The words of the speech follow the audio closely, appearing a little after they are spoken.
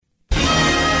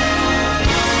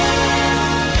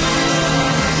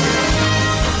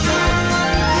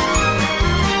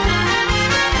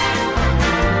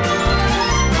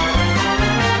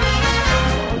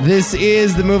This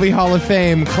is the Movie Hall of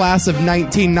Fame, class of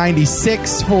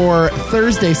 1996 for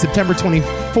Thursday, September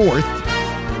 24th,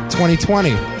 2020.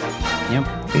 Yep.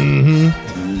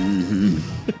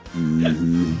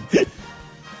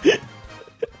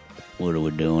 What are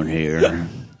we doing here?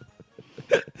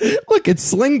 Look, it's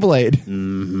Sling Blade.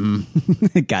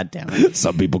 God damn it.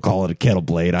 Some people call it a kettle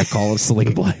blade. I call it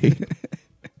Sling Blade.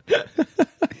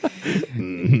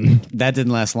 That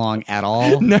didn't last long at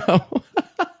all. No.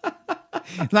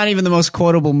 It's not even the most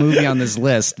quotable movie on this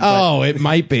list. Oh, it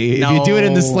might be. If you do it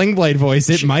in the Sling Blade voice,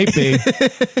 it might be.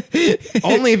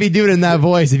 Only if you do it in that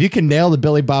voice. If you can nail the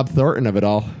Billy Bob Thornton of it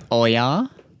all. Oh, yeah?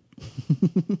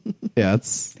 Yeah,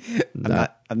 it's...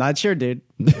 I'm not sure, dude.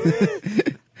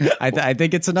 I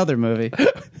think it's another movie.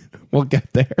 We'll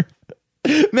get there.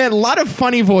 Man, a lot of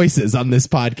funny voices on this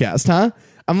podcast, huh?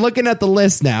 I'm looking at the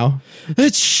list now.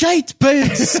 It's shite, being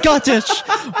Scottish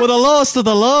with the lowest of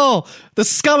the low, the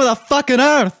scum of the fucking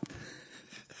earth.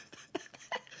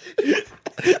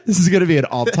 This is going to be an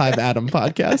all-time Adam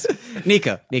podcast.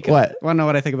 Nico. What? Want to know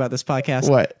what I think about this podcast?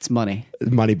 What? It's money.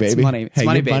 Money, baby. It's money. It's hey,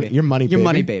 money, baby. You're money, baby. You're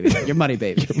money, baby. You're money,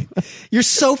 baby. You're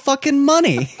so fucking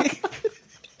money.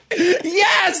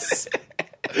 Yes!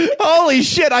 Holy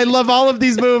shit, I love all of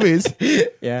these movies.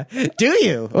 Yeah. Do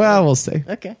you? Well, we'll see.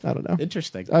 Okay. I don't know.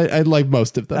 Interesting. I like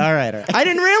most of them. All right. I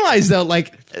didn't realize, though,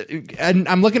 and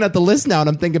I'm looking at the list now and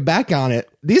I'm thinking back on it.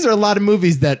 These are a lot of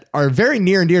movies that are very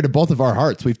near and dear to both of our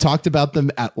hearts. We've talked about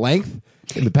them at length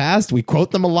in the past. We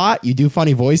quote them a lot. You do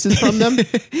funny voices from them.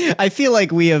 I feel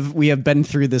like we have been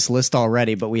through this list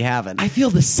already, but we haven't. I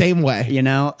feel the same way. You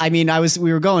know, I mean,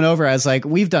 we were going over. I was like,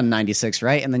 we've done 96,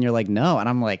 right? And then you're like, no, and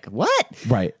I'm like, what?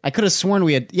 Right. I could have sworn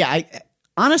we had. Yeah,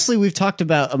 honestly, we've talked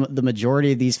about the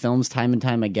majority of these films time and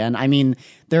time again. I mean,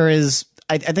 there is.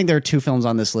 I think there are two films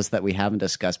on this list that we haven't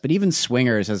discussed, but even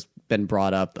Swingers has been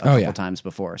brought up a couple times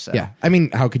before. So yeah, I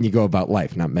mean, how can you go about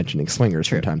life not mentioning Swingers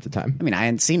from time to time? I mean, I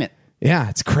hadn't seen it. Yeah,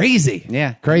 it's crazy.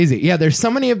 Yeah. Crazy. Yeah, there's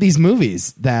so many of these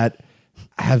movies that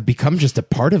have become just a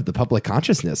part of the public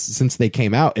consciousness since they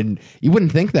came out, and you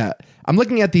wouldn't think that. I'm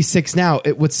looking at these six now.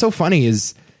 What's so funny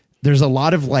is there's a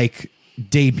lot of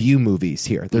debut movies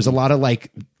here. There's a lot of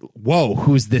whoa,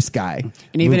 who's this guy?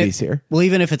 And even movies here. Well,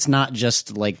 even if it's not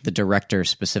just the director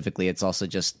specifically, it's also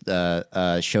just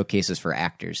showcases for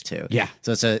actors too. Yeah.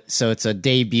 So it's a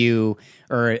debut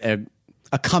or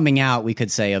a coming out, we could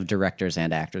say, of directors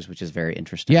and actors, which is very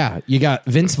interesting. Yeah, you got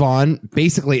Vince Vaughn.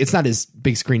 Basically, it's not his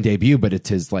big screen debut, but it's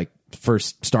his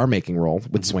first star-making role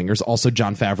with Swingers. Also,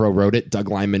 Jon Favreau wrote it. Doug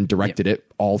Liman directed it.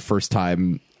 All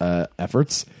first-time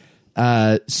efforts.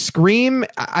 Scream,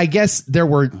 I guess there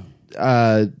were,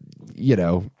 there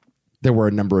were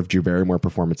a number of Drew Barrymore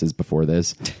performances before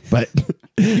this, but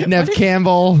Nev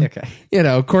Campbell,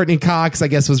 Courtney Cox, I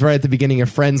guess, was right at the beginning of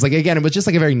Friends. Again, it was just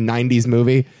a very 90s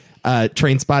movie.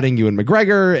 Trainspotting, Ewan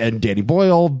McGregor and Danny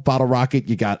Boyle. Bottle Rocket,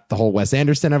 you got the whole Wes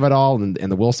Anderson of it all, and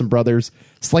the Wilson brothers.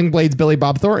 Sling Blade's Billy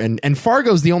Bob Thornton, and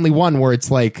Fargo's the only one where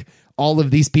it's all of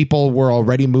these people were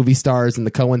already movie stars, and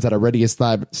the Coens had already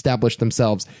established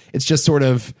themselves. It's just sort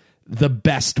of the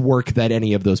best work that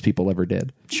any of those people ever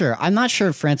did. Sure. I'm not sure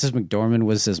if Frances McDormand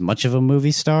was as much of a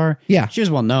movie star. Yeah. She was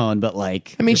well known, but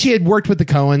she had worked with the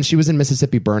Coens. She was in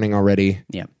Mississippi Burning already.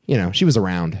 Yeah. She was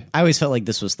around. I always felt like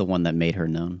this was the one that made her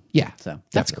known. Yeah. So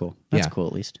that's cool. That's cool,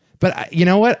 at least. But you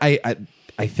know what? I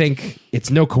think it's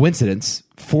no coincidence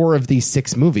 4 of these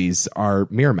 6 movies are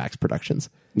Miramax productions.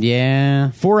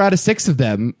 Yeah. 4 out of 6 of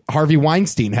them, Harvey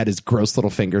Weinstein had his gross little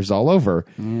fingers all over.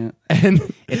 Yeah.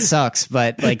 And it sucks,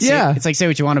 but say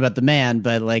what you want about the man,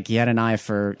 but he had an eye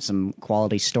for some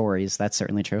quality stories. That's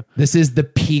certainly true. This is the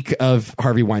peak of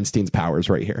Harvey Weinstein's powers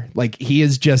right here. He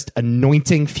is just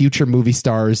anointing future movie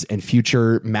stars and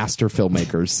future master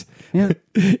filmmakers. Yeah.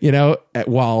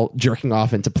 While jerking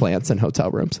off into plants in hotel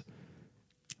rooms.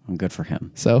 Good for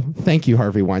him. So thank you,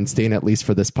 Harvey Weinstein, at least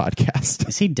for this podcast.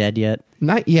 Is he dead yet?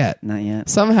 Not yet. Not yet.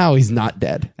 Somehow he's not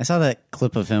dead. I saw that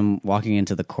clip of him walking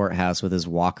into the courthouse with his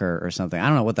walker or something. I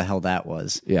don't know what the hell that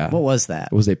was. Yeah. What was that?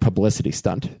 It was a publicity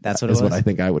stunt. That's what it was? Is what I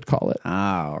think I would call it.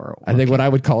 Oh. Okay. I think what I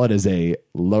would call it is a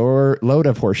load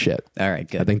of horse shit. All right,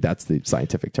 good. I think that's the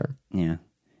scientific term. Yeah.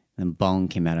 Then Bone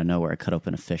came out of nowhere, cut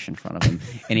open a fish in front of him,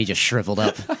 and he just shriveled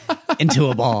up into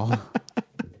a ball.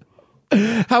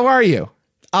 How are you?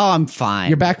 Oh, I'm fine.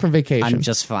 You're back from vacation. I'm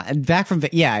just fine.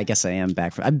 Yeah, I guess I am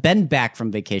back from. I've been back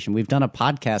from vacation. We've done a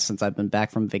podcast since I've been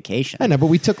back from vacation. I know, but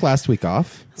we took last week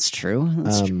off. That's true.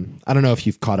 That's true. I don't know if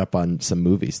you've caught up on some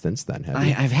movies since then. Have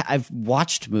you? I've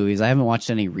watched movies. I haven't watched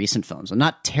any recent films. I'm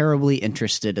not terribly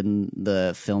interested in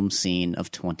the film scene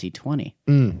of 2020.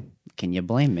 Can you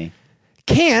blame me?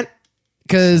 Can't,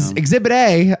 Because Exhibit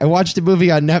A, I watched a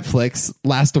movie on Netflix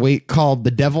last week called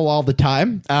The Devil All the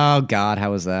Time. Oh, God.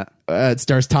 How was that? It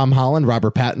stars Tom Holland,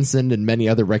 Robert Pattinson, and many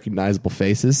other recognizable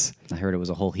faces. I heard it was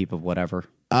a whole heap of whatever.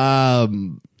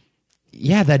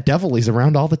 Yeah, that devil, he's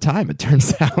around all the time, it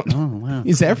turns out. Oh, wow.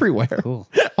 He's everywhere. Cool.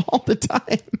 All the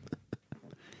time.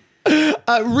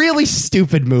 A really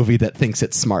stupid movie that thinks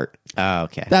it's smart. Oh,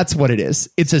 okay. That's what it is.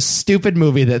 It's a stupid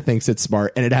movie that thinks it's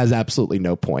smart, and it has absolutely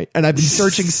no point. And I've been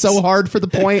searching so hard for the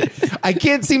point. I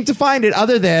can't seem to find it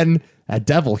other than that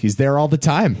devil. He's there all the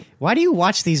time. Why do you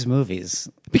watch these movies?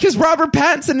 Because Robert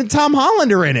Pattinson and Tom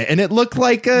Holland are in it, and it looked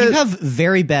like You have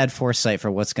very bad foresight for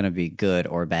what's going to be good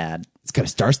or bad. it's got a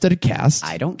star-studded cast.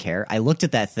 I don't care. I looked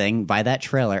at that thing by that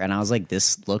trailer, and I was like,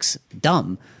 this looks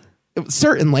dumb.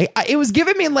 Certainly. It was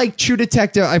giving me like True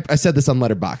Detective. I said this on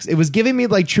Letterboxd. It was giving me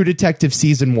like True Detective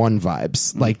season 1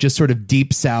 vibes, like just sort of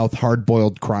deep South,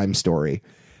 hard-boiled crime story.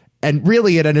 And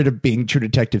really, it ended up being True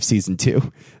Detective season 2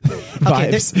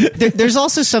 vibes. There's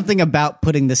also something about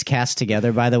putting this cast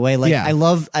together, by the way. Like, Yeah. I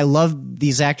love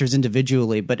these actors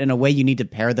individually, but in a way you need to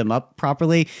pair them up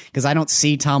properly, because I don't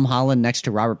see Tom Holland next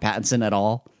to Robert Pattinson at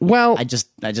all. Well, I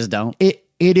just don't. it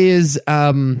is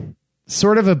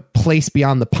sort of a Place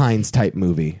Beyond the Pines type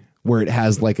movie where it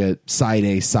has like a side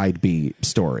A, side B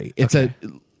story. It's a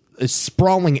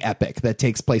sprawling epic that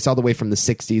takes place all the way from the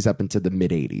 60s up into the mid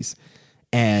 80s.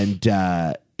 And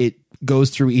it goes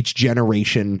through each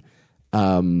generation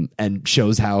and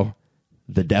shows how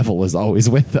the devil is always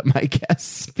with them, I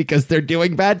guess, because they're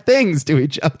doing bad things to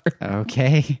each other.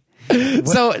 Okay.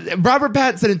 So Robert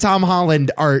Pattinson and Tom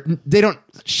Holland they don't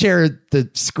share the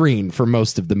screen for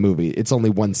most of the movie. It's only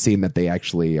one scene that they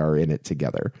actually are in it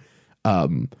together.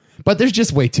 But there's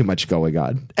just way too much going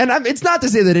on. And it's not to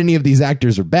say that any of these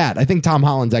actors are bad. I think Tom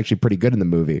Holland's actually pretty good in the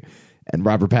movie. And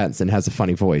Robert Pattinson has a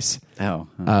funny voice. Oh,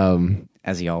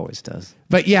 as he always does.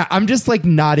 But yeah, I'm just like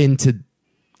not into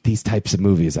these types of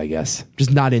movies, I guess.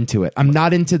 Just not into it. I'm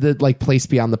not into the like Place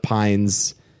Beyond the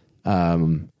Pines,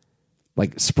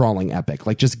 like sprawling epic.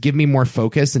 Like just give me more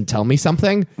focus and tell me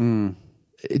something.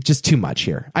 It's just too much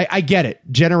here. I get it.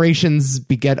 Generations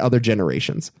beget other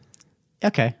generations.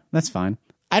 Okay, that's fine.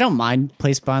 I don't mind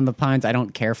Place Beyond the Pines. I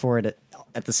don't care for it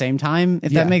at the same time,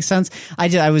 if Yeah. that makes sense.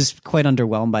 I was quite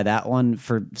underwhelmed by that one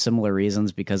for similar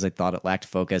reasons, because I thought it lacked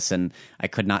focus and I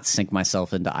could not sink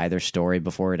myself into either story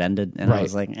before it ended. And I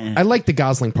was like, eh. I like the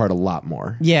Gosling part a lot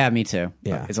more. Yeah, me too.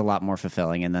 Yeah. It's a lot more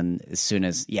fulfilling. And then as soon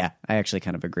as, I actually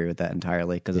kind of agree with that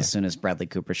entirely, because as soon as Bradley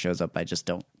Cooper shows up, I just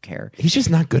don't care. He's just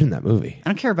not good in that movie. I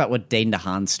don't care about what Dane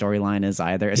DeHaan's storyline is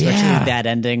either, especially Yeah. that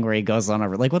ending where he goes on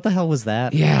over, like, what the hell was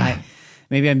that? Yeah.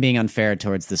 Maybe I'm being unfair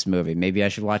towards this movie. Maybe I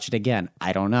should watch it again.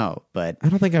 I don't know, but I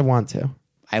don't think I want to.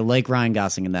 I like Ryan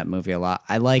Gosling in that movie a lot.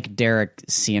 I like Derek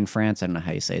Cianfrance. I don't know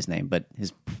how you say his name, but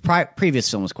his previous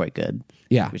film was quite good.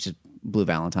 Yeah. Which is Blue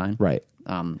Valentine. Right.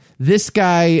 This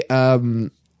guy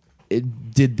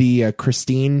did the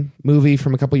Christine movie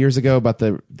from a couple years ago about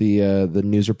the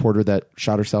news reporter that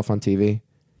shot herself on TV.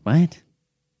 What?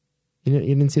 You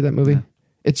didn't see that movie? No.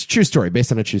 It's a true story,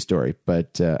 based on a true story,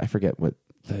 but I forget what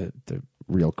the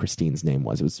real Christine's name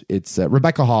was. It's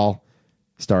Rebecca Hall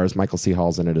stars. Michael C.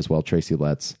 Hall's in it as well. Tracy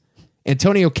Letts.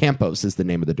 Antonio Campos is the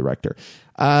name of the director.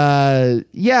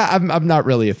 Yeah, I'm not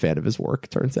really a fan of his work,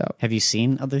 turns out. Have you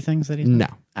seen other things that he's No.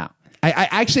 done? Oh.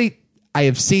 I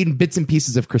have seen bits and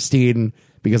pieces of Christine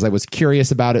because I was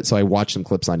curious about it, so I watched some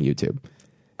clips on YouTube.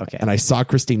 Okay. And I saw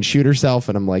Christine shoot herself,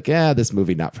 and I'm like, this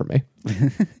movie not for me.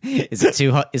 Is it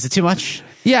too much?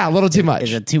 Yeah, a little too much.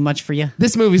 Is it too much for you?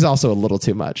 This movie's also a little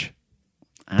too much.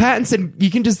 Pattinson,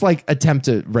 you can just like attempt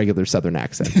a regular Southern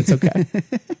accent. It's okay.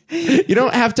 You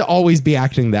don't have to always be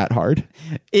acting that hard.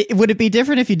 Would it be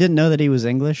different if you didn't know that he was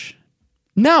English?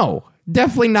 No,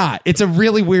 definitely not. It's a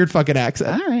really weird fucking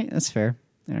accent. All right, that's fair.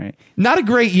 All right. Not a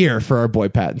great year for our boy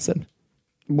Pattinson.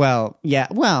 Well, yeah.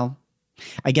 Well,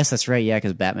 I guess that's right. Yeah,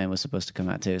 because Batman was supposed to come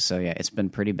out too. So yeah, it's been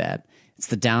pretty bad. It's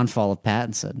the downfall of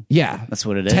Pattinson. Yeah. That's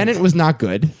what it is. Tenet was not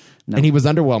good, and he was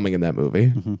underwhelming in that movie.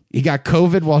 Mm-hmm. He got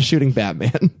COVID while shooting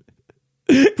Batman.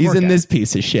 He's in this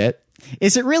piece of shit.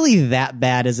 Is it really that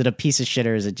bad? Is it a piece of shit,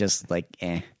 or is it just like,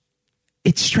 eh?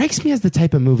 It strikes me as the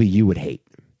type of movie you would hate.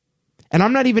 And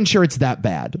I'm not even sure it's that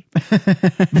bad.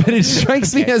 But it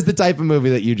strikes me as the type of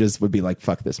movie that you just would be like,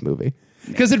 fuck this movie.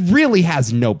 Because it really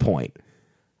has no point.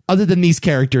 Other than these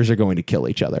characters are going to kill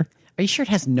each other. Are you sure it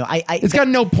has no? It's got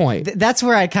no point. That's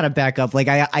where I kind of back up. Like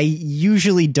I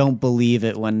usually don't believe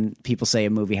it when people say a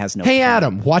movie has no. Hey, point.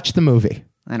 Adam, watch the movie.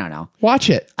 I don't know. Watch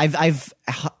it. I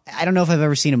don't know if I've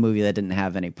ever seen a movie that didn't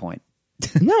have any point.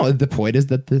 No, the point is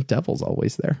that the devil's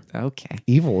always there. Okay.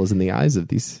 Evil is in the eyes of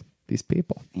these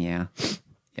people. Yeah.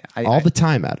 Yeah, all the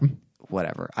time, Adam.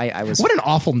 whatever. I was. What an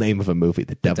awful name of a movie,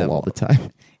 The Devil All the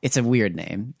Time. It's a weird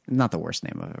name. Not the worst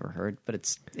name I've ever heard, but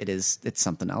it's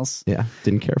something else. Yeah,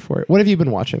 didn't care for it. What have you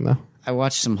been watching, though? I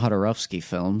watched some Jodorowsky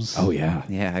films. Oh, yeah.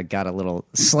 Yeah, I got a little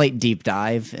slight deep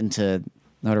dive into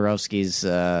Jodorowsky's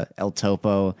El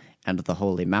Topo and The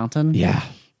Holy Mountain. Yeah.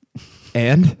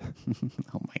 And?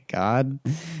 Oh my God.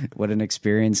 What an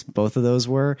experience both of those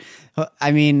were.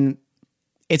 I mean,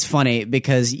 it's funny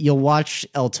because you'll watch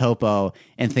El Topo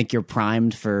and think you're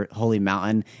primed for Holy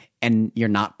Mountain, and you're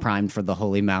not primed for the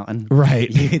Holy Mountain. Right.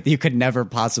 You could never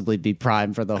possibly be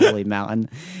primed for the Holy Mountain.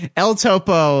 El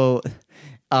Topo,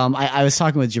 I was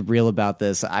talking with Jabril about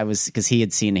this. Because he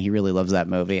had seen it. He really loves that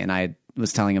movie, and I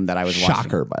was telling him that I was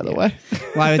Shocker, by the way.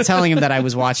 Well, I was telling him that I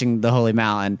was watching the Holy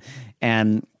Mountain,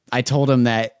 and I told him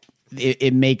that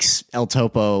it makes El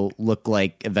Topo look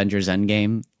like Avengers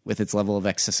Endgame with its level of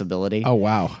accessibility. Oh,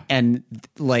 wow. And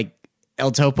like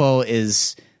El Topo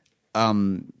is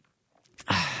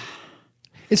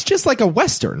It's just like a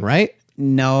Western, right?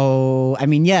 no, I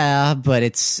mean, yeah, but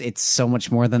it's so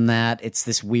much more than that. It's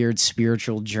this weird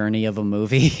spiritual journey of a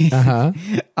movie. Uh-huh.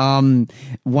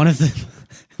 One of the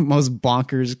most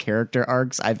bonkers character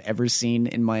arcs I've ever seen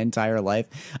in my entire life.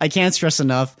 I can't stress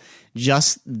enough,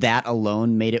 just that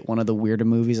alone made it one of the weirder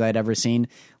movies I'd ever seen.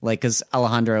 Like, because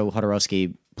Alejandro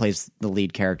Jodorowsky plays the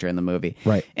lead character in the movie.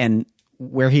 Right. And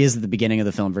where he is at the beginning of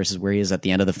the film versus where he is at the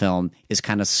end of the film is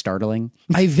kind of startling.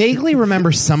 I vaguely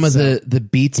remember some of the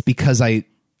beats because I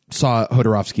saw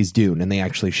Jodorowsky's Dune, and they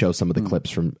actually show some of the clips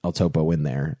from El Topo in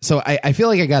there. So I feel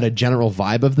like I got a general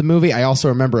vibe of the movie. I also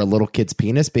remember a little kid's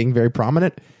penis being very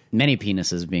prominent. Many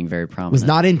penises being very prominent. Was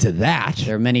not into that.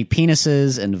 There are many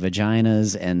penises and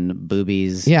vaginas and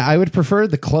boobies. Yeah, I would prefer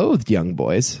the clothed young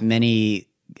boys. Many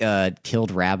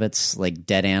killed rabbits, like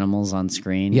dead animals on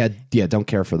screen. Yeah, don't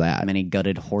care for that. Many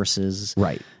gutted horses.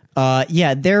 Right.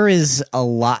 Yeah, there is a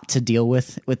lot to deal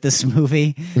with this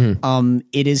movie.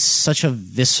 It is such a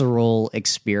visceral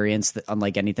experience that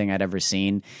unlike anything I'd ever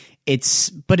seen.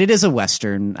 But it is a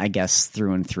Western, I guess,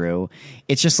 through and through.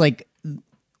 It's just like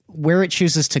where it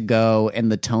chooses to go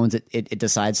and the tones it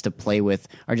decides to play with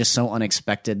are just so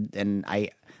unexpected, and I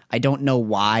don't know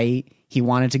why he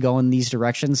wanted to go in these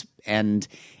directions, and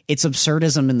it's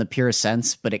absurdism in the purest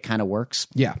sense, but it kind of works.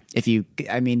 Yeah.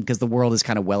 Because the world is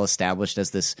kind of well established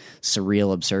as this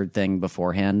surreal, absurd thing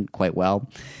beforehand quite well.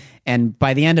 And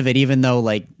by the end of it, even though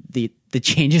like the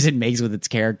changes it makes with its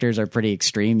characters are pretty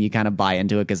extreme, you kind of buy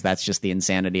into it because that's just the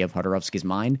insanity of Jodorowsky's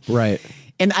mind. Right.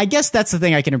 And I guess that's the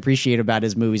thing I can appreciate about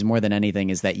his movies more than anything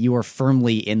is that you are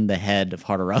firmly in the head of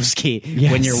Jodorowsky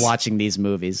when you're watching these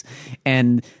movies.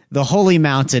 And The Holy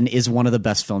Mountain is one of the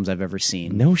best films I've ever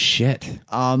seen. No shit.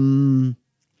 Man.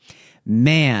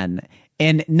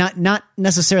 And not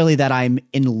necessarily that I'm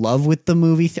in love with the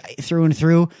movie through and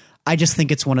through. I just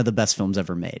think it's one of the best films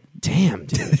ever made. Damn,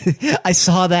 dude. I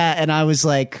saw that and I was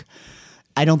like,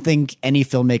 I don't think any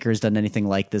filmmaker has done anything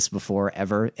like this before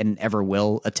ever and ever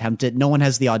will attempt it. No one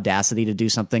has the audacity to do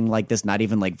something like this, not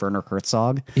even like Werner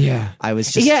Herzog. Yeah.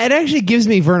 It actually gives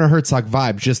me Werner Herzog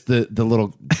vibe, just the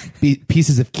little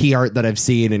pieces of key art that I've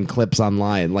seen in clips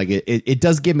online. Like it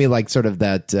does give me like sort of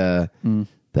that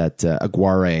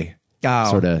Aguirre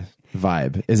sort of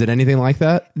vibe. Is it anything like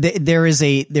that?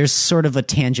 There's sort of a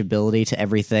tangibility to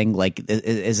everything. Like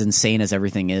as insane as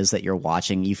everything is that you're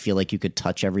watching, you feel like you could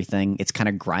touch everything. It's kind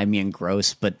of grimy and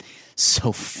gross, but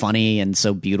so funny and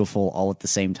so beautiful all at the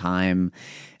same time.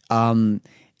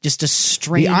 Just a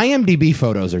strange. The IMDb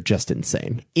photos are just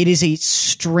insane. It is a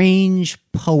strange,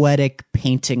 poetic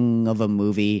painting of a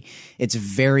movie. It's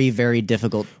very, very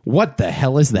difficult. What the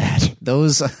hell is that?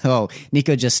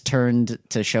 Nico just turned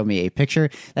to show me a picture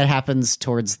that happens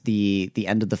towards the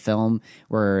end of the film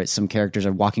where some characters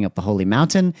are walking up the Holy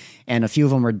Mountain, and a few of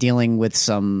them are dealing with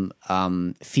some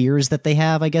fears that they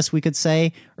have, I guess we could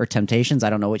say, or temptations.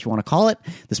 I don't know what you want to call it.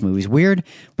 This movie's weird,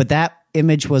 but that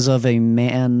image was of a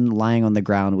man lying on the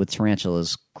ground with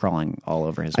tarantulas crawling all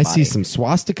over his body. I see some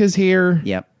swastikas here.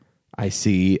 Yep. I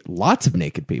see lots of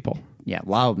naked people. Yeah,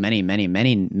 wow, many, many,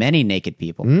 many, many naked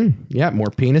people. Yeah, more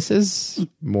penises,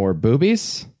 more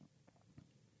boobies.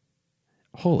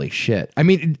 Holy shit. I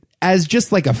mean, as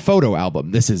just like a photo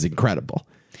album, this is incredible.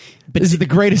 But this is the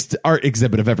greatest art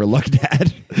exhibit I've ever looked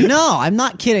at. No, I'm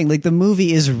not kidding. Like the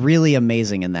movie is really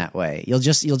amazing in that way. You'll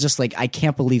just like, I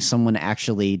can't believe someone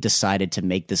actually decided to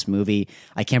make this movie.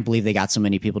 I can't believe they got so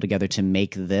many people together to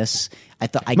make this.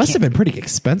 Must have been pretty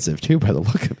expensive too, by the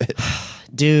look of it.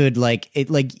 Dude,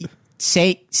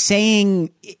 saying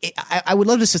I would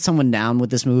love to sit someone down with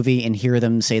this movie and hear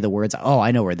them say the words, "Oh,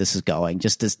 I know where this is going,"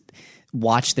 just to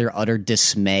watch their utter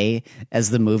dismay as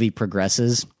the movie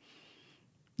progresses.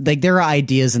 Like, there are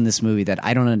ideas in this movie that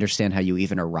I don't understand how you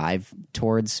even arrive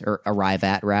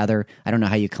at, rather. I don't know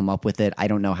how you come up with it. I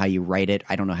don't know how you write it.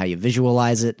 I don't know how you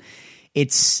visualize it. And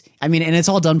it's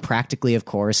all done practically, of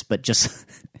course, but just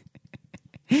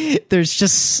there's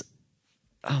just,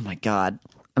 oh my God.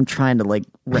 I'm trying to like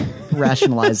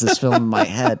rationalize this film in my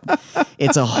head.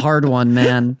 It's a hard one,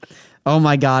 man. Oh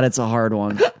my God, it's a hard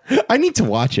one. I need to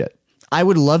watch it. I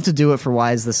would love to do it for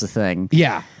Why Is This a Thing?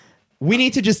 Yeah. We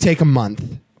need to just take a month,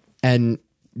 and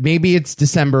maybe it's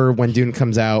December when Dune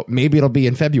comes out. Maybe it'll be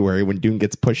in February when Dune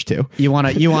gets pushed to. You want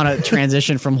to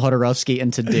transition from Jodorowsky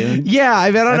into Dune? Yeah, I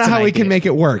don't know how we idea. can make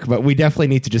it work, but we definitely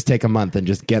need to just take a month and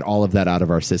just get all of that out of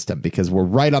our system, because we're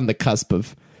right on the cusp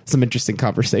of some interesting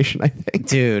conversation, I think.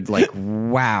 Dude, like,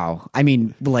 wow. I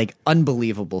mean, like,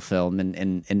 unbelievable film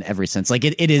in every sense. Like,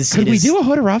 it is. Could we do a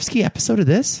Jodorowsky episode of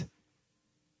this?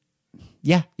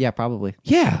 Yeah, probably.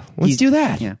 Yeah, let's do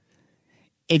that. Yeah.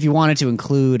 If you wanted to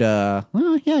include,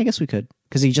 well, yeah, I guess we could,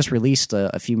 because he just released a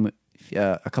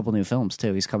couple new films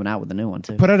too. He's coming out with a new one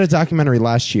too. Put out a documentary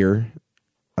last year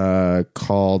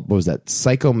called, what was that?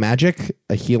 Psycho Magic,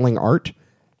 A Healing Art.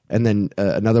 And then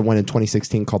another one in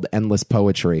 2016 called Endless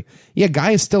Poetry. Yeah,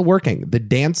 guy is still working. The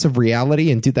Dance of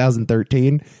Reality in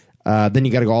 2013. Then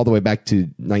you got to go all the way back to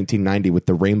 1990 with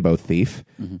The Rainbow Thief.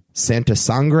 Mm-hmm. Santa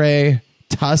Sangre,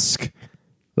 Tusk,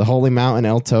 The Holy Mountain,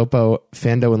 El Topo,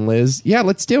 Fando and Liz. Yeah,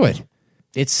 let's do it.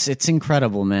 It's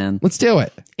incredible, man. Let's do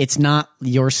it. It's not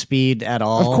your speed at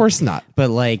all. Of course not. But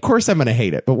like, of course I'm going to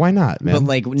hate it, but why not, man? But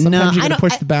like, sometimes no, you're going to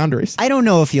push the boundaries. I don't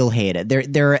know if you'll hate it.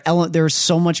 There's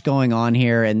so much going on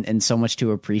here, and so much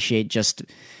to appreciate. Just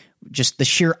the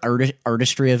sheer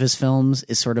artistry of his films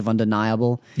is sort of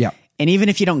undeniable. Yeah. And even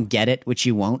if you don't get it, which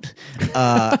you won't,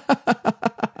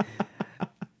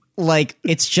 like,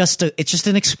 it's just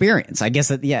an experience. I guess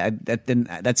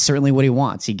that's certainly what he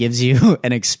wants. He gives you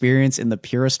an experience in the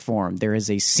purest form. There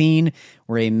is a scene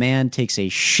where a man takes a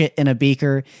shit in a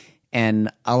beaker,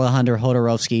 and Alejandro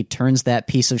Jodorowsky turns that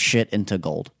piece of shit into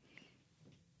gold.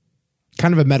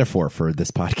 Kind of a metaphor for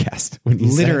this podcast. When you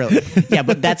literally. Yeah,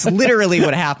 but that's literally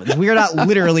what happens. We're not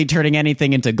literally turning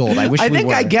anything into gold. I wish we were. I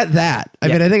think I get that. I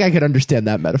mean, I think I could understand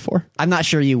that metaphor. I'm not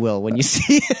sure you will when you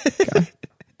see it. Okay.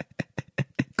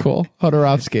 Cool.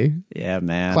 Jodorowsky. Yeah,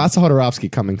 man. Class of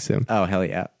Jodorowsky coming soon. Oh, hell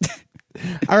yeah.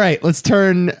 All right, let's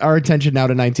turn our attention now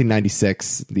to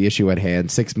 1996, the issue at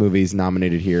hand. 6 movies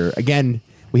nominated here. Again,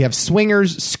 we have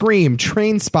Swingers, Scream,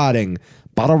 Trainspotting,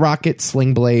 Bottle Rocket,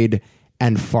 Sling Blade,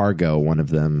 and Fargo, one of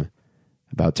them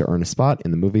about to earn a spot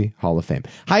in the Movie Hall of Fame.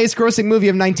 Highest grossing movie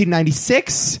of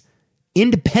 1996,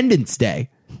 Independence Day.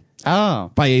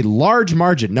 Oh. By a large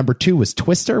margin. Number 2 was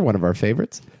Twister, one of our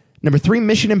favorites. Number 3,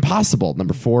 Mission Impossible.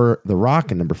 Number 4, The Rock.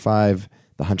 And number 5,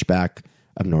 The Hunchback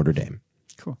of Notre Dame.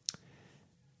 Cool.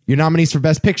 Your nominees for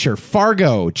Best Picture: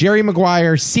 Fargo, Jerry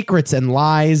Maguire, Secrets and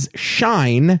Lies,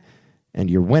 Shine, and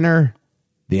your winner,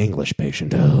 The English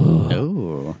Patient.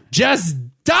 Oh. Just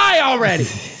die already!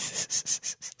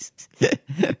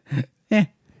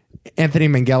 Anthony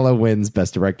Minghella wins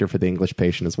Best Director for The English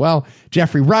Patient as well.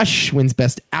 Jeffrey Rush wins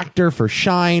Best Actor for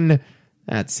Shine.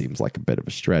 That seems like a bit of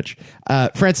a stretch.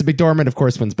 Frances McDormand, of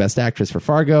course, wins Best Actress for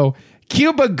Fargo.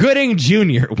 Cuba Gooding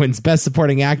Jr. wins Best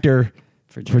Supporting Actor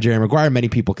for Jerry Maguire. Many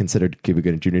people considered Cuba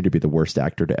Gooding Jr. to be the worst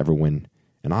actor to ever win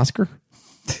an Oscar.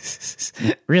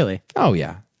 Really? Oh,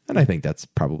 yeah. And I think that's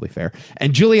probably fair.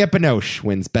 And Juliette Binoche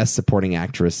wins Best Supporting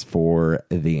Actress for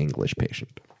The English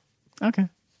Patient. Okay.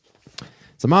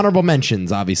 Some honorable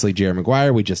mentions. Obviously, Jerry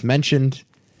Maguire, we just mentioned.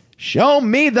 Show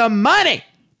me the money!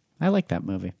 I like that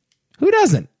movie. Who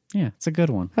doesn't? Yeah, it's a good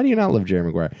one. How do you not love Jerry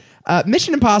Maguire?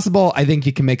 Mission Impossible, I think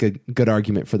you can make a good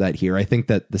argument for that here. I think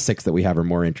that the 6 that we have are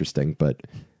more interesting, but...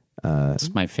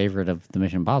 it's my favorite of the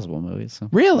Mission Impossible movies. So.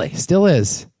 Really? Still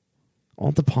is.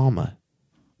 All De Palma.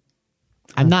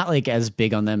 I'm not like as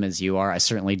big on them as you are. I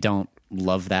certainly don't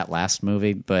love that last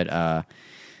movie, but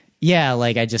yeah,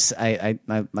 like I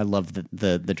love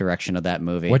the direction of that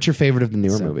movie. What's your favorite of the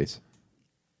newer movies?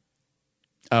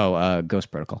 Oh,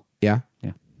 Ghost Protocol. Yeah?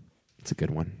 Yeah. It's a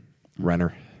good one.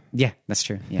 Renner. Yeah, that's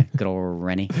true. Yeah, good old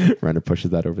Rennie. Renner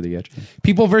pushes that over the edge.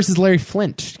 People versus Larry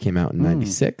Flint came out in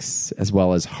 96, as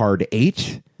well as Hard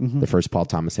 8, the first Paul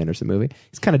Thomas Anderson movie.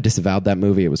 He's kind of disavowed that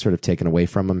movie. It was sort of taken away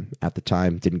from him at the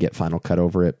time. Didn't get final cut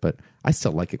over it, but I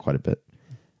still like it quite a bit.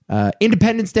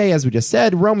 Independence Day, as we just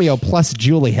said. Romeo plus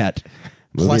Juliet.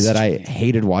 movie Plus that I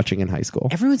hated watching in high school.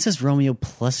 Everyone says Romeo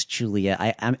plus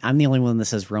Juliet. I'm the only one that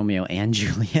says Romeo and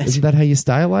Juliet. Isn't that how you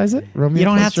stylize it? Romeo You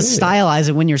don't plus have to Juliet. stylize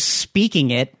it when you're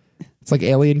speaking it. It's like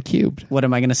Alien cubed. What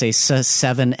am I going to say?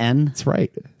 S7N? That's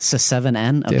right.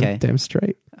 S7N? Okay. Damn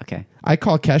straight. Okay. I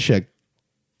call Kesha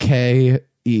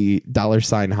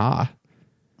 $$ ha.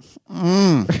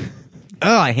 Oh,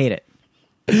 I hate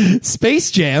it.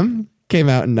 Space Jam came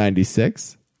out in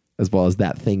 96, as well as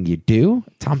That Thing You Do.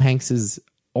 Tom Hanks's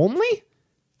only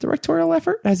directorial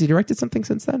effort. Has he directed something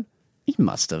since then? He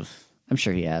must have. I'm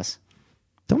sure he has.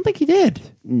 Don't think he did.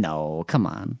 No, come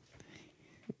on.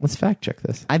 Let's fact check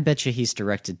this. I bet you he's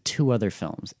directed 2 other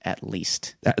films, at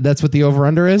least. That's what the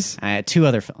over-under is? 2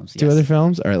 other films, Two yes. other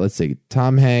films? All right, let's see.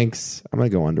 Tom Hanks. I'm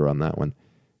going to go under on that one.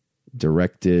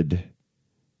 Directed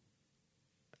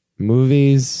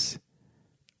movies.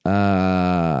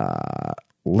 Larry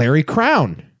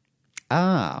Crown.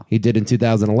 Oh, He did in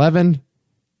 2011.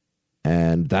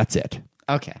 And that's it.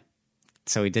 okay.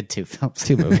 So he did 2 films.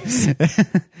 2 movies.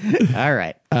 All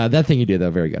right. That Thing You Do, though,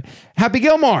 very good. Happy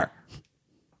Gilmore.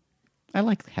 I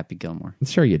like Happy Gilmore.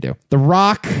 Sure you do. The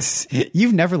Rock.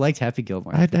 You've never liked Happy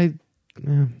Gilmore.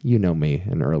 You know me,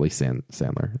 an early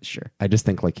Sandler. Sure. I just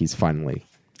think like he's finally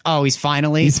He's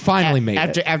finally made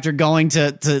it. after going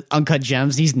to Uncut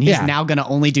Gems. He's Yeah. now going to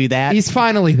only do that. He's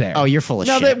finally there. Oh, you're full of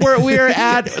no, shit. that we're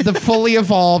at the fully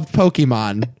evolved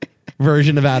Pokemon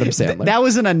version of Adam Sandler. That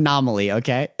was an anomaly.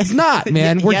 Okay. It's not,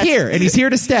 man. We're Yes. here, and he's here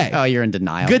to stay. Oh, you're in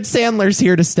denial. Good Sandler's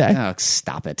here to stay. Oh,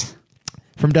 stop it.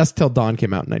 From Dusk Till Dawn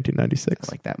came out in 1996.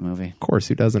 I like that movie. Of course,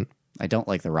 who doesn't? I don't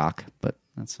like The Rock, but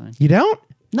that's fine. You don't?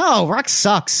 No, Rock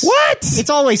sucks. What?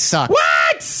 It's always sucked.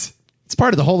 What? It's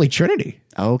part of the Holy Trinity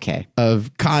Okay.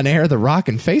 of Con Air, The Rock,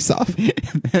 and Face Off.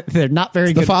 They're not very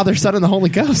The good. Father, Son, and the Holy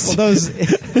Ghost. Those.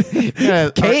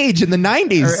 Cage in the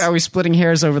 90s. Are we splitting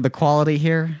hairs over the quality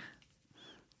here?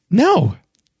 No.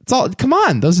 It's all. Come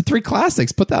on. Those are 3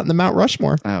 classics. Put that in the Mount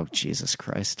Rushmore. Oh, Jesus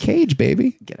Christ. Cage,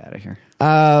 baby. Get out of here.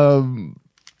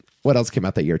 What else came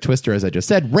out that year? Twister, as I just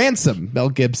said. Ransom. Mel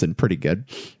Gibson. Pretty good.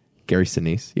 Gary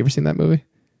Sinise. You ever seen that movie?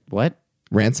 What?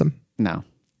 Ransom. No,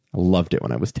 I loved it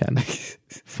when I was 10.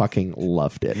 Fucking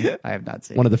loved it. I have not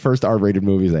seen One of the first R-rated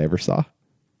movies I ever saw.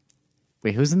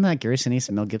 Wait, who's in that? Gary Sinise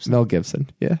and Mel Gibson? Mel Gibson.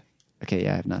 Yeah. Okay,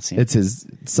 yeah, I have not seen it. It's his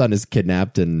son is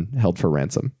kidnapped and held for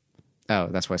ransom. Oh,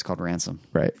 that's why it's called Ransom.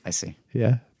 Right. I see.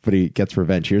 Yeah. But he gets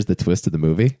revenge. Here's the twist of the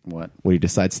movie. What? What he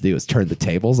decides to do is turn the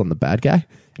tables on the bad guy.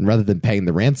 And rather than paying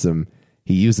the ransom,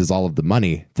 he uses all of the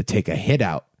money to take a hit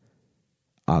out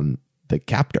on the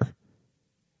captor.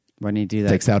 Why didn't you do that?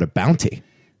 Takes out a bounty.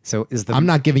 So is the I'm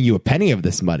not giving you a penny of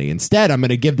this money. Instead, I'm going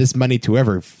to give this money to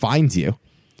whoever finds you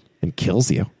and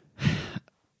kills you.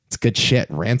 It's good shit.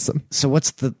 Ransom. So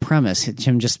what's the premise?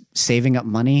 Him just saving up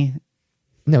money?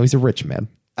 No, he's a rich man.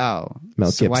 Oh,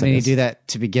 Mel so why Gibson didn't he is. do that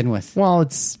to begin with? Well,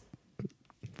 it's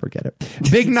forget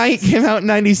it. Big Night came out in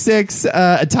 96.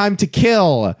 A Time to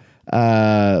Kill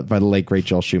by the late great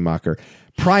Joel Schumacher.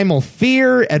 Primal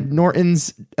Fear, Ed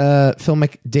Norton's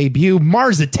filmic debut.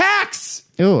 Mars Attacks.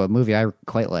 Ooh, a movie I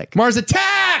quite like. Mars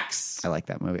Attacks. I like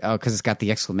that movie. Oh, because it's got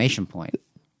the exclamation point.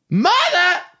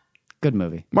 Mother. Good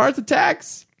movie. Mars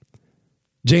Attacks.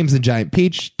 James and Giant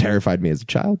Peach terrified me as a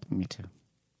child. Me too.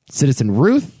 Citizen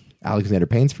Ruth, Alexander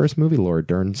Payne's first movie. Laura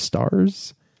Dern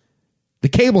stars. The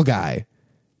Cable Guy.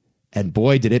 And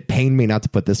boy, did it pain me not to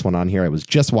put this one on here. I was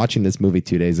just watching this movie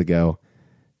 2 days ago.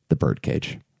 The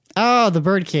Birdcage. Oh, the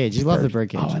Birdcage. You love the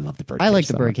Birdcage. Oh, I love the Birdcage. I like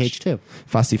the so Birdcage much. too.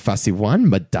 Fussy Fussy 1,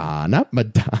 Madonna.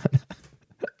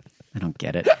 I don't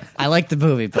get it. I like the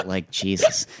movie, but like,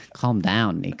 Jesus, calm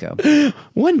down, Nico.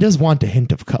 One does want a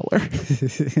hint of color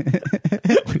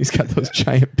when he's got those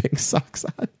giant pink socks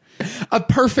on. A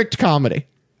perfect comedy.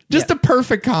 Just a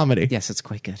perfect comedy. Yes, it's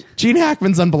quite good. Gene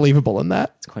Hackman's unbelievable in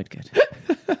that. It's quite good.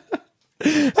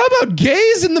 How about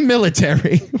gays in the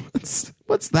military?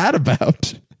 What's that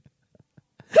about?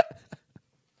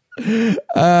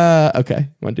 Okay.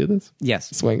 Want to do this?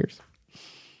 Yes. Swingers.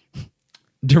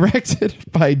 Directed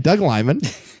by Doug Lyman.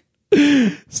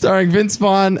 Starring Vince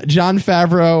Vaughn, Jon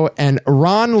Favreau, and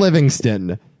Ron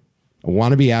Livingston. A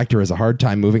wannabe actor has a hard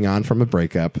time moving on from a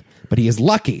breakup, but he is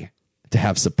lucky to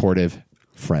have supportive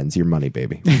friends. Your money,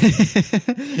 baby.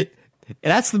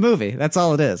 That's the movie. That's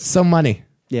all it is. So money.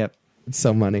 Yep. It's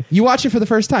so money. You watched it for the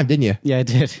first time, didn't you? Yeah, I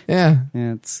did. Yeah,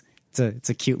 Yeah, it's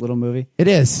a cute little movie. it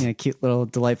is. Yeah, cute little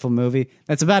delightful movie.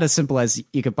 That's about as simple as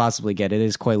you could possibly get. It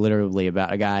is quite literally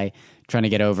about a guy trying to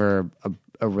get over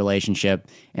a relationship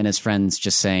and his friends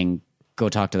just saying go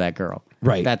talk to that girl.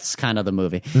 Right. That's kind of the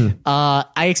movie.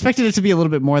 I expected it to be a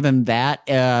little bit more than that.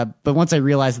 But once I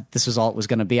realized that this was all it was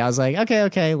going to be, I was like,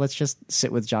 okay, let's just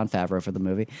sit with Jon Favreau for the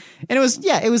movie. And it was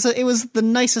the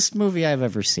nicest movie I've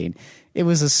ever seen. It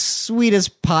was a sweet as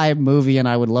pie movie, and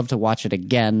I would love to watch it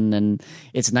again. And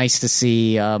it's nice to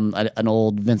see an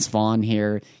old Vince Vaughn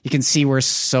here. You can see where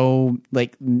so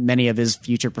like many of his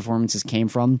future performances came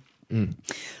from,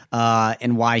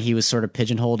 and why he was sort of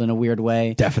pigeonholed in a weird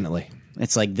way. Definitely.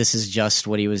 It's like this is just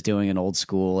what he was doing in Old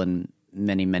School and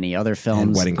many other films.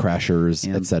 And Wedding Crashers,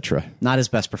 etc. Not his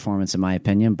best performance, in my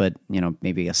opinion, but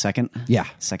maybe a second. Yeah.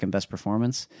 Second best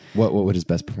performance. What would his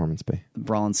best performance be?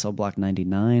 Brawl in Cell Block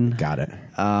 99. Got it.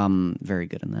 Very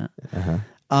good in that.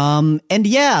 And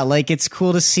yeah, like it's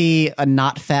cool to see a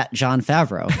not fat Jon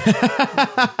Favreau.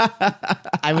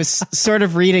 I was sort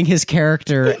of reading his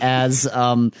character as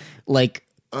like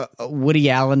a Woody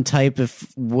Allen type if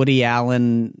Woody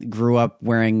Allen grew up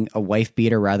wearing a wife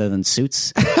beater rather than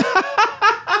suits.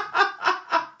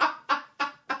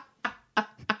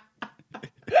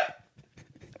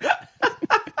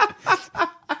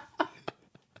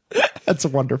 That's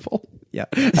wonderful. Yeah.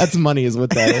 That's money is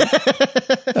what that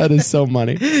is. That is so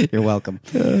money. You're welcome.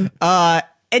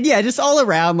 And yeah, just all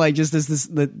around, like just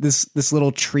this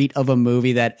little treat of a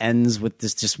movie that ends with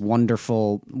this just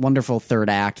wonderful third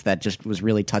act that just was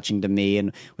really touching to me,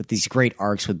 and with these great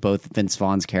arcs with both Vince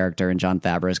Vaughn's character and Jon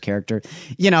Favreau's character.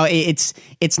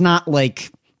 It's not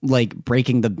like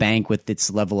breaking the bank with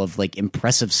its level of like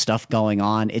impressive stuff going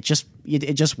on. It just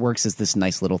works as this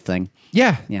nice little thing.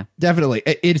 Yeah, Yeah. definitely.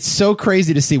 It's so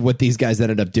crazy to see what these guys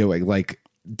ended up doing. Like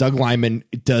Doug Liman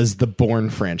does the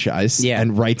Bourne franchise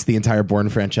and writes the entire Bourne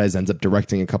franchise, ends up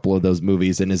directing a couple of those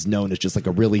movies, and is known as just like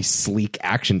a really sleek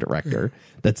action director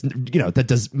that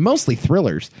does mostly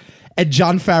thrillers. And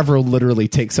Jon Favreau literally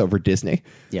takes over Disney.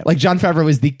 Yep. Like Jon Favreau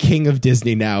is the king of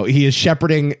Disney now. He is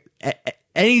shepherding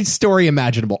any story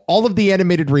imaginable, all of the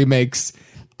animated remakes,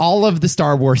 all of the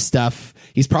Star Wars stuff.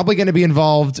 He's probably going to be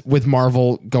involved with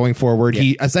Marvel going forward. Yeah.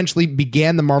 He essentially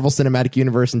began the Marvel Cinematic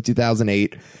Universe in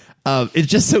 2008. It's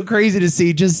just so crazy to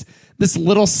see just this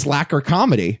little slacker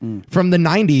comedy from the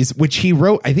 90s, which he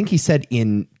wrote, I think he said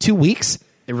in 2 weeks.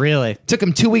 It really took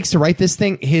him 2 weeks to write this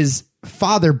thing. His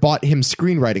father bought him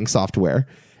screenwriting software.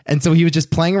 And so he was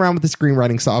just playing around with the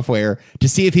screenwriting software to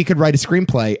see if he could write a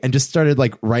screenplay, and just started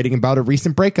like writing about a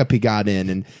recent breakup he got in,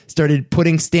 and started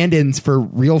putting stand-ins for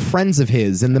real friends of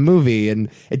his in the movie. And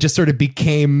it just sort of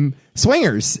became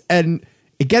Swingers. And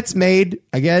it gets made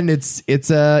again. It's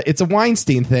a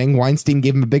Weinstein thing. Weinstein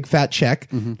gave him a big fat check,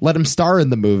 let him star in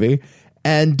the movie.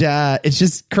 And it's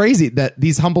just crazy that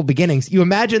these humble beginnings, you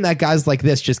imagine that guys like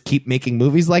this just keep making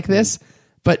movies like this,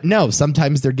 but no,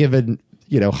 sometimes they're given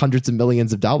hundreds of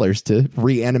millions of dollars to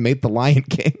reanimate The Lion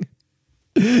King.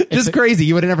 Just crazy.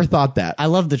 You would have never thought that. I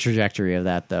love the trajectory of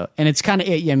that, though. And it's kind of,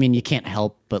 I mean, you can't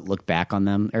help but look back on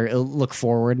them or look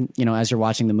forward, as you're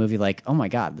watching the movie, like, oh my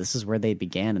God, this is where they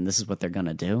began and this is what they're going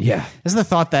to do. Yeah. This is the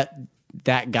thought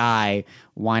that guy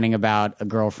whining about a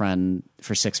girlfriend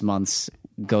for 6 months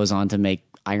goes on to make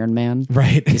Iron Man,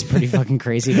 right? Is pretty fucking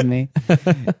crazy to me.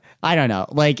 I don't know.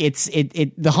 Like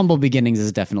the humble beginnings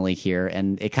is definitely here,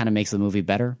 and it kind of makes the movie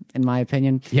better, in my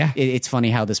opinion. Yeah. It's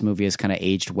funny how this movie has kind of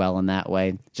aged well in that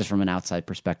way, just from an outside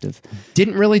perspective.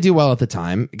 Didn't really do well at the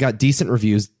time. Got decent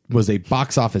reviews. Was a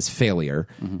box office failure,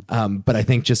 but I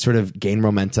think just sort of gained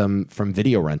momentum from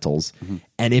video rentals,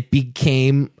 and it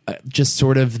became just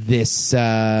sort of this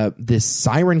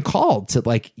siren call to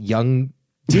like young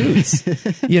dudes,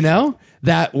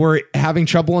 that were having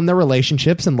trouble in their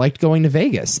relationships and liked going to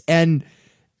Vegas. And,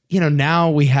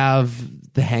 now we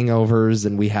have the Hangovers,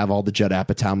 and we have all the Judd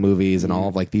Apatow movies and all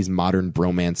of like these modern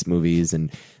bromance movies,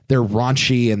 and they're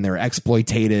raunchy and they're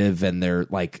exploitative and they're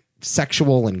like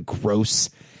sexual and gross.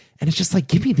 And it's just like,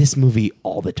 give me this movie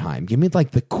all the time. Give me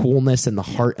like the coolness and the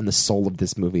heart and the soul of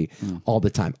this movie all the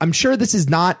time. I'm sure this is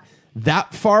not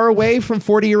that far away from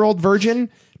 40-Year-Old Virgin,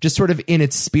 just sort of in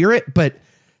its spirit, but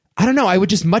I don't know. I would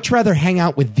just much rather hang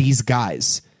out with these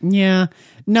guys. Yeah.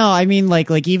 No, I mean, like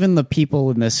even the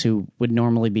people in this who would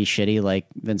normally be shitty, like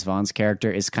Vince Vaughn's character,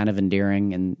 is kind of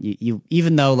endearing. And you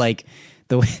even though like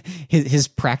his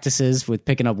practices with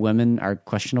picking up women are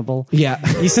questionable. Yeah.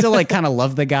 You still like kind of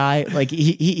love the guy. Like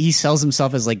he sells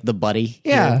himself as like the buddy.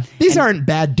 Yeah. These aren't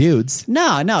bad dudes.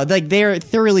 No, like they're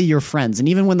thoroughly your friends. And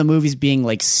even when the movie's being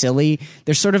like silly,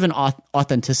 there's sort of an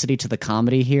authenticity to the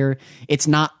comedy here. It's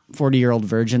not 40-Year-Old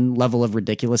Virgin level of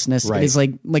ridiculousness. Right. It is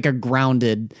like a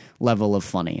grounded level of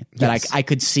funny that I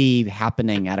could see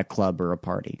happening at a club or a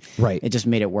party. Right. It just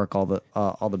made it work all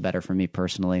the better for me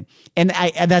personally. And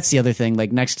that's the other thing.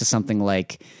 Like next to something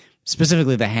like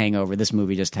specifically The Hangover, this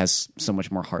movie just has so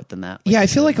much more heart than that. Yeah, I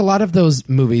feel like a lot of those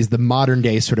movies, the modern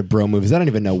day sort of bro movies, I don't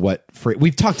even know what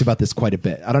we've talked about this quite a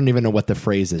bit. I don't even know what the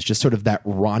phrase is. Just sort of that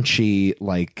raunchy,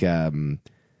 like I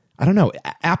don't know,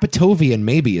 Apatovian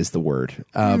maybe is the word.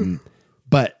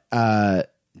 But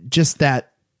just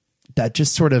that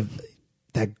just sort of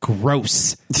that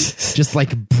gross, just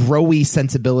like bro-y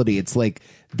sensibility. It's like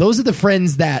those are the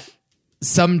friends that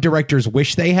some directors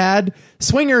wish they had.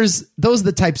 Swingers, those are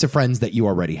the types of friends that you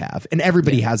already have. And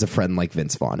everybody has a friend like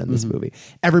Vince Vaughn in this movie.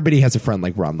 Everybody has a friend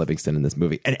like Ron Livingston in this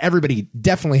movie. And everybody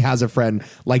definitely has a friend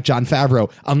like Jon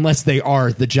Favreau, unless they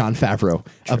are the Jon Favreau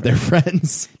of their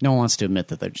friends. No one wants to admit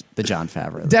that they're the Jon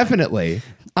Favreau. Definitely.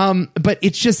 But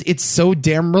it's so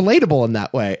damn relatable in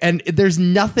that way. And there's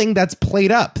nothing that's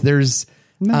played up. There's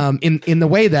in the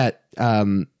way that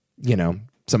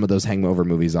some of those hangover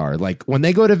movies are. Like when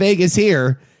they go to Vegas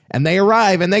here and they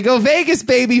arrive and they go, Vegas,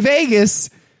 baby, Vegas.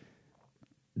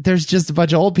 There's just a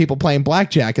bunch of old people playing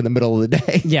blackjack in the middle of the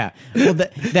day. Yeah. Well,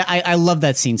 I love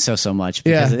that scene so much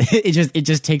because it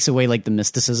just takes away like the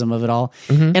mysticism of it all.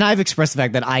 And I've expressed the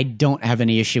fact that I don't have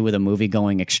any issue with a movie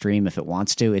going extreme if it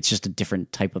wants to. It's just a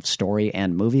different type of story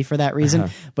and movie for that reason.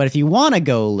 But if you want to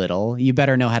go little, you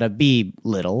better know how to be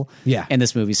little. Yeah. And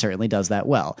this movie certainly does that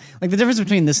well. Like the difference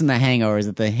between this and The Hangover is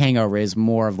that The Hangover is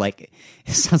more of like,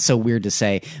 it sounds so weird to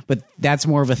say, but that's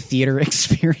more of a theater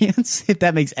experience, if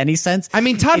that makes any sense. I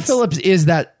mean, Todd Phillips is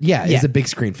that, is a big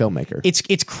screen filmmaker.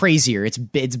 It's crazier. It's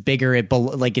bigger.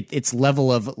 Its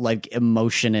level of like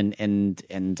emotion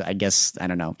and I guess, I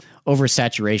don't know,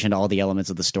 oversaturation to all the elements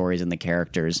of the stories and the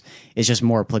characters is just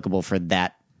more applicable for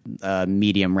that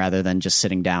medium rather than just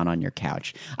sitting down on your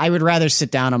couch. I would rather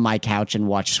sit down on my couch and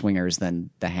watch Swingers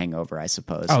than The Hangover, I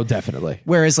suppose. Oh, definitely.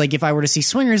 Whereas like if I were to see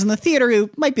Swingers in the theater,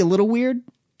 it might be a little weird.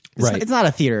 Right. It's not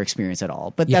a theater experience at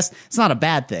all, but it's not a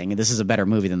bad thing. This is a better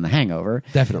movie than The Hangover.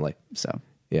 Definitely. So,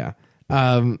 yeah.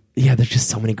 There's just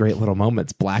so many great little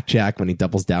moments. Blackjack, when he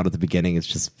doubles down at the beginning, it's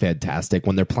just fantastic.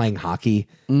 When they're playing hockey,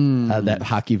 that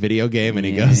hockey video game, and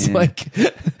he goes like,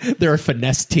 they're a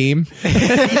finesse team.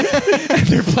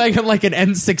 They're playing on like an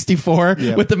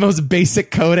N64 with the most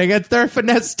basic coding. They're a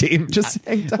finesse team. Just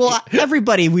well,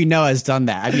 everybody we know has done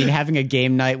that. I mean, having a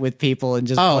game night with people and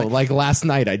just like last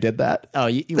night I did that. Oh,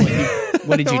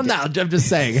 what did you do? No, I'm just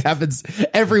saying it happens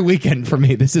every weekend for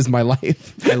me. This is my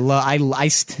life.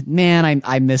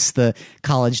 I miss the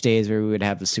college days where we would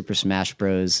have the Super Smash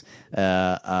Bros.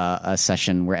 A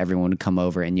session where everyone would come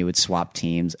over and you would swap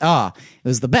teams. It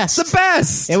was the best. The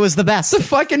best. It was the best. The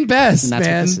fucking best, and that's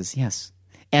man. what this is. Yes.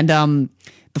 And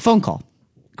the phone call.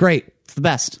 Great. It's the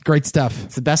best. Great stuff.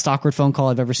 It's the best awkward phone call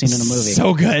I've ever seen in a movie.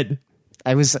 So good.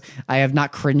 I have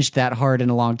not cringed that hard in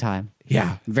a long time.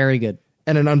 Yeah. Very good.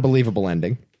 And an unbelievable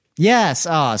ending. Yes.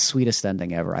 Sweetest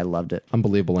ending ever. I loved it.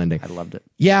 Unbelievable ending. I loved it.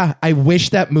 Yeah, I wish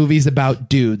that movies about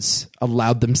dudes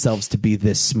allowed themselves to be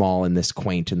this small and this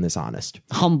quaint and this honest.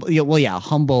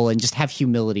 Humble and just have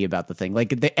humility about the thing.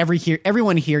 Like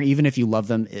everyone here, even if you love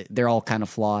them, they're all kind of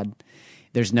flawed.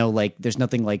 There's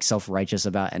nothing like self-righteous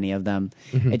about any of them.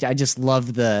 I just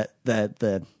love the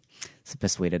it's the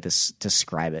best way to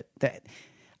describe it.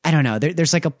 I don't know.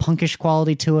 There's like a punkish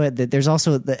quality to it. There's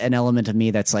also an element of me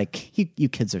that's like, you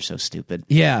kids are so stupid.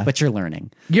 Yeah. But you're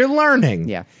learning. You're learning.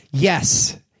 Yeah.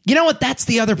 Yes. You know what? That's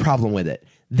the other problem with it.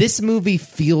 This movie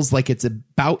feels like it's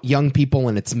about young people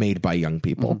and it's made by young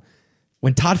people.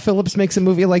 When Todd Phillips makes a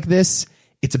movie like this,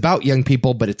 it's about young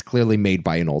people, but it's clearly made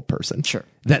by an old person. Sure.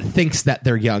 That thinks that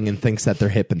they're young and thinks that they're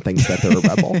hip and thinks that they're a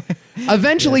rebel.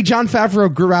 Eventually, Jon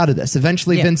Favreau grew out of this.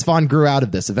 Eventually, Vince Vaughn grew out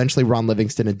of this. Eventually, Ron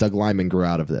Livingston and Doug Liman grew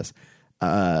out of this.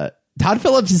 Todd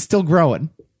Phillips is still growing.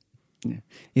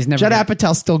 He's never. Judd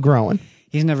Apatow's still growing.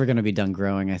 He's never going to be done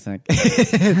growing, I think.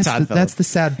 That's the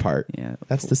sad part. Yeah,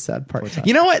 that's the sad part.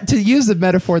 You know what? To use a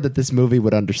metaphor that this movie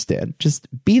would understand, just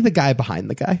be the guy behind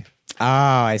the guy. Oh,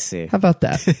 I see. How about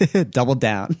that? Double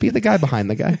down. Be the guy behind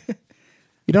the guy.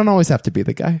 You don't always have to be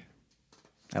the guy.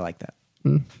 I like that.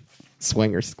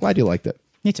 Swingers. Glad you liked it.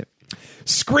 Me too.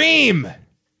 Scream!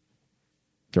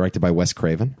 Directed by Wes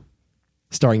Craven.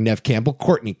 Starring Nev Campbell,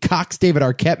 Courtney Cox, David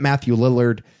Arquette, Matthew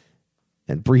Lillard,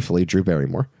 and briefly Drew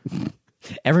Barrymore.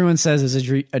 Everyone says it's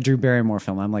a Drew Barrymore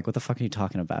film. I'm like, what the fuck are you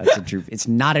talking about? It's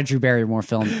not a Drew Barrymore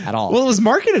film at all. Well, it was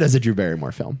marketed as a Drew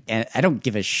Barrymore film. And I don't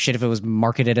give a shit if it was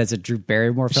marketed as a Drew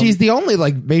Barrymore film. She's the only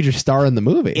major star in the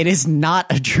movie. It is not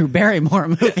a Drew Barrymore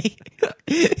movie.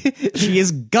 She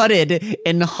is gutted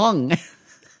and hung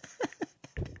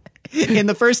in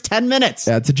the first 10 minutes.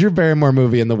 Yeah, it's a Drew Barrymore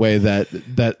movie in the way that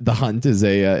The Hunt is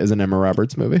an Emma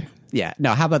Roberts movie. Yeah.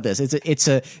 No, how about this? It's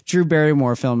a Drew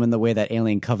Barrymore film in the way that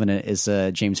Alien Covenant is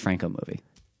a James Franco movie.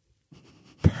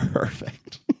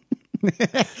 perfect.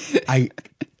 I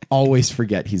always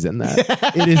forget he's in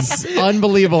that. It is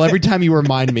unbelievable every time you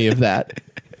remind me of that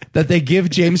they give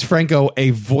James Franco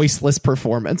a voiceless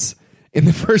performance in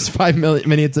the first 5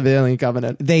 minutes of Alien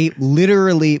Covenant. They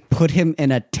literally put him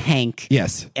in a tank,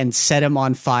 Yes, and set him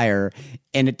on fire,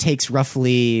 and it takes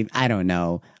roughly, I don't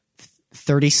know,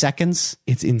 30 seconds.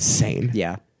 it's insane.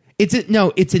 Yeah.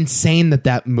 It's insane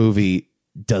that movie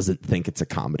doesn't think it's a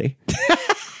comedy.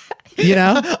 You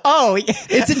know? Oh,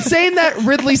 It's insane that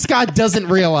Ridley Scott doesn't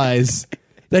realize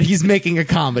that he's making a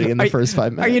comedy in the first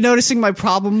 5 minutes. are you noticing my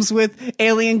problems with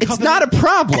Alien Covenant? It's not a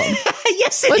problem.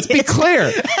 Yes, Let's be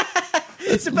clear.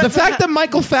 The fact that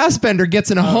Michael Fassbender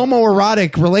gets in a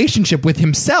homoerotic relationship with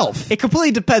himself. It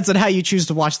completely depends on how you choose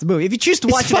to watch the movie. If you choose to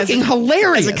watch it fucking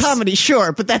hilarious. as a comedy,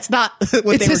 sure, but that's not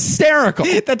what It's they hysterical.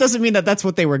 That doesn't mean that that's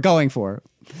what they were going for.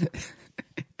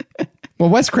 Well,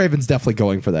 Wes Craven's definitely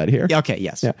going for that here. Okay,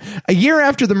 yes. Yeah. A year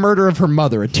after the murder of her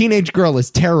mother, a teenage girl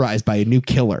is terrorized by a new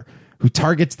killer who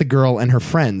targets the girl and her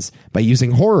friends by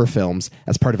using horror films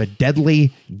as part of a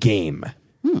deadly game.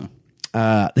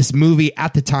 This movie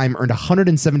at the time earned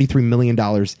 $173 million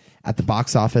at the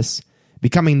box office,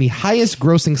 becoming the highest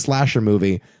grossing slasher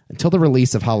movie until the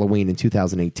release of Halloween in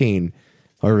 2018.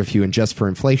 However, if you adjust for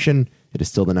inflation, it is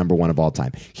still the number one of all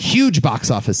time. Huge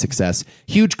box office success,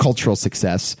 huge cultural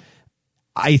success.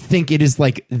 I think it is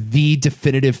like the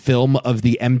definitive film of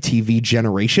the MTV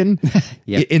generation.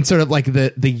 Yep. In sort of like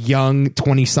the young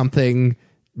 20-something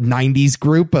 90s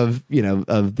group of, you know,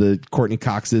 of the Courtney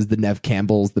Coxes, the Nev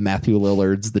Campbells, the Matthew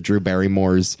Lillards, the Drew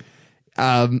Barrymores.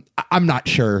 I'm not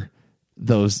sure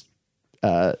those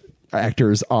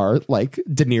actors are like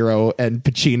De Niro and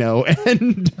Pacino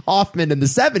and Hoffman in the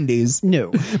 70s.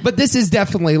 No. But this is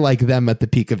definitely like them at the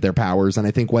peak of their powers, and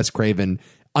I think Wes Craven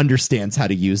understands how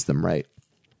to use them right.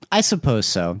 I suppose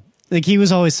so. Like, he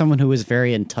was always someone who was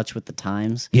very in touch with the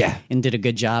times. Yeah. And did a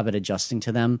good job at adjusting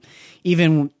to them,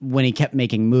 even when he kept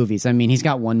making movies. I mean, he's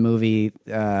got one movie,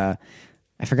 I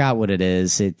forgot what it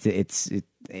is.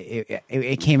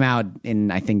 It came out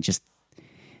in, I think, just...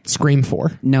 Scream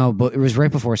 4. No, but it was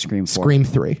right before Scream 4. Scream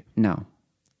 3. No.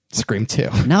 Scream 2.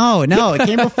 No, it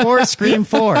came before Scream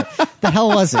 4. The hell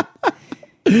was it?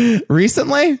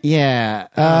 Recently? Yeah.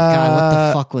 Oh, God, what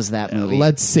the fuck was that movie?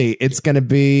 Let's see. It's going to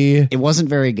be It wasn't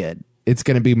very good.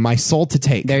 My Soul to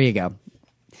Take. There you go.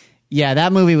 Yeah,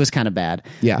 that movie was kind of bad.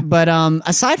 Yeah. But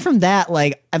aside from that,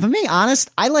 like, if I'm being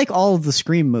honest, I like all of the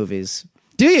Scream movies.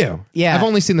 Do you? Yeah. I've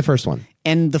only seen the first one.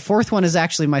 And the fourth one is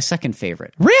actually my second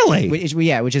favorite. Really?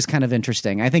 Which is kind of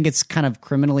interesting. I think it's kind of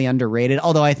criminally underrated,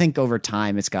 although I think over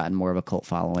time it's gotten more of a cult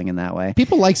following in that way.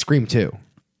 People like Scream 2.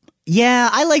 Yeah,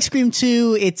 I like Scream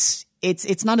 2. It's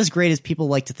not as great as people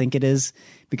like to think it is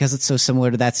because it's so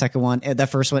similar to that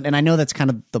first one. And I know that's kind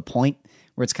of the point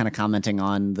where it's kind of commenting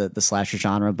on the slasher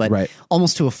genre, but Right.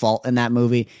 almost to a fault in that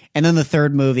movie. And then the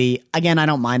third movie, again, I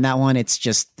don't mind that one. It's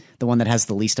just the one that has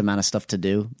the least amount of stuff to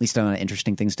do, least amount of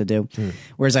interesting things to do.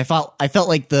 Whereas I felt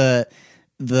like the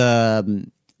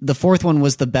fourth one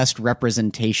was the best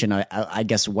representation, I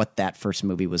guess, what that first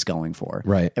movie was going for.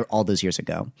 Right. All those years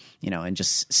ago, you know, and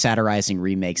just satirizing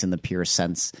remakes in the purest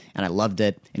sense. And I loved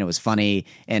it, and it was funny,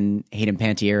 and Hayden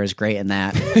Panettiere is great in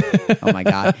that. Oh my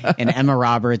God. And Emma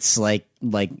Roberts,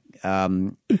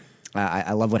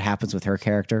 I love what happens with her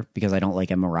character because I don't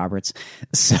like Emma Roberts.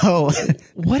 So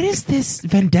What is this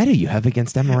vendetta you have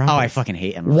against Emma Roberts? oh, I fucking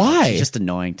hate Emma Why? Roberts. She's just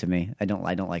annoying to me. I don't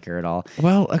like her at all.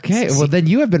 Well, okay. Well, then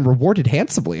you have been rewarded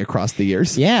handsomely across the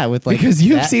years. Yeah, with like because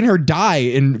you've that- seen her die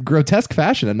in grotesque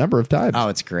fashion a number of times. Oh,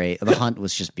 it's great. The Hunt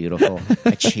was just beautiful.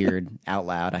 I cheered out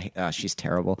loud. She's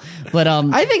terrible. But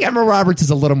I think Emma Roberts is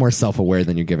a little more self-aware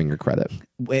than you're giving her credit.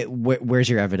 where's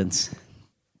your evidence?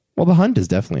 Well, The Hunt is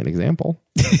definitely an example.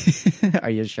 Are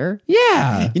you sure?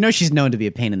 Yeah. You know she's known to be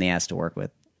a pain in the ass to work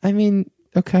with. I mean,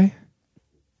 okay.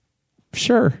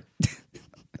 Sure.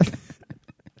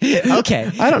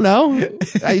 Okay. I don't know.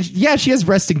 Yeah, she has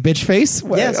resting bitch face.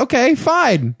 Yes. Okay,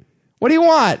 fine. What do you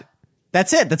want?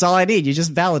 That's it. That's all I need. You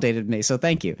just validated me, so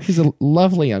thank you. She's a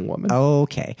lovely young woman.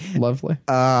 Okay. Lovely.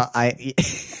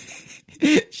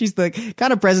 She's the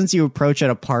kind of presence you approach at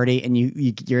a party, and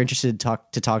you're interested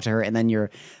to talk to her, and then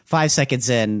you're 5 seconds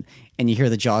in, and you hear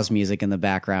the Jaws music in the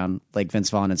background, like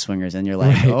Vince Vaughn and Swingers, and you're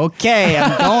like, okay,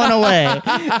 I'm going away.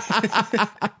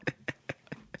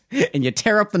 And you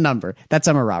tear up the number. That's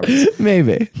Emma Roberts.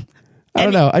 Maybe. I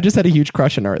don't know. I just had a huge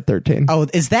crush on her at 13. Oh,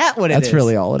 is that what it is? That's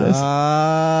really all it is.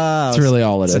 That's really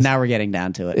all it So is. now we're getting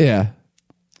down to it. Yeah.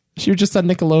 She was just on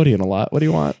Nickelodeon a lot. What do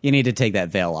you want? You need to take that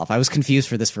veil off. I was confused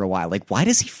for this for a while. Like, why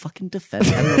does he fucking defend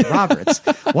Emma Roberts?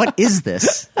 What is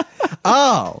this?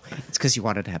 Oh, it's because you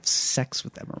wanted to have sex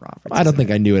with Emma Roberts. I don't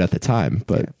think I knew it at the time,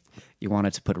 but You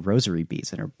wanted to put rosary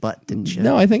beads in her butt, didn't you?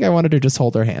 no, I think I wanted to just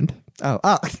hold her hand. Oh.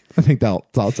 I think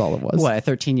that's all it was. What, at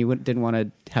 13 you didn't want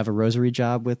to have a rosary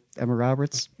job with Emma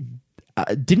Roberts?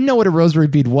 I didn't know what a rosary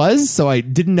bead was, so I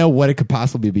didn't know what it could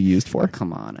possibly be used for.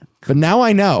 Come on. But now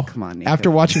I know. Come on, Nico.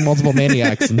 After watching Multiple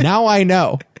Maniacs, now I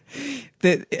know.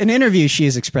 In interviews, she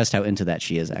has expressed how into that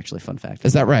she is, actually. Fun fact.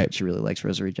 Is that right? She really likes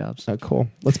rosary jobs. Oh, cool.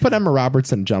 Let's put Emma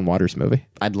Roberts in a John Waters movie.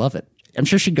 I'd love it. I'm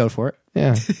sure she'd go for it.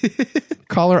 Yeah.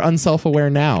 Call her unself-aware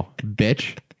now,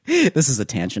 bitch. This is a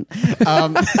tangent.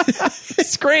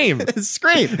 Scream.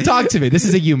 Scream. Talk to me. This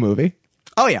is a you movie.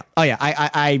 Oh yeah.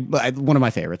 I one of my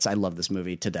favorites. I love this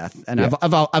movie to death, and Yeah.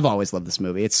 I've always loved this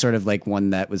movie. It's sort of like one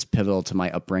that was pivotal to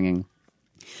my upbringing.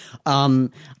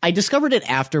 I discovered it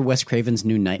after Wes Craven's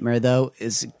New Nightmare, though,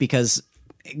 is because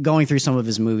going through some of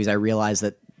his movies, I realized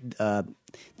that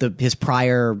his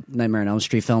prior Nightmare on Elm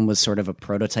Street film was sort of a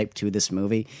prototype to this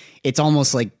movie. It's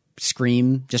almost like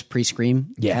Scream, just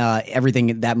pre-Scream. Yeah.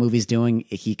 Everything that movie's doing,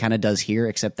 he kind of does here,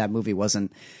 except that movie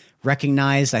wasn't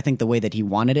recognized, I think, the way that he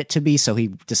wanted it to be. So he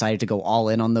decided to go all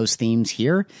in on those themes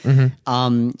here.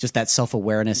 Just that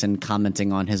self-awareness and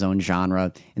commenting on his own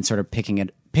genre and sort of picking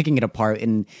it apart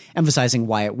and emphasizing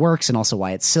why it works and also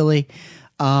why it's silly.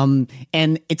 And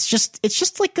it's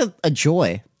just like a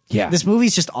joy. Yeah. This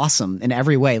movie's just awesome in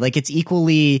every way. Like, it's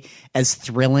equally as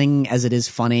thrilling as it is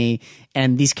funny.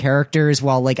 And these characters,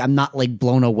 while like I'm not like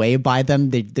blown away by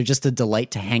them, they're just a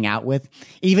delight to hang out with.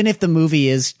 Even if the movie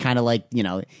is kind of like, you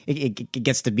know, it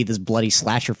gets to be this bloody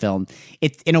slasher film.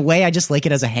 It, in a way, I just like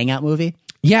it as a hangout movie.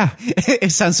 Yeah.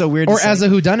 It sounds so weird. Or to say. as a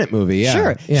whodunit movie.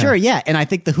 Yeah. Sure, yeah. And I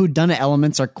think the whodunit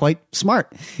elements are quite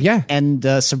smart. Yeah. And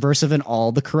subversive in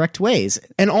all the correct ways.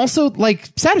 And also,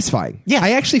 like, satisfying. Yeah.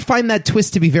 I actually find that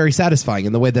twist to be very satisfying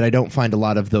in the way that I don't find a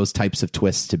lot of those types of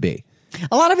twists to be.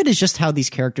 A lot of it is just how these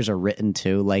characters are written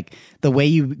too. Like the way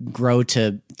you grow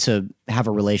to have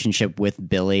a relationship with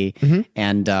Billy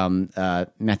and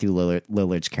Matthew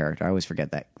Lillard's character. I always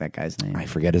forget that guy's name. I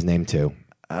forget his name, too.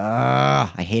 I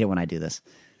hate it when I do this.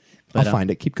 I'll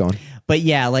find it. Keep going. But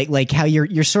yeah, like how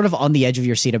you're sort of on the edge of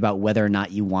your seat about whether or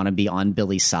not you want to be on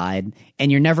Billy's side,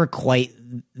 and you're never quite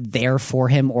there for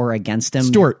him or against him.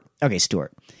 Stuart. Okay,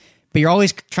 Stuart. But you're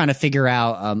always trying to figure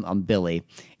out Billy,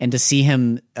 and to see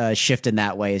him shift in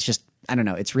that way is just, I don't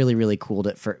know. It's really, really cool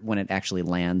for when it actually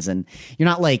lands, and you're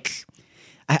not like,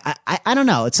 I don't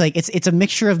know. It's like it's a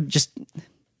mixture of just.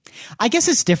 I guess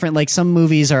it's different. Like some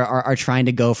movies are trying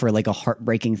to go for like a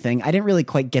heartbreaking thing. I didn't really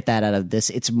quite get that out of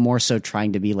this. It's more so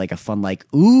trying to be like a fun, like,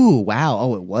 ooh, wow,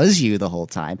 oh, it was you the whole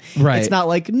time. Right. It's not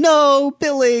like, no,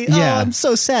 Billy. Yeah. Oh, I'm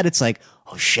so sad. It's like,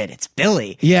 oh shit, it's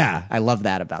Billy. Yeah. I love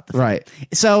that about the film. Right.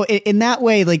 So in that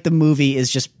way, like the movie is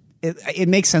just, it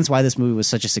makes sense why this movie was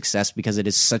such a success, because it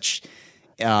is such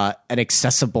an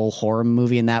accessible horror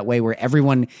movie in that way, where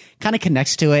everyone kind of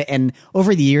connects to it. And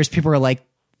over the years, people are like,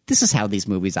 this is how these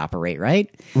movies operate,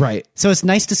 right? Right. So it's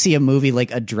nice to see a movie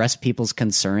like address people's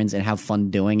concerns and have fun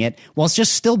doing it, while it's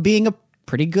just still being a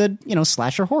pretty good, you know,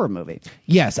 slasher horror movie.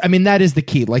 Yes, I mean that is the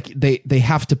key. Like they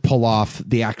have to pull off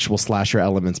the actual slasher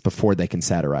elements before they can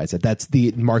satirize it. That's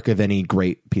the mark of any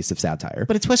great piece of satire.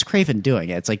 But it's Wes Craven doing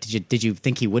it. It's like, did you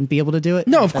think he wouldn't be able to do it?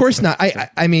 No, of course not.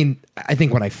 I mean, I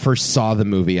think when I first saw the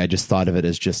movie, I just thought of it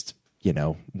as just, you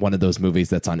know, one of those movies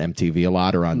that's on MTV a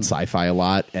lot or on Sci-Fi a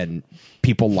lot, and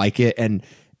people like it, and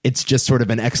it's just sort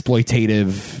of an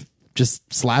exploitative,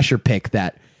 just slasher pick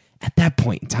that. At that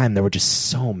point in time, there were just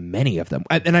so many of them.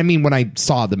 And I mean, when I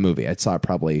saw the movie, I saw it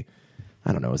probably,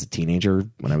 I don't know, as a teenager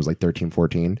when I was like 13,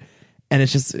 14. And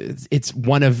it's just, it's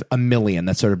one of a million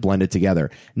that sort of blended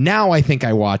together. Now I think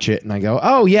I watch it and I go,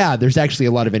 oh yeah, there's actually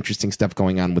a lot of interesting stuff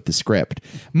going on with the script.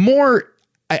 More,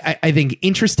 I think,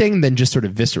 interesting than just sort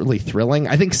of viscerally thrilling.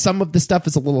 I think some of the stuff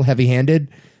is a little heavy-handed,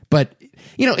 but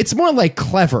you know, it's more like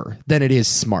clever than it is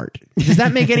smart. Does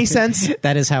that make any sense?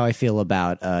 That is how I feel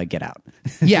about Get Out.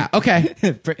 Yeah. Okay.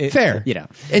 Fair. You know,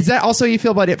 Is that also how you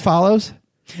feel about It Follows?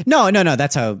 no.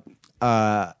 That's how.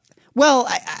 Well,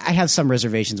 I have some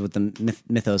reservations with the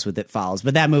mythos with It Follows,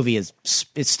 but that movie it's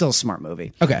still a smart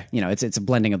movie. Okay. You know, it's a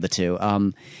blending of the two.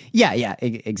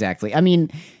 Exactly. I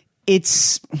mean,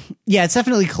 it's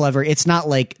definitely clever. It's not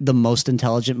like the most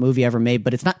intelligent movie ever made,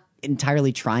 but it's not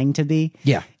entirely trying to be.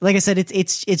 Yeah. Like I said,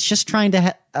 it's just trying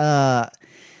to.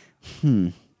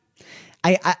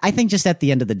 I think just at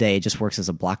the end of the day, it just works as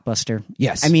a blockbuster.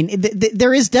 Yes. I mean,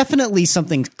 there is definitely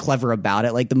something clever about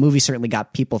it. Like the movie certainly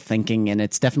got people thinking, and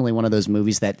it's definitely one of those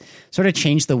movies that sort of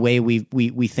changed the way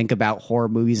we think about horror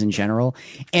movies in general.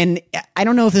 And I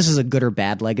don't know if this is a good or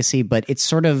bad legacy, but it's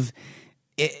sort of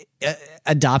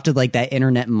adopted like that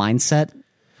internet mindset.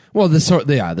 Well, the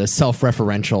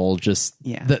self-referential, just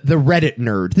the Reddit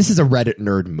nerd. This is a Reddit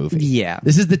nerd movie. Yeah.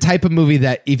 This is the type of movie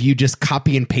that if you just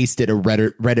copy and pasted a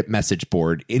Reddit message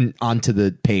board onto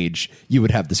the page, you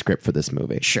would have the script for this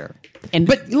movie. Sure.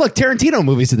 But look, Tarantino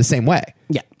movies are the same way.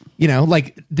 Yeah. You know,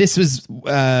 like this was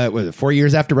 4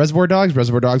 years after Reservoir Dogs.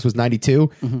 Reservoir Dogs was 92.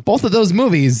 Mm-hmm. Both of those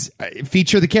movies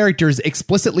feature the characters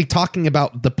explicitly talking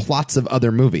about the plots of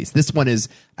other movies. This one is,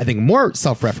 I think, more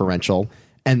self-referential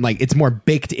and like it's more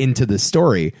baked into the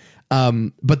story.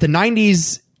 But the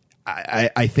 90s,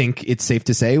 I think it's safe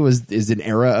to say, is an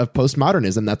era of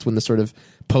postmodernism. That's when the sort of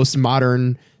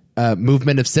postmodern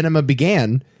movement of cinema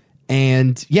began.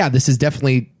 And yeah, this is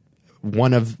definitely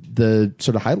one of the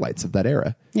sort of highlights of that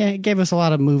era. Yeah, it gave us a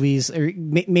lot of movies, or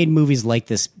made movies like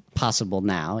this possible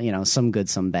now. You know, some good,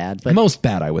 some bad. But most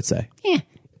bad, I would say.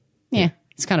 Yeah.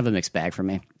 It's kind of a mixed bag for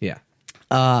me. Yeah.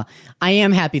 I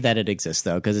am happy that it exists,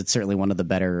 though, because it's certainly one of the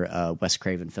better Wes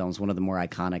Craven films, one of the more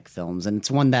iconic films, and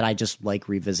it's one that I just like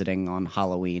revisiting on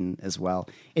Halloween as well.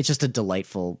 It's just a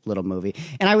delightful little movie.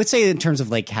 And I would say in terms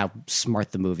of like how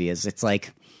smart the movie is, it's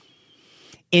like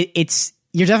it's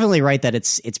you're definitely right that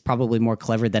it's probably more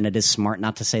clever than it is smart.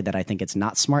 Not to say that I think it's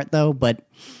not smart, though, but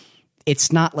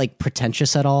it's not like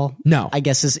pretentious at all. No. I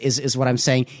guess is what I'm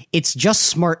saying. It's just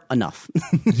smart enough.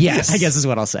 Yes. I guess is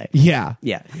what I'll say. Yeah.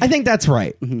 Yeah. I think that's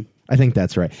right. Mm-hmm. I think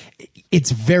that's right.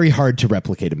 It's very hard to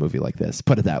replicate a movie like this,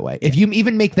 put it that way. If you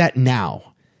even make that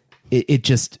now, it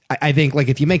just, I think like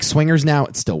if you make Swingers now,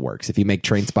 it still works. If you make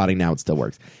Trainspotting now, it still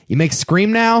works. You make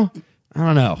Scream now, I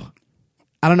don't know.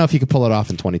 I don't know if you could pull it off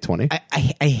in 2020.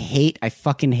 I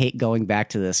fucking hate going back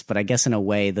to this, but I guess in a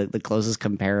way the closest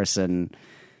comparison,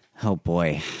 oh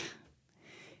boy.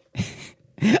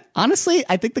 Honestly,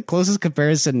 I think the closest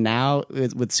comparison now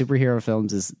with superhero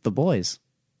films is The Boys.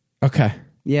 Okay.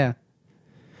 Yeah.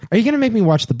 Are you going to make me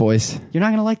watch The Boys? You're not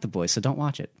going to like The Boys, so don't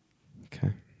watch it. Okay.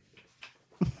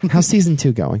 How's season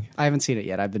 2 going? I haven't seen it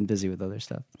yet. I've been busy with other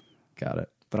stuff. Got it.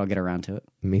 But I'll get around to it.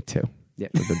 Me too. Yeah.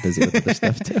 I've been busy with other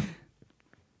stuff too.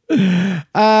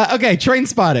 Okay,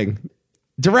 Trainspotting.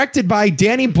 Directed by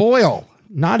Danny Boyle.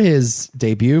 Not his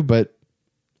debut, but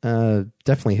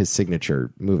definitely his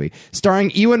signature movie.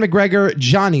 Starring Ewan McGregor,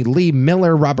 Johnny Lee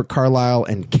Miller, Robert Carlyle,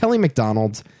 and Kelly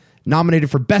MacDonald. Nominated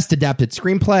for Best Adapted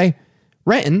Screenplay.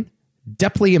 Written,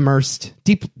 deeply immersed.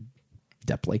 What?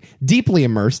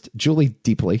 Julie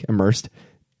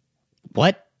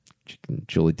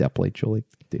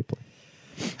Depley.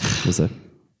 Was a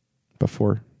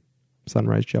before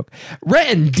sunrise joke.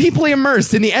 Written, deeply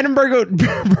immersed in the Edinburgh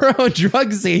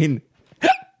drug scene.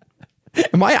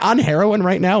 Am I on heroin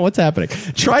right now? What's happening?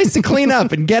 Tries to clean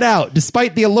up and get out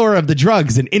despite the allure of the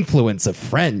drugs and influence of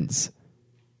friends.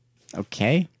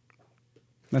 Okay.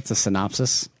 That's a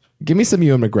synopsis. Give me some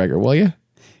Ewan McGregor, will you?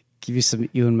 Give you some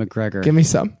Ewan McGregor. Give me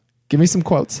some. Give me some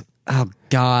quotes. Oh,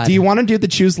 God. Do you want to do the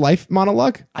Choose Life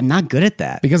monologue? I'm not good at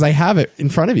that. Because I have it in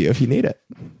front of you if you need it.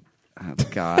 Oh,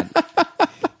 God.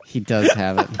 He does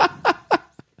have it.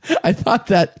 I thought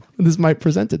that this might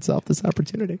present itself, this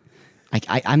opportunity.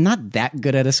 I'm not that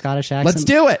good at a Scottish accent. Let's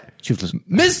do it. Choose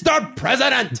Mr.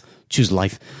 President. Choose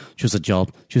life. Choose a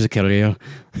job. Choose a career.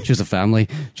 Choose a family.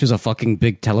 Choose a fucking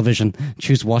big television.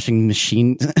 Choose washing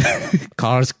machine,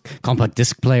 cars, compact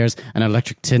disc players, and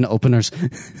electric tin openers.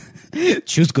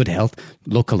 Choose good health,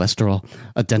 low cholesterol,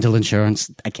 a dental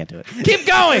insurance. I can't do it. Keep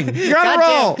going. You're on a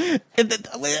roll.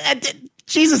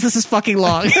 Jesus, this is fucking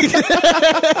long.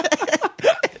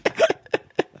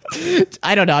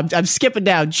 I don't know. I'm skipping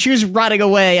down. Choose rotting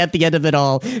away at the end of it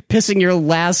all. Pissing your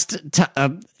last...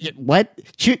 what?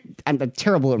 I'm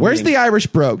terrible at Where's reading. the Irish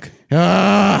brogue?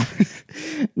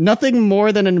 Nothing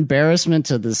more than an embarrassment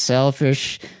to the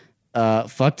selfish,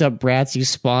 fucked up brats you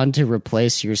spawned to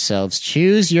replace yourselves.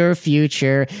 Choose your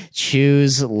future.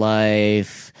 Choose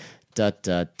life.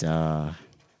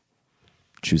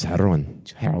 Choose heroin.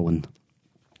 Heroin.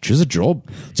 Choose a job.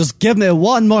 Just give me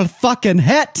one more fucking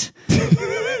hit.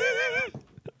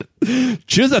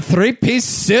 Choose a 3-piece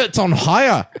suit on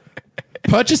hire.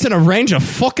 Purchasing a range of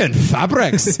fucking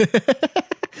fabrics.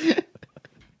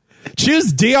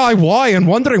 Choose DIY and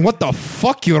wondering what the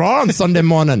fuck you're on Sunday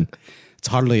morning. It's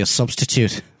hardly a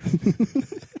substitute.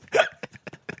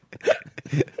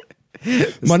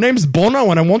 My name's Bono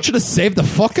and I want you to save the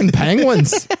fucking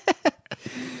penguins.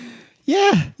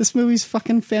 Yeah, this movie's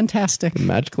fucking fantastic.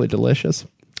 Magically delicious.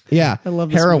 Yeah, I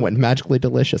love this heroin, magically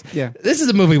delicious. Yeah. This is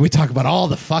a movie we talk about all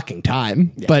the fucking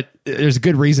time, but there's a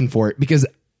good reason for it because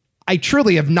I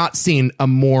truly have not seen a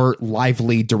more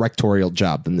lively directorial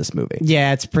job than this movie.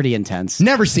 Yeah, it's pretty intense.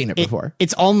 Never seen it before.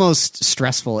 It's almost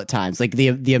stressful at times. Like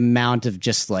the amount of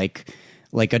just like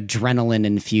like adrenaline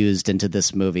infused into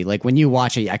this movie. Like when you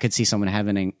watch it, I could see someone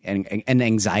having an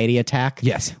anxiety attack.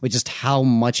 Yes. With just how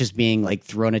much is being like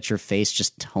thrown at your face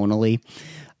just tonally.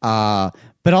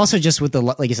 But also just with the,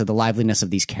 like you said, the liveliness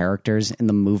of these characters and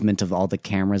the movement of all the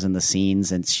cameras and the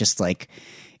scenes. And it's just like,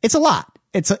 it's a lot.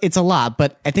 It's a lot,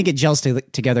 but I think it gels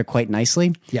together quite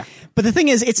nicely. Yeah. But the thing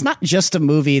is, it's not just a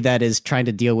movie that is trying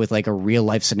to deal with like a real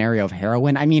life scenario of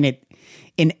heroin. I mean,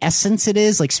 in essence, it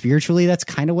is like spiritually, that's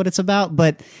kind of what it's about.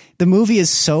 But the movie is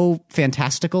so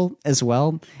fantastical as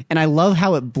well. And I love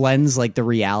how it blends like the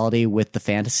reality with the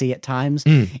fantasy at times.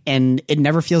 And it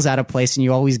never feels out of place. And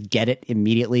you always get it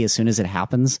immediately as soon as it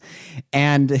happens.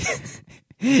 And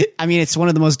I mean, it's one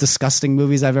of the most disgusting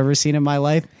movies I've ever seen in my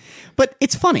life, but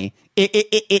it's funny.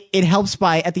 It helps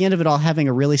by, at the end of it all, having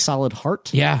a really solid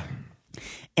heart. Yeah.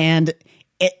 And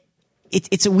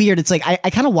it's weird. It's like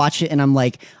I kind of watch it and I'm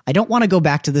like, I don't want to go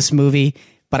back to this movie,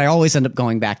 but I always end up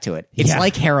going back to it. It's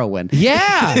like heroin.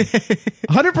 Yeah.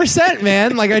 100%,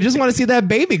 man. Like, I just want to see that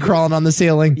baby crawling on the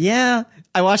ceiling. Yeah.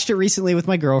 I watched it recently with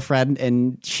my girlfriend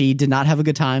and she did not have a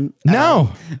good time.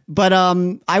 No. But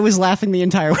I was laughing the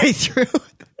entire way through.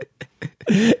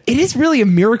 It is really a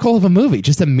miracle of a movie,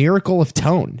 just a miracle of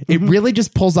tone. It really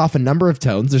just pulls off a number of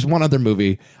tones. There's one other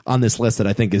movie on this list that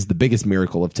I think is the biggest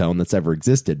miracle of tone that's ever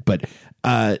existed. But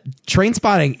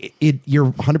Trainspotting,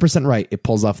 you're 100% right. It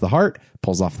pulls off the heart,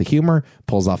 pulls off the humor,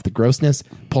 pulls off the grossness,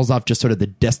 pulls off just sort of the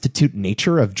destitute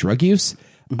nature of drug use.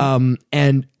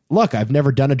 And look, I've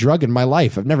never done a drug in my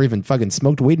life. I've never even fucking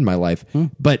smoked weed in my life.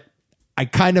 But I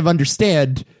kind of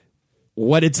understand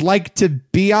what it's like to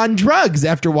be on drugs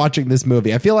after watching this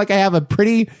movie. I feel like I have a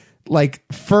pretty like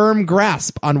firm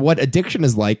grasp on what addiction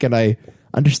is like, and I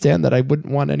understand that I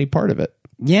wouldn't want any part of it.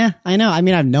 Yeah, I know. I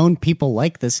mean, I've known people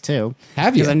like this too.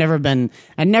 Have you? Because I've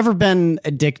never been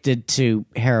addicted to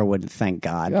heroin, thank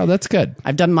God. Oh, that's good.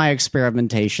 I've done my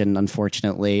experimentation,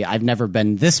 unfortunately. I've never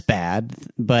been this bad,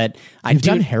 but You've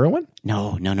done heroin?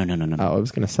 No. Oh, I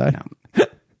was going to say.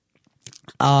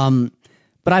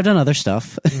 But I've done other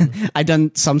stuff. I've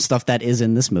done some stuff that is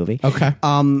in this movie. Okay.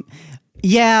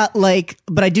 Yeah, like,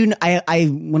 but I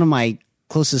one of my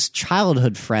closest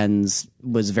childhood friends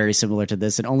was very similar to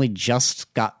this and only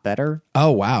just got better. Oh,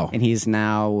 wow. And he's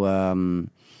now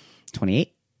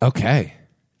 28. Okay.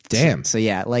 Damn. So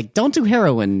yeah, like, don't do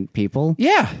heroin, people.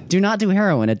 Yeah. Do not do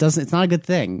heroin. It's not a good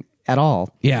thing at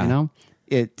all. Yeah. You know?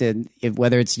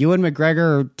 Whether it's Ewan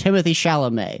McGregor or Timothy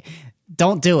Chalamet,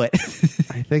 don't do it.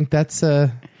 I think that's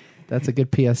a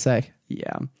good PSA.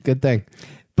 Yeah. Good thing.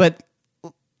 But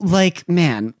like,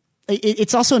 man,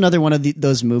 it's also another one of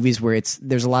those movies where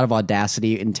there's a lot of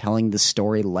audacity in telling the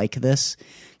story like this,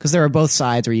 because there are both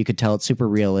sides where you could tell it's super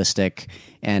realistic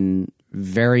and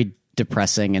very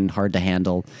depressing and hard to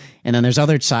handle, and then there's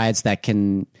other sides that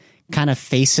can kind of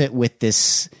face it with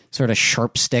this sort of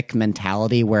sharp stick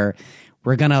mentality where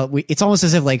it's almost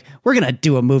as if like we're gonna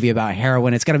do a movie about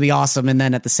heroin, it's gonna be awesome, and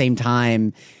then at the same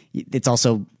time it's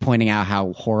also pointing out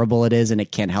how horrible it is, and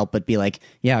it can't help but be like,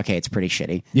 yeah, okay, it's pretty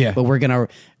shitty, yeah, but we're gonna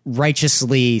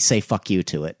righteously say fuck you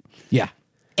to it. Yeah.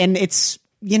 And it's,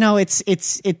 you know, it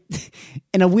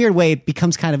in a weird way, it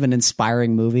becomes kind of an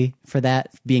inspiring movie for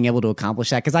that, being able to accomplish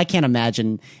that, because I can't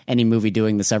imagine any movie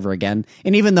doing this ever again.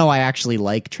 And even though I actually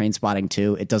like Trainspotting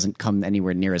 2, it doesn't come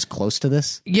anywhere near as close to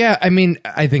this. Yeah, I mean,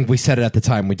 I think we said it at the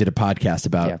time we did a podcast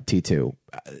about T2.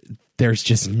 There's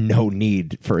just no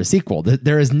need for a sequel.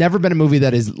 There has never been a movie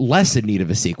that is less in need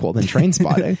of a sequel than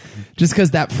Trainspotting, just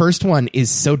because that first one is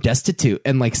so destitute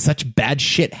and like such bad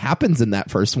shit happens in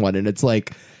that first one. And it's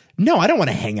like, no, I don't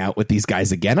want to hang out with these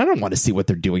guys again. I don't want to see what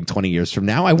they're doing 20 years from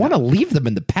now. I want to leave them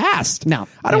in the past. No.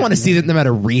 I don't want to see them at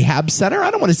a rehab center. I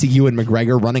don't want to see Ewan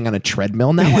McGregor running on a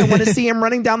treadmill now. I want to see him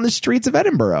running down the streets of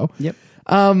Edinburgh. Yep.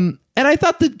 And I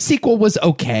thought the sequel was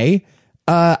okay.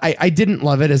 I didn't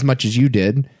love it as much as you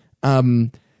did.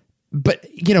 But,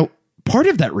 you know, part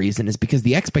of that reason is because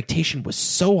the expectation was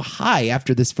so high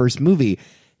after this first movie.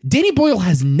 Danny Boyle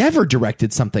has never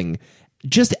directed something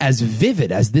just as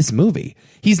vivid as this movie.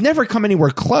 He's never come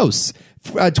anywhere close.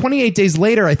 28 Days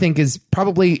Later, I think, is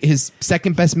probably his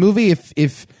second best movie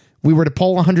if we were to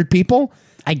poll 100 people.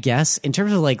 I guess in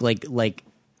terms of like in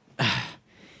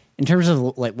terms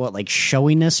of like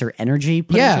showiness or energy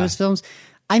put into his films.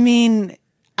 I mean,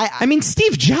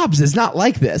 Steve Jobs is not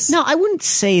like this. No, I wouldn't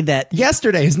say that.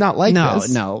 Yesterday is not like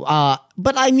this. No.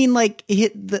 But I mean, like,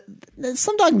 the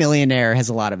Slumdog Millionaire has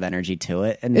a lot of energy to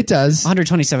it. And it does.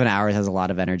 127 Hours has a lot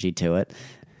of energy to it.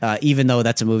 Even though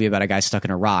that's a movie about a guy stuck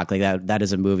in a rock, like that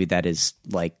is a movie that is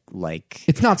like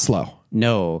it's not slow.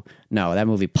 No, that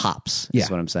movie pops.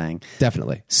 Is what I'm saying.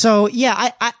 Definitely. So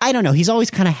yeah, I don't know. He's always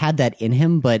kind of had that in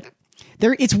him, but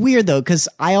It's weird though, because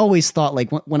I always thought like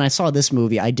when I saw this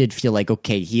movie, I did feel like,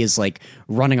 okay, he is like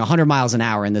running 100 miles an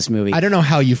hour in this movie. I don't know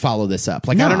how you follow this up.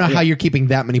 Like, No, I don't know yeah. how you're keeping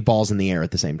that many balls in the air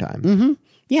at the same time.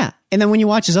 Yeah. And then when you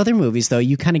watch his other movies, though,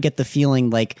 you kind of get the feeling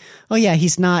like, oh, yeah,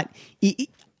 he's not.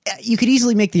 You could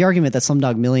easily make the argument that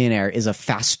Slumdog Millionaire is a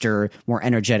faster, more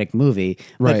energetic movie.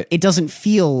 But Right. it doesn't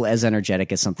feel as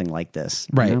energetic as something like this.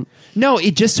 you Right. know? No,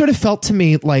 it just sort of felt to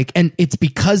me like, and it's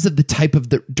because of the type of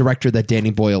the director that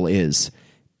Danny Boyle is.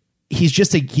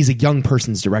 He's a young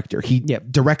person's director. He Yep.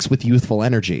 directs with youthful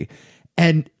energy.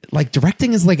 And like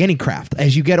directing is like any craft.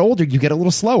 As you get older, you get a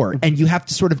little slower and you have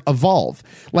to sort of evolve.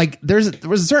 Like there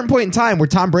was a certain point in time where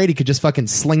Tom Brady could just fucking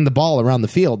sling the ball around the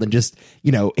field and just,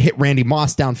 hit Randy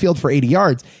Moss downfield for 80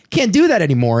 yards. Can't do that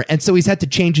anymore. And so he's had to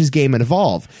change his game and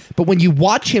evolve. But when you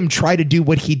watch him try to do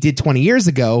what he did 20 years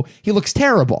ago, he looks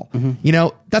terrible.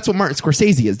 That's what Martin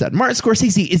Scorsese has done. Martin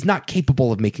Scorsese is not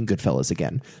capable of making Goodfellas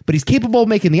again, but he's capable of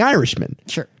making The Irishman.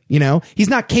 Sure. He's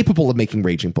not capable of making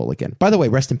Raging Bull again. By the way,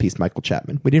 rest in peace, Michael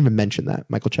Chapman. We didn't even mention that.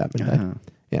 Michael Chapman died.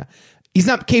 Yeah. He's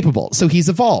not capable. So he's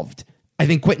evolved. I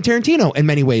think Quentin Tarantino, in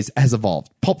many ways, has evolved.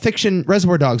 Pulp Fiction,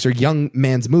 Reservoir Dogs are young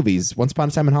man's movies. Once Upon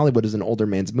a Time in Hollywood is an older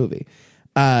man's movie.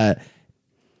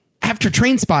 After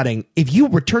Trainspotting, if you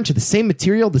return to the same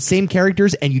material, the same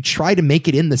characters, and you try to make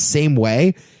it in the same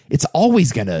way, it's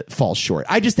always going to fall short.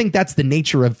 I just think that's the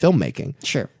nature of filmmaking.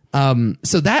 Sure.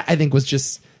 So that, I think, was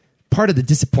just part of the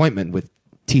disappointment with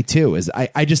T2 is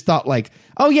I just thought like,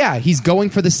 oh yeah, he's going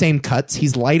for the same cuts.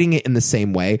 He's lighting it in the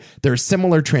same way. There's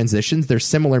similar transitions. There's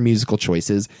similar musical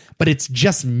choices, but it's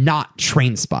just not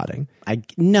Trainspotting.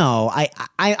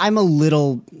 I'm a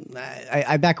little.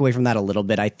 I back away from that a little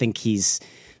bit. I think he's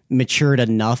matured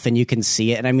enough, and you can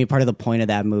see it. And I mean, part of the point of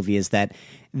that movie is that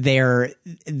they're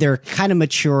kind of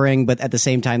maturing, but at the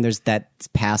same time, there's that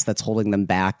past that's holding them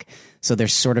back. So they're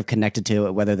sort of connected to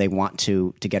it, whether they want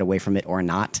to get away from it or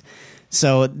not.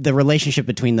 So the relationship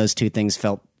between those two things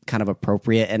felt kind of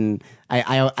appropriate, and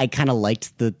I kind of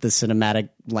liked the cinematic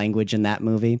language in that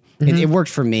movie. It worked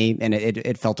for me, and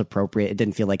it felt appropriate. It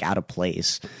didn't feel like out of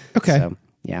place. Okay. So,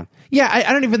 yeah. Yeah,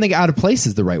 I don't even think out of place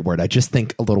is the right word. I just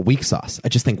think a little weak sauce. I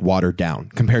just think watered down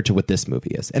compared to what this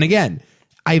movie is. And again,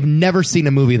 I've never seen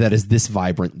a movie that is this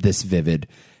vibrant, this vivid,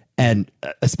 and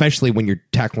especially when you're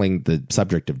tackling the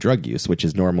subject of drug use, which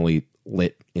is normally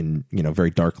lit in, very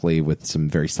darkly with some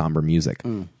very somber music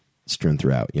strewn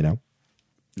throughout,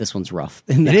 This one's rough.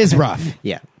 It is rough.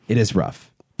 Yeah. It is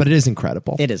rough, but it is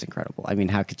incredible. It is incredible. I mean,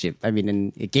 how could you? I mean,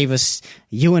 and it gave us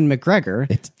Ewan McGregor.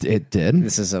 It did.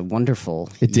 This is a wonderful.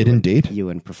 It did indeed.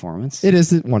 Ewan performance. It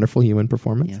is a wonderful Ewan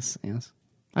performance. Yes.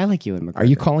 I like Ewan McGregor. Are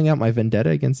you calling out my vendetta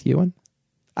against Ewan?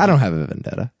 I don't have a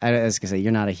vendetta. I was gonna say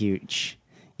you're not a huge.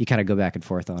 You kind of go back and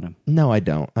forth on him. No, I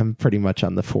don't. I'm pretty much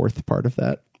on the fourth part of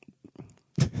that.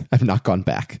 I've not gone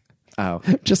back. Oh,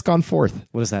 Just gone forth,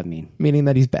 what does that mean? meaning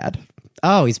that he's bad.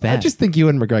 Oh, he's bad. I just think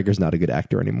Ewan McGregor's not a good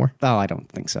actor anymore. Oh, I don't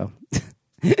think so.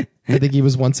 I think he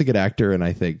was once a good actor, and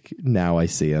I think now I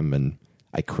see him and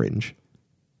I cringe.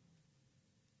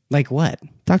 Like what?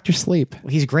 Dr. Sleep.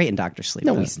 Well, he's great in Doctor Sleep.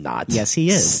 No, though. he's not. Yes, he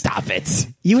is. Stop it.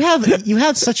 You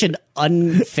have such an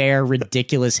unfair,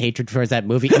 ridiculous hatred towards that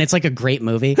movie, and it's like a great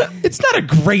movie. It's not a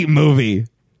great movie.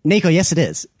 Nako, yes, it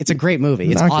is. It's a great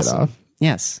movie. It's Knock it awesome. off.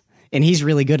 Yes, and he's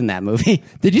really good in that movie.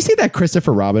 Did you see that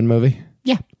Christopher Robin movie?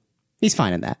 Yeah, he's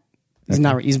fine in that. He's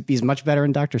not. He's much better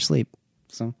in Doctor Sleep.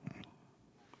 So,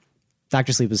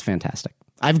 Doctor Sleep is fantastic.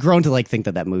 I've grown to think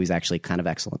that movie's actually kind of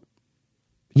excellent.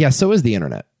 Yeah, so is the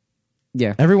internet.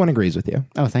 Yeah. Everyone agrees with you.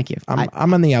 Oh, thank you.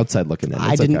 I'm on the outside looking in. It's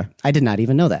I didn't. okay. I did not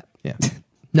even know that. Yeah.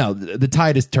 No, the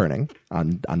tide is turning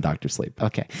on Dr. Sleep.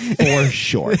 Okay. For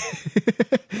sure.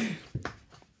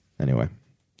 Anyway,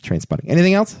 Trainspotting.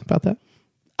 Anything else about that?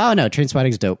 Oh no,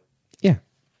 Trainspotting's dope. Yeah.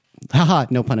 Haha,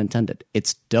 no pun intended.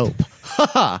 It's dope.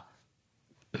 Haha.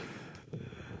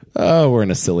 Oh, we're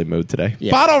in a silly mood today.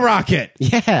 Yeah. Bottle Rocket,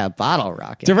 Yeah, Bottle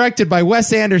Rocket. directed by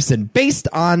Wes Anderson, based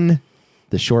on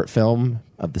the short film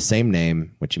of the same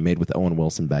name, which he made with Owen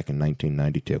Wilson back in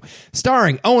 1992.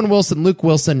 Starring Owen Wilson, Luke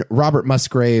Wilson, Robert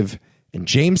Musgrave, and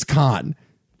James Caan.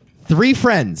 Three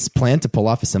friends plan to pull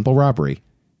off a simple robbery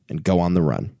and go on the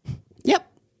run. Yep.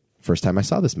 First time I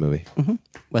saw this movie.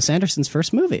 Wes Anderson's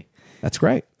first movie. That's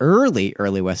great. Early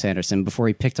Wes Anderson before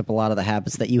he picked up a lot of the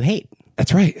habits that you hate.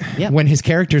 That's right. Yep. When his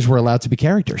characters were allowed to be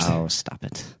characters. Oh, stop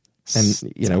it.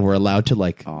 And, we're allowed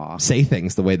to, say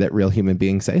things the way that real human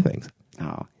beings say things.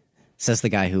 Oh. Says the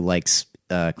guy who likes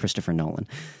Christopher Nolan.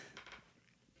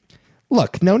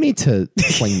 Look, no need to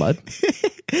sling mud.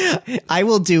 I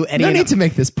will do any. No need to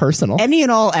make this personal. Any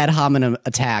and all ad hominem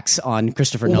attacks on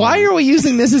Christopher Nolan. Why are we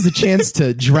using this as a chance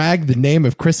to drag the name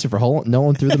of Christopher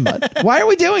Nolan through the mud? Why are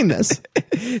we doing this?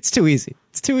 It's too easy.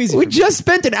 It's too easy. We just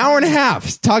spent an hour and a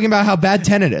half talking about how bad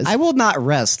Tenet is. I will not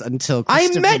rest until I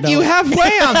met you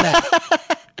halfway on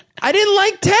that. I didn't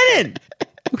like Tenet.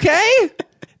 Okay?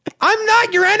 I'm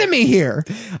not your enemy here.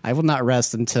 I will not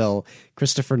rest until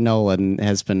Christopher Nolan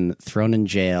has been thrown in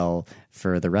jail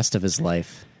for the rest of his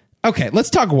life. Okay, let's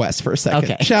talk Wes for a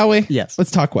second, Okay. shall we? Yes. Let's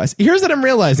talk Wes. Here's what I'm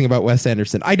realizing about Wes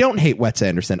Anderson. I don't hate Wes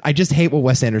Anderson. I just hate what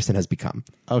Wes Anderson has become.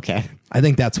 Okay. I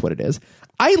think that's what it is.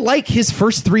 I like his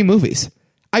first 3 movies.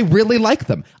 I really like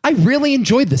them. I really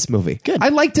enjoyed this movie. Good. I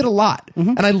liked it a lot.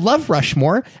 And I love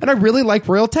Rushmore, and I really like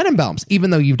Royal Tenenbaums, even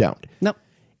though you don't. Nope.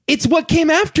 It's what came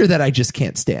after that I just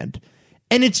can't stand.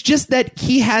 And it's just that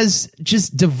he has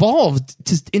just devolved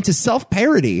into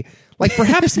self-parody like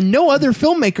perhaps no other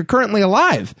filmmaker currently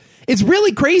alive. It's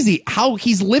really crazy how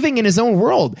he's living in his own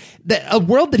world, a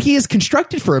world that he has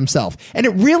constructed for himself. And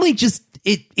it really just,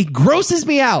 it grosses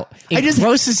me out. I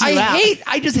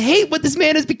just hate what this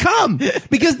man has become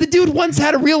because the dude once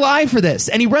had a real eye for this,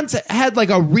 and he once had like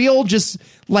a real, just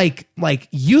like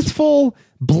youthful,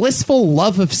 blissful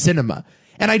love of cinema.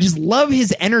 And I just love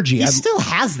his energy. He still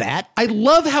has that. I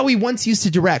love how he once used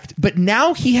to direct, but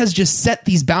now he has just set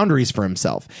these boundaries for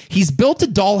himself. He's built a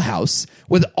dollhouse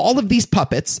with all of these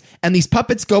puppets, and these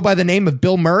puppets go by the name of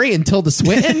Bill Murray and Tilda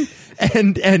Swinton,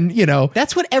 and you know,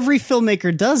 that's what every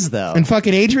filmmaker does, though. and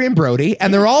fucking Adrian Brody,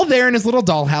 and they're all there in his little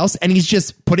dollhouse, and he's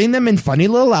just putting them in funny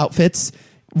little outfits.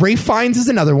 Ray Fiennes is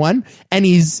another one, and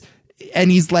he's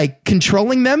like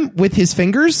controlling them with his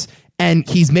fingers. And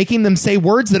he's making them say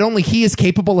words that only he is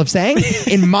capable of saying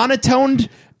in monotoned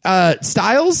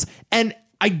styles. And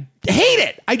I hate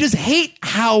it. I just hate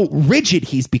how rigid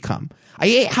he's become. I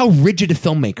hate how rigid a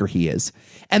filmmaker he is.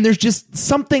 And there's just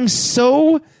something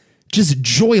so just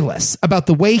joyless about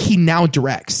the way he now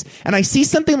directs. And I see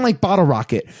something like Bottle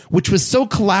Rocket, which was so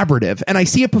collaborative. And I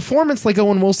see a performance like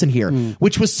Owen Wilson here,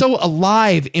 which was so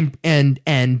alive and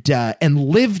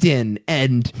lived in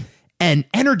and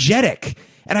energetic.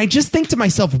 And I just think to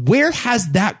myself, where has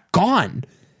that gone?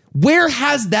 Where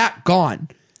has that gone?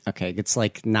 Okay, it's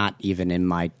like not even in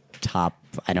my top,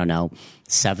 I don't know,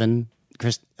 7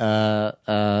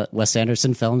 Wes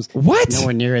Anderson films. What?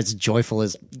 Nowhere near as joyful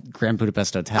as Grand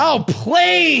Budapest Hotel. Oh,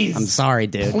 please. I'm sorry,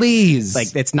 dude. Please.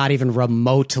 Like, it's not even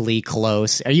remotely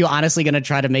close. Are you honestly going to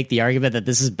try to make the argument that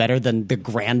this is better than the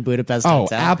Grand Budapest Hotel?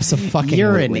 Oh, absolutely.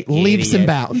 You're an leaps idiot. and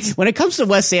bounds. When it comes to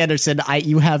Wes Anderson,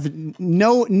 you have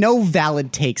no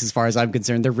valid takes as far as I'm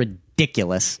concerned. They're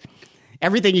ridiculous.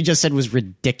 Everything you just said was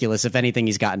ridiculous. If anything,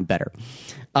 he's gotten better.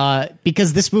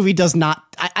 Because this movie does not...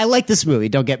 I like this movie,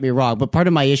 don't get me wrong, but part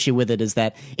of my issue with it is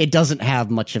that it doesn't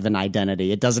have much of an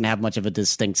identity. It doesn't have much of a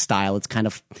distinct style. It's kind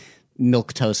of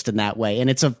milquetoast in that way. And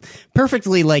it's a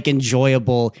perfectly like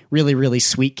enjoyable, really, really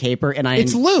sweet caper. And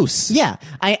It's loose. Yeah.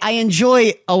 I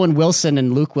enjoy Owen Wilson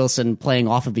and Luke Wilson playing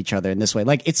off of each other in this way.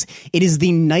 Like, it is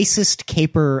the nicest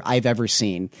caper I've ever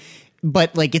seen.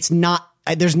 But like, it's not...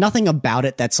 There's nothing about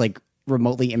it that's like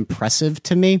remotely impressive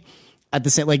to me. At the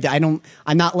same, like, I'm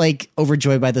not like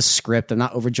overjoyed by the script. I'm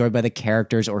not overjoyed by the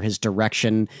characters or his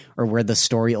direction or where the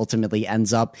story ultimately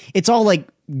ends up. It's all like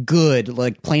good,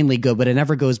 like plainly good, but it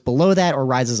never goes below that or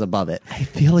rises above it. I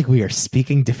feel like we are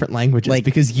speaking different languages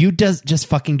because you just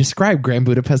fucking described Grand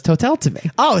Budapest Hotel to me.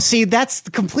 Oh, see, that's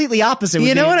completely opposite.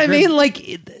 You know what I mean?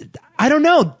 Like, I don't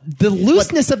know. The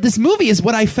looseness of this movie is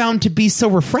what I found to be so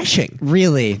refreshing.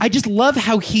 Really? I just love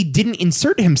how he didn't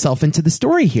insert himself into the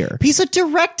story here. He's a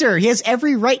director. He has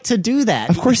every right to do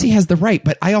that. Of course he has the right,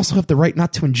 but I also have the right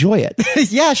not to enjoy it.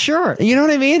 Yeah, sure. You know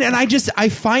what I mean? And I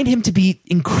find him to be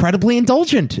incredibly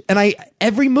indulgent. And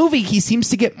every movie he seems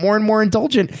to get more and more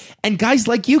indulgent. And guys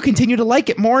like you continue to like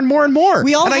it more and more and more.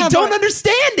 I don't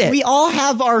understand it. We all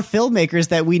have our filmmakers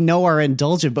that we know are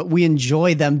indulgent, but we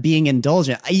enjoy them being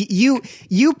indulgent.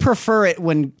 You prefer it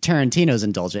when Tarantino's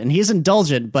indulgent, and he's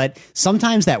indulgent, but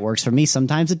sometimes that works for me,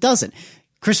 sometimes it doesn't.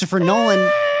 Christopher Nolan.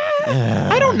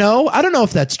 I don't know. I don't know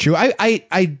if that's true.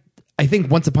 I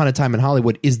think Once Upon a Time in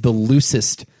Hollywood is the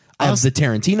loosest of the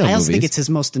Tarantino movies. I also think it's his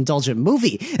most indulgent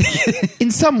movie.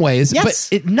 In some ways, yes.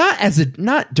 But not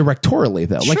directorially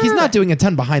though. Sure. Like, he's not doing a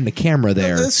ton behind the camera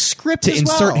there. The script to as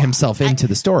insert well. himself into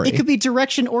the story. It could be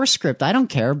direction or script. I don't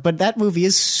care, but that movie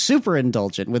is super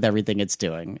indulgent with everything it's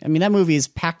doing. I mean, that movie is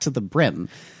packed to the brim.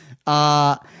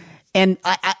 And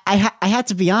I had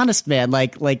to be honest, man.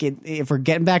 Like if we're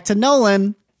getting back to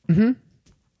Nolan,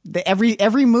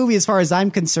 every movie, as far as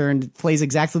I'm concerned, plays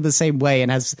exactly the same way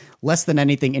and has less than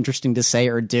anything interesting to say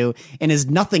or do, and is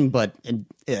nothing but an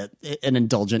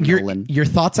indulgent Nolan. Your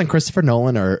thoughts on Christopher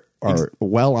Nolan are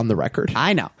well on the record.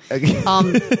 I know,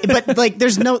 but like,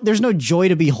 there's no joy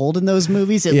to behold in those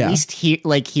movies. At least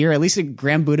here, at least at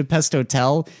Grand Budapest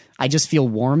Hotel, I just feel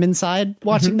warm inside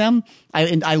watching them.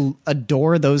 I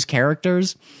adore those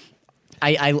characters.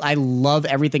 I love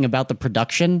everything about the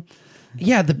production.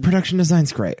 Yeah, the production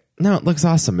design's great. No, it looks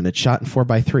awesome, and it's shot in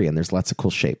 4:3, and there's lots of cool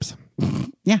shapes.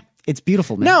 Yeah, it's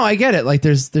beautiful, man. No, I get it. Like,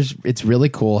 it's really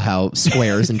cool how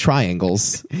squares and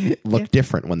triangles look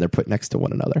different when they're put next to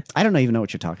one another. I don't even know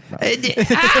what you're talking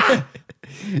about.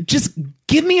 Just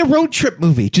give me a road trip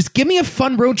movie. Just give me a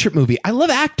fun road trip movie. I love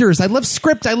actors. I love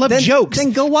script. I love jokes.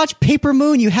 Then go watch Paper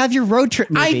Moon. You have your road trip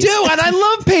movies. I do, and I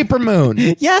love Paper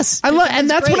Moon. Yes, and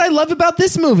that's great. what I love about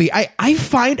this movie. I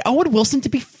find Owen Wilson to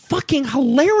be fucking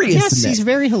hilarious. Yes, he's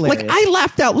very hilarious. Like, I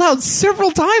laughed out loud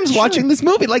several times watching this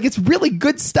movie. Like, it's really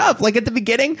good stuff. Like, at the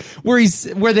beginning where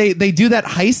they do that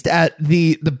heist at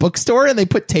the bookstore and they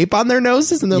put tape on their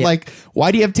noses and they're like,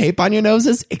 why do you have tape on your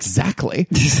noses? Exactly.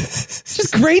 It's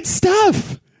just great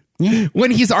stuff. Yeah.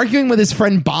 When he's arguing with his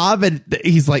friend Bob and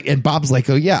Bob's like,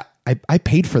 oh yeah, I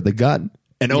paid for the gun.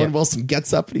 And Owen Wilson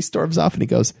gets up and he storms off and he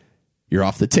goes, you're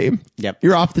off the team. Yep.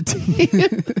 You're off the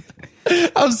team.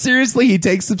 How seriously he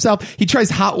takes himself. He tries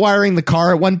hot wiring the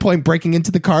car at one point, breaking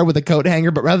into the car with a coat hanger,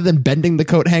 but rather than bending the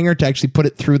coat hanger to actually put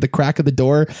it through the crack of the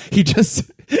door, he just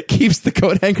keeps the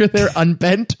coat hanger there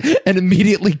unbent and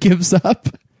immediately gives up.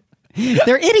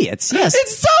 They're idiots. Yes,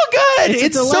 it's so good.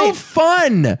 It's so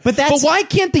fun. But why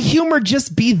can't the humor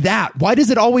just be that? Why does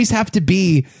it always have to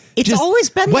be? It's always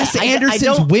been Wes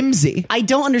Anderson's whimsy. I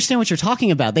don't understand what you're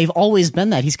talking about. They've always been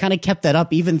that. He's kind of kept that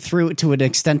up, even through to an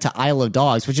extent to Isle of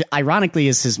Dogs, which ironically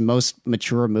is his most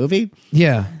mature movie.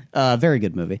 Yeah, very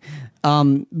good movie.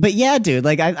 But yeah, dude,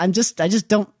 like I just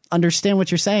don't understand what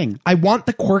you're saying. I want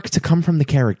the quirk to come from the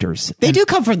characters. They do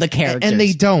come from the characters, and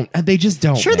they don't. They just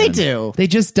don't. Sure, they do. They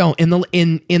just don't. In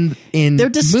They're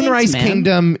distinct, Moonrise man.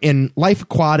 Kingdom, in Life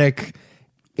Aquatic.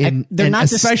 They're not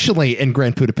especially in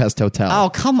Grand Budapest Hotel. Oh,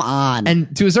 come on.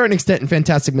 And to a certain extent in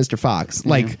Fantastic Mr. Fox.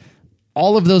 Like,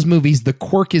 all of those movies, the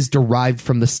quirk is derived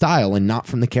from the style and not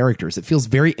from the characters. It feels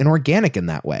very inorganic in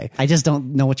that way. I just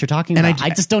don't know what you're talking about.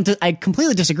 I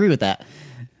completely disagree with that.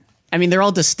 I mean, they're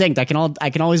all distinct. I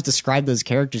can always describe those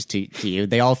characters to you.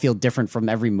 They all feel different from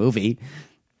every movie.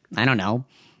 I don't know.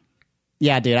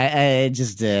 Yeah, dude, I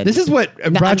just did. This is what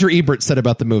Roger Ebert said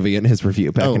about the movie in his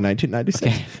review back in 1996.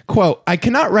 Okay. Quote, I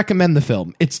cannot recommend the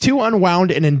film. It's too unwound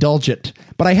and indulgent,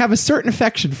 but I have a certain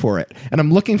affection for it, and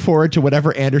I'm looking forward to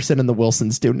whatever Anderson and the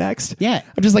Wilsons do next. Yeah.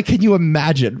 I'm just like, can you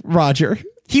imagine, Roger?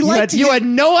 You had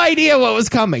no idea what was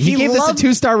was He gave this a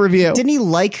 2-star review. Didn't he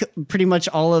like pretty much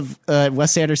all of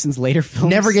Wes Anderson's later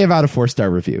films? Never gave out a 4-star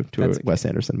review to a Wes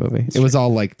Anderson movie. It was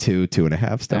all like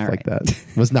 2.5, stuff like that.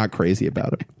 Was not crazy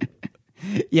about it.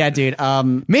 Yeah, dude.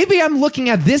 Maybe I'm looking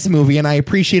at this movie and I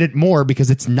appreciate it more because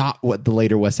it's not what the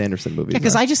later Wes Anderson movies.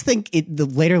 Because I just think the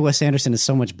later Wes Anderson is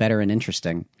so much better and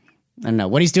interesting. I don't know.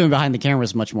 What he's doing behind the camera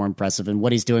is much more impressive, and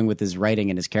what he's doing with his writing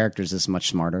and his characters is much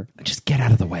smarter. Just get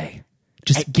out of the way.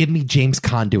 Just give me James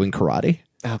Caan doing karate.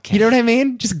 Okay. You know what I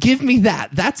mean? Just give me that.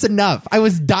 That's enough. I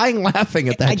was dying laughing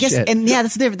at that I guess, shit. and yeah,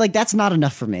 that's different. Like, that's not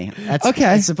enough for me. That's, okay.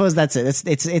 I suppose that's it.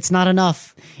 It's not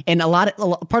enough. And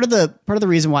part of the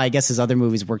reason why I guess his other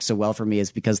movies work so well for me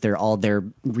is because they're all their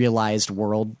realized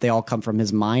world. They all come from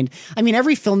his mind. I mean,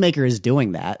 every filmmaker is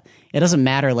doing that. It doesn't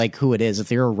matter like who it is.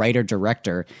 If you're a writer,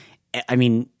 director, I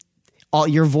mean, all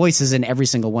your voice is in every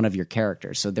single one of your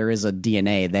characters. So there is a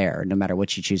DNA there, no matter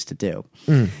what you choose to do.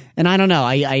 And I don't know.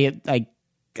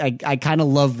 I kind of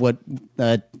love what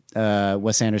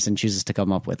Wes Anderson chooses to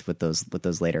come up with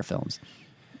those later films.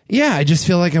 Yeah, I just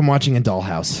feel like I'm watching a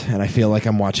dollhouse, and I feel like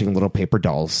I'm watching little paper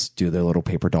dolls do their little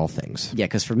paper doll things. Yeah,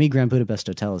 because for me, Grand Budapest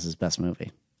Hotel is his best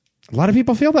movie. A lot of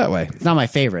people feel that way. It's not my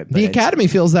favorite. But the Academy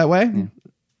feels that way.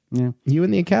 Yeah. You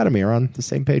and the Academy are on the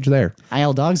same page there.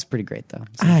 Isle Dogs is pretty great, though.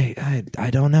 So. I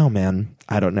don't know, man.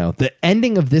 I don't know. The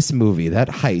ending of this movie, that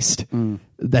heist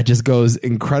that just goes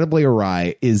incredibly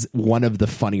awry, is one of the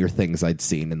funnier things I'd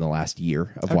seen in the last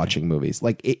year of watching movies.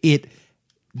 Like, it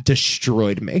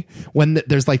destroyed me when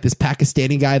there's like this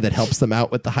Pakistani guy that helps them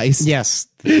out with the heist. Yes.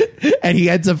 And he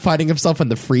ends up finding himself in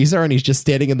the freezer, and he's just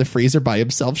standing in the freezer by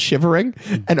himself shivering.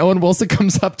 And Owen Wilson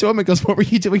comes up to him and goes, what were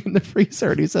you doing in the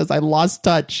freezer? And he says, I lost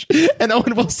touch. And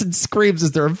Owen Wilson screams.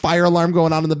 Is there a fire alarm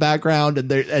going on in the background?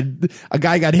 And a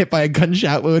guy got hit by a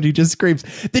gunshot wound. He just screams,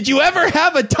 did you ever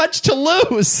have a touch to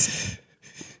lose?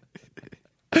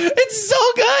 It's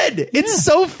so good. It's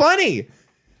so funny.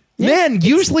 Man,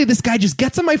 usually this guy just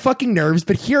gets on my fucking nerves,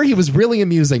 but here he was really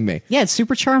amusing me. Yeah, it's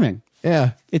super charming.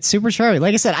 Yeah. It's super charming.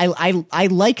 Like I said, I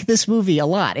like this movie a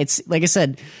lot. It's like I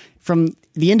said, from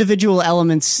the individual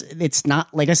elements, it's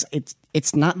not like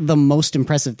it's not the most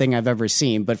impressive thing I've ever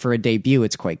seen, but for a debut,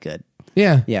 it's quite good.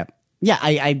 Yeah. Yeah. Yeah,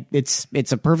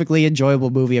 it's a perfectly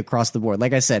enjoyable movie across the board.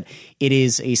 Like I said, it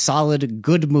is a solid,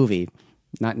 good movie.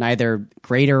 Neither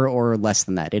greater or less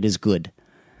than that. It is good.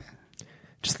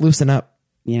 Just loosen up.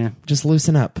 Yeah. Just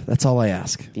loosen up. That's all I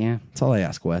ask. Yeah. That's all I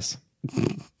ask, Wes.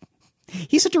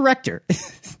 He's a director.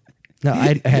 No,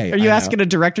 hey. Are you asking a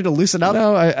director to loosen up?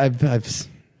 No,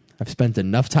 I've spent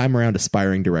enough time around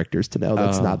aspiring directors to know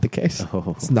that's not the case.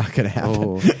 It's not going to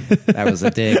happen. That was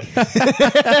a dig.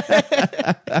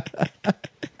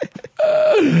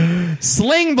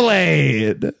 Sling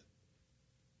Blade.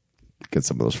 Get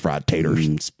some of those fried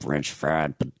taters. French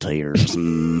fried potatoes.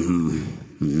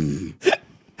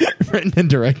 Written and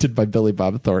directed by Billy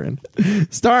Bob Thornton.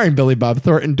 Starring Billy Bob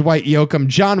Thornton, Dwight Yoakam,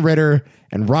 John Ritter,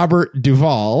 and Robert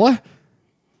Duvall.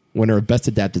 Winner of Best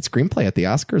Adapted Screenplay at the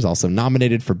Oscars. Also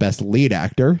nominated for Best Lead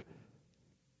Actor.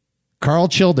 Carl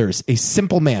Childers, a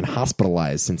simple man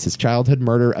hospitalized since his childhood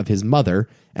murder of his mother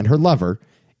and her lover,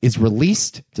 is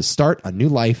released to start a new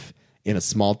life in a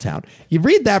small town. You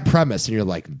read that premise and you're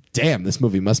like, damn, this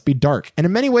movie must be dark. And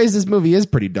in many ways, this movie is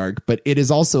pretty dark, but it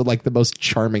is also like the most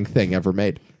charming thing ever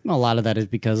made. A lot of that is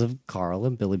because of Carl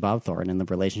and Billy Bob Thornton and the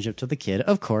relationship to the kid,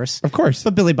 of course. Of course.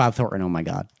 But Billy Bob Thornton, oh my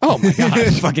God. Oh my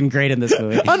God. Fucking great in this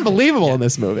movie. Unbelievable in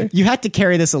this movie. You had to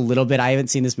carry this a little bit. I haven't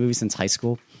seen this movie since high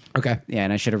school. Okay. Yeah,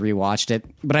 and I should have rewatched it.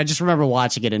 But I just remember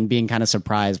watching it and being kind of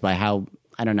surprised by how,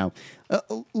 I don't know,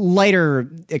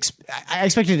 lighter. I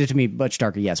expected it to be much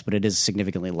darker, yes, but it is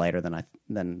significantly lighter than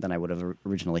I would have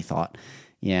originally thought.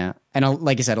 Yeah, and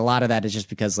like I said, a lot of that is just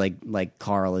because like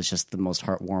Carl is just the most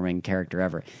heartwarming character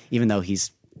ever, even though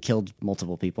he's killed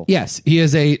multiple people. Yes, he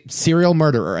is a serial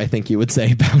murderer, I think you would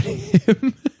say about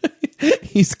him.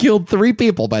 He's killed 3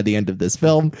 people by the end of this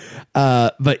film.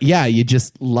 But yeah, you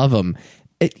just love him.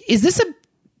 Is this a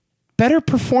better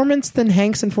performance than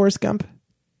Hanks and Forrest Gump?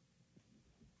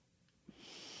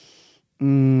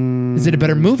 Is it a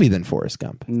better movie than Forrest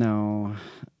Gump? No.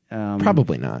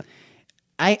 Probably not.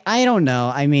 I don't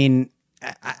know. I mean,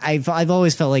 I've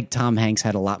always felt like Tom Hanks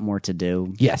had a lot more to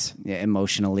do. Yes.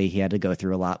 Emotionally, he had to go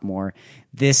through a lot more.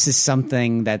 This is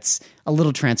something that's a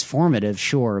little transformative,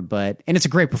 sure, and it's a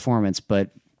great performance, but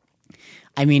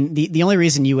I mean, the only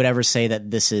reason you would ever say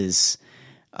that this is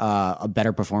a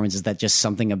better performance is that just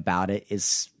something about it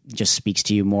just speaks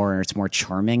to you more, or it's more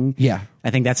charming. Yeah. I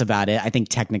think that's about it. I think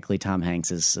technically Tom Hanks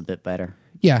is a bit better.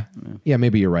 Yeah,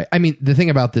 maybe you're right. I mean, the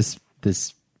thing about this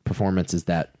performance is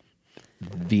that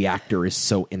the actor is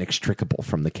so inextricable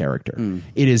from the character.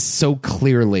 It is so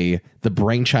clearly the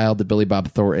brainchild of Billy Bob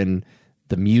Thornton,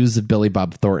 the muse of Billy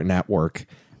Bob Thornton at work.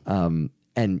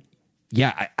 And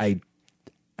yeah,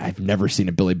 I've never seen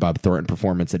a Billy Bob Thornton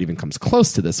performance that even comes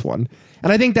close to this one.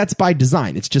 And I think that's by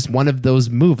design. It's just one of those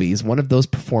movies, one of those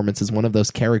performances, one of those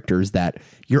characters that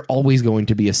you're always going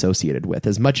to be associated with.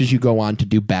 As much as you go on to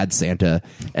do Bad Santa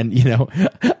and,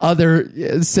 other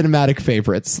cinematic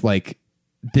favorites, like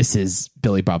this is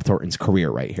Billy Bob Thornton's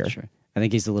career right here. Sure. I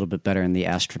think he's a little bit better in The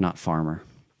Astronaut Farmer.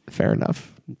 Fair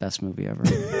enough. Best movie ever.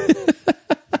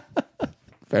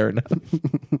 Fair enough.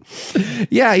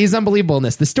 Yeah, he's unbelievable in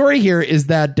this. The story here is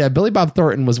that Billy Bob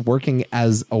Thornton was working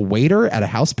as a waiter at a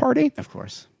house party. Of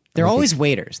course. They're always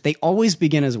waiters. They always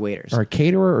begin as waiters. Or a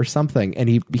caterer or something. And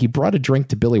he brought a drink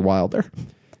to Billy Wilder.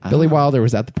 Billy Wilder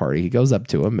was at the party. He goes up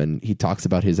to him and he talks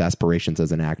about his aspirations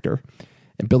as an actor.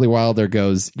 And Billy Wilder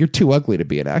goes, "You're too ugly to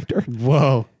be an actor.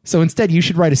 Whoa. So instead, you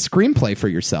should write a screenplay for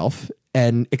yourself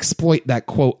and exploit that,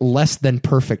 quote, less than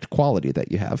perfect quality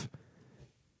that you have."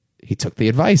 He took the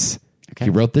advice. Okay.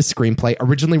 He wrote this screenplay,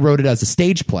 originally wrote it as a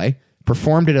stage play,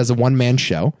 performed it as a one-man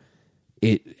show.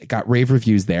 It got rave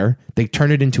reviews there. They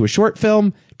turned it into a short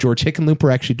film. George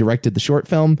Hickenlooper actually directed the short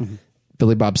film. Mm-hmm.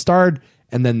 Billy Bob starred,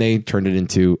 and then they turned it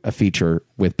into a feature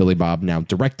with Billy Bob now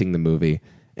directing the movie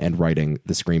and writing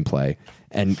the screenplay.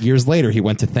 And years later, he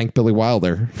went to thank Billy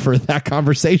Wilder for that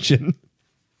conversation.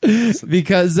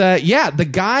 Because, the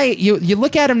guy, you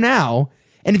look at him now,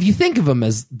 and if you think of him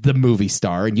as the movie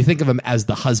star and you think of him as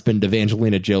the husband of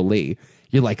Angelina Jolie,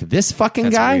 you're like, this fucking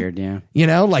That's guy? Weird,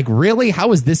 yeah. Like, really?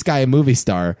 How is this guy a movie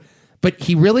star? But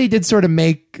he really did sort of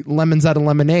make lemons out of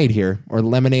lemonade here, or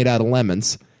lemonade out of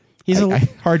lemons.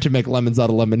 Hard to make lemons out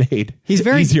of lemonade. He's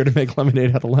very easier to make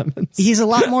lemonade out of lemons. He's a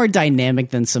lot more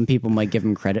dynamic than some people might give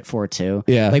him credit for too.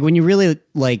 Yeah. Like when you really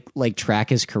like track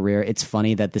his career, it's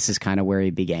funny that this is kind of where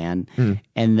he began.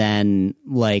 And then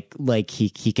like he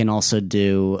can also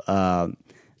do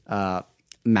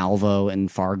Malvo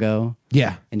and Fargo.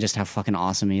 Yeah. And just how fucking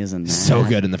awesome he is in that. So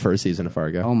good in the first season of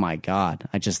Fargo. Oh my God.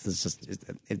 This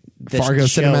Fargo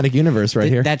show- cinematic universe right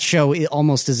here. That show it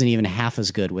almost isn't even half as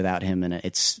good without him in it.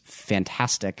 It's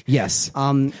fantastic. Yes.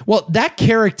 Well, that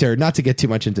character, not to get too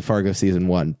much into Fargo season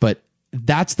 1, but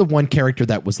that's the one character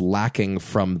that was lacking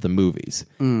from the movies.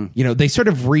 You know, they sort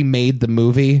of remade the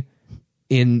movie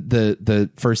in the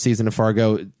first season of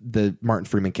Fargo. The Martin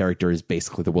Freeman character is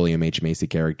basically the William H. Macy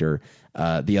character.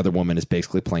 The other woman is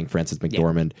basically playing Frances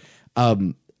McDormand.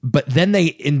 But then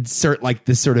they insert like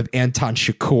this sort of Anton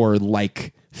Chigurh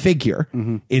like figure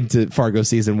into Fargo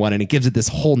season 1, and it gives it this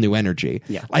whole new energy.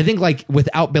 Yeah. I think like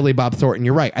without Billy Bob Thornton,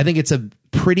 you're right. I think it's a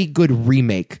pretty good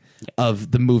remake of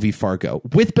the movie Fargo.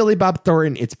 With Billy Bob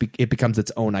Thornton, it becomes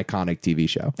its own iconic TV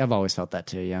show. I've always felt that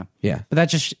too, yeah. Yeah. But that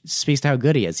just speaks to how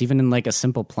good he is, even in like A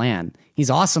Simple Plan. He's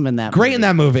awesome in that Great movie. in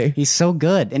that movie. He's so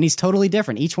good, and he's totally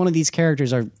different. Each one of these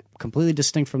characters are completely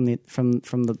distinct from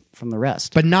the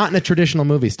rest. But not in a traditional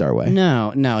movie star way.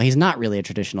 No, he's not really a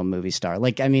traditional movie star.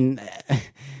 Like, I mean,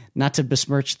 not to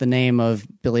besmirch the name of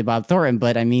Billy Bob Thornton,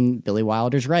 but I mean, Billy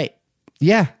Wilder's right.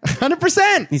 Yeah,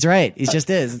 100%. He's right. He just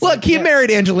is. It's Look, like, he yeah.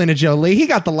 married Angelina Jolie. He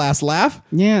got the last laugh.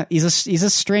 Yeah, he's a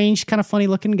strange, kind of funny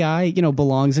looking guy. You know,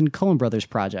 belongs in Coen Brothers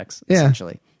projects, Yeah.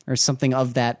 essentially, or something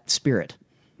of that spirit.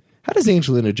 How does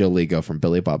Angelina Jolie go from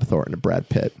Billy Bob Thornton to Brad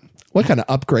Pitt? What kind of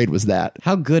upgrade was that?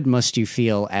 How good must you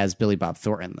feel as Billy Bob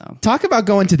Thornton, though? Talk about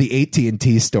going to the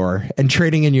AT&T store and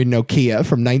trading in your Nokia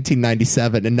from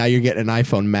 1997, and now you're getting an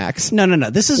iPhone Max. No.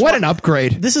 This is What an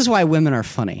upgrade. This is why women are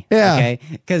funny. Yeah. Okay.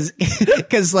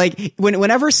 Because like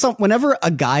whenever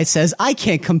a guy says I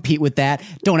can't compete with that,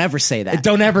 don't ever say that.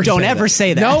 Don't ever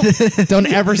say that. Nope. Don't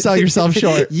ever sell yourself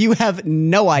short. You have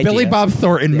no idea. Billy Bob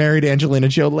Thornton married Angelina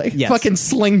Jolie. Yes. Fucking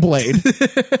Sling Blade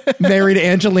married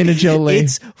Angelina Jolie.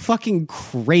 It's fucking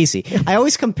crazy. I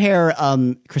always compare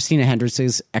Christina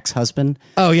Hendricks's ex-husband.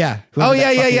 Oh yeah. Whoever Oh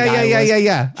yeah, that yeah, fucking yeah, guy yeah, yeah, was. yeah,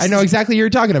 yeah. I know exactly what you're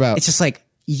talking about. It's just like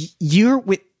you're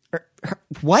with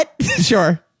what?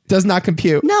 Sure. Does not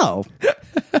compute. No.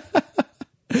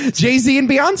 Jay-Z and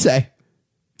Beyonce.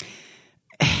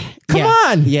 Come Yeah.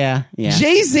 on. Yeah.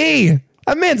 Jay-Z.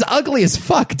 That man's ugly as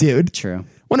fuck, dude. True.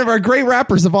 One of our great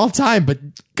rappers of all time, but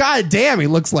god damn, he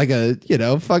looks like a,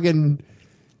 fucking,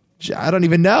 I don't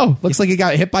even know. Looks like he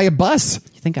got hit by a bus.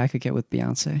 You think I could get with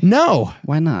Beyonce? No.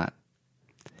 Why not?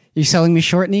 You selling me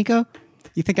short, Nico?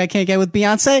 You think I can't get with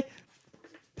Beyonce?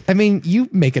 I mean, you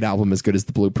make an album as good as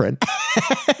The Blueprint.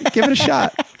 Give it a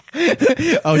shot.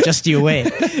 Oh, just you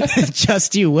wait.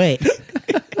 Just you wait.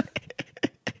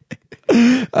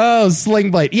 Oh,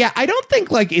 Sling Blade. Yeah, I don't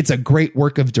think like it's a great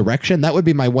work of direction. That would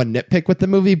be my one nitpick with the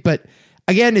movie. But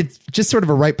again, it's just sort of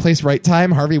a right place, right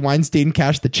time. Harvey Weinstein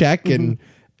cashed the check and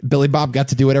Billy Bob got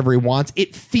to do whatever he wants.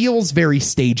 It feels very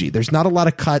stagey. There's not a lot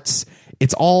of cuts.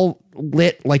 It's all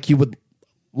lit like you would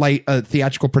like a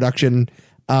theatrical production.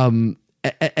 And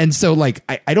so like,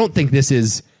 I don't think this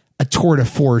is a tour de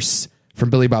force from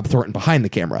Billy Bob Thornton behind the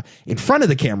camera. In front of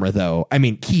the camera, though, I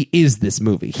mean, he is this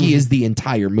movie. He is the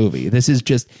entire movie. This is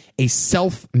just a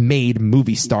self-made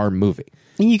movie star movie.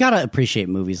 And you got to appreciate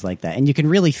movies like that. And you can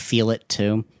really feel it,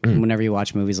 too. Whenever you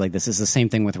watch movies like this, it's the same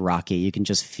thing with Rocky. You can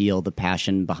just feel the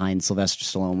passion behind Sylvester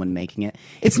Stallone when making it.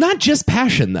 It's not just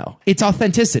passion, though. It's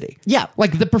authenticity. Yeah.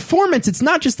 Like the performance, it's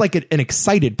not just like an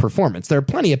excited performance. There are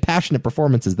plenty of passionate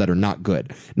performances that are not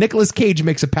good. Nicolas Cage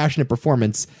makes a passionate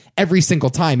performance every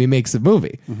single time he makes a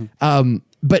movie.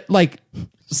 But like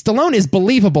Stallone is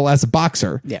believable as a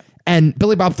boxer. Yeah. And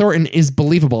Billy Bob Thornton is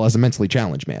believable as a mentally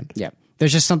challenged man. Yeah.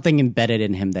 There's just something embedded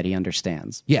in him that he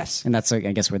understands. Yes. And that's, I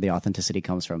guess, where the authenticity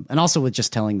comes from. And also with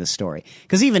just telling the story.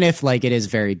 Because even if, like, it is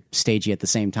very stagey at the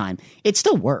same time, it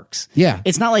still works. Yeah.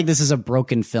 It's not like this is a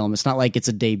broken film. It's not like it's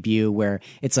a debut where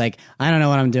it's like, I don't know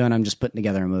what I'm doing. I'm just putting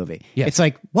together a movie. Yes. It's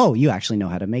like, whoa, you actually know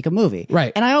how to make a movie.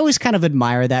 Right. And I always kind of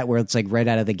admire that where it's like right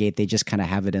out of the gate, they just kind of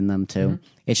have it in them, too.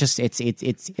 It's just,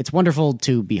 it's wonderful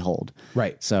to behold.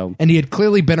 Right. So. And he had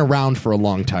clearly been around for a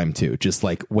long time, too. Just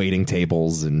like waiting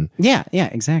tables and Yeah,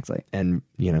 exactly. and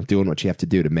doing what you have to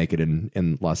do to make it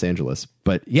in Los Angeles.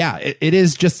 But yeah, it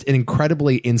is just an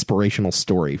incredibly inspirational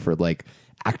story for like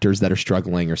actors that are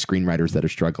struggling or screenwriters that are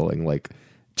struggling. Like,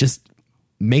 just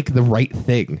make the right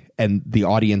thing and the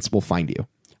audience will find you.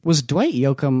 Was Dwight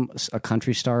Yoakam a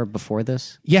country star before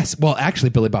this? Yes, well, actually,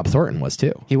 Billy Bob Thornton was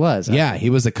too. He was. Yeah, he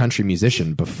was a country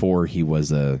musician before he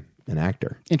was an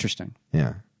actor. Interesting.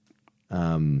 Yeah,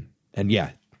 and yeah,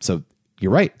 so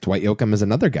you're right. Dwight Yoakam is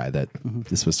another guy that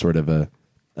this was sort of a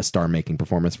star-making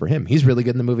performance for him. He's really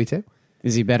good in the movie too.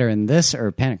 Is he better in this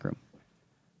or Panic Room?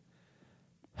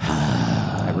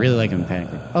 I really like him in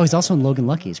Panic Room. Oh, he's also in Logan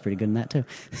Lucky. He's pretty good in that too.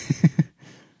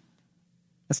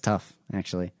 That's tough,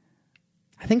 actually.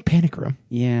 I think Panic Room.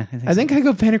 Yeah, I think I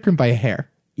go Panic Room by a hair.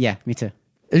 Yeah, me too.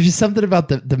 There's just something about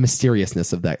the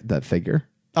mysteriousness of that figure.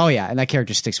 Oh yeah, and that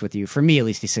character sticks with you. For me, at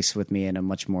least, he sticks with me in a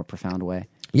much more profound way.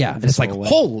 Yeah, it's like, way.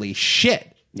 holy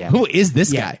shit. Yeah. Who is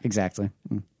this Yeah, guy? exactly.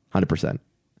 100%.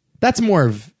 That's more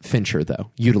of Fincher,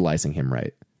 though, utilizing him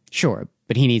right. Sure,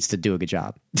 but he needs to do a good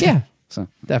job. Yeah, So,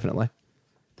 definitely.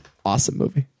 Awesome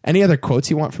movie. Any other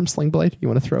quotes you want from Sling Blade you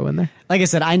want to throw in there? like I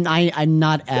said, I'm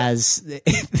not as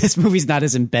this movie's not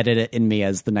as embedded in me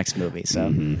as the next movie. So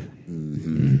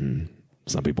Some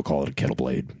people call it a kettle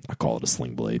blade. I call it a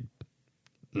sling blade.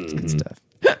 it's good stuff.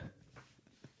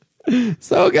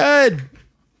 So good.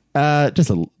 Just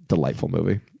a delightful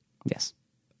movie. Yes.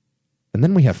 And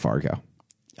then we have Fargo,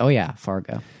 Oh yeah,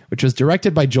 Fargo. which was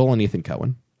directed by Joel and Ethan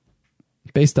Coen,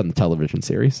 based on the television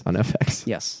series on FX.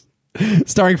 Yes.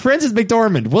 Starring Frances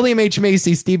McDormand, William H.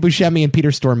 Macy, Steve Buscemi, and Peter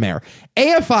Stormare.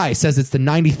 AFI says it's the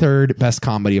 93rd best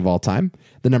comedy of all time,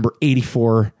 the number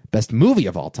 84 best movie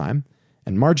of all time,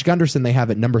 and Marge Gunderson they have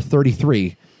at number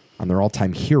 33 on their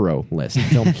all-time hero list,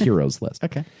 film heroes list.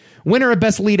 Okay. Winner of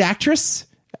Best Lead Actress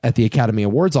at the Academy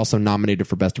Awards, also nominated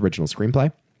for Best Original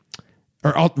Screenplay.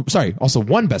 Also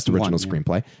won Best Original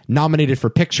Screenplay. Nominated for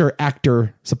Picture,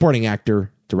 Actor, Supporting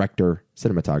Actor, Director,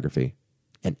 Cinematography,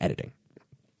 and Editing.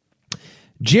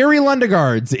 Jerry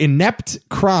Lundegaard's inept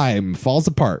crime falls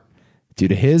apart due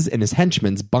to his and his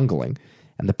henchmen's bungling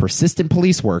and the persistent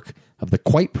police work of the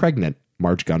quite pregnant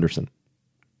Marge Gunderson.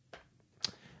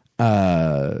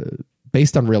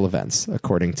 Based on real events,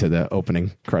 according to the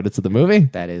opening credits of the movie.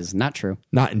 That is not true.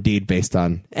 Not indeed based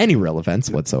on any real events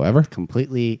whatsoever.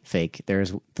 Completely fake.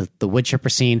 There's the wood chipper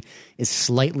scene is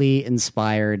slightly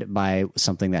inspired by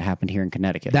something that happened here in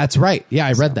Connecticut. That's right. Yeah,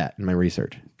 I read that in my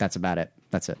research. That's about it.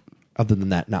 That's it. Other than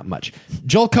that, not much.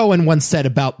 Joel Cohen once said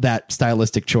about that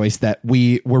stylistic choice that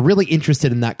we were really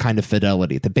interested in that kind of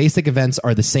fidelity. The basic events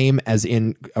are the same as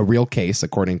in a real case,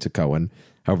 according to Cohen.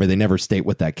 However, they never state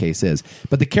what that case is.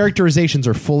 But the characterizations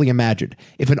are fully imagined.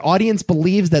 If an audience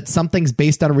believes that something's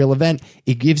based on a real event,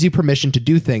 it gives you permission to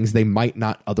do things they might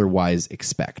not otherwise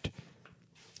expect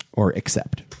or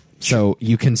accept. So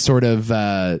you can sort of,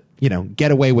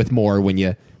 get away with more when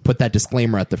you put that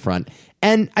disclaimer at the front.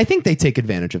 And I think they take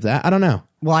advantage of that. I don't know.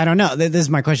 Well, I don't know. This is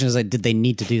my question: is like, did they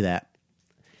need to do that?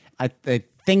 I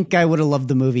think I would have loved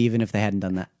the movie even if they hadn't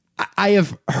done that. I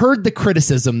have heard the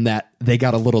criticism that they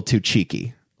got a little too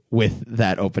cheeky with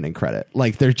that opening credit.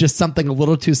 Like there's just something a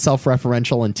little too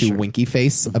self-referential and too winky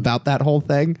face about that whole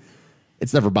thing.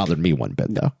 It's never bothered me one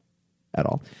bit though, at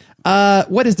all.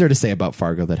 What is there to say about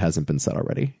Fargo that hasn't been said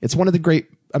already? It's one of the great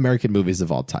American movies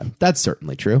of all time. That's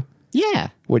certainly true. Yeah.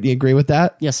 Would you agree with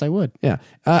that? Yes, I would. Yeah.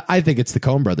 I think it's the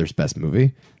Coen brothers' best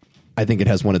movie. I think it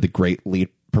has one of the great lead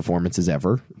performances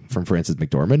ever from Frances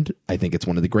McDormand. I think it's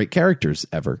one of the great characters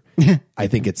ever. I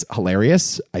think it's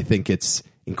hilarious. I think it's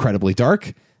incredibly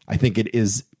dark. I think it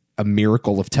is a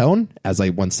miracle of tone, as I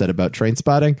once said about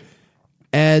Trainspotting.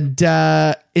 And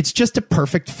it's just a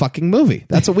perfect fucking movie.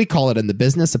 That's what we call it in the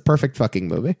business, a perfect fucking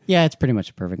movie. Yeah, it's pretty much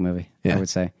a perfect movie, Yeah. I would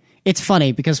say. It's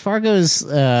funny because Fargo's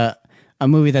a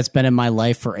movie that's been in my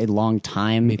life for a long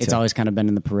time. It's always kind of been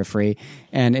in the periphery.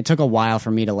 And it took a while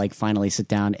for me to like finally sit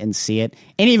down and see it.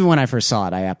 And even when I first saw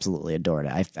it, I absolutely adored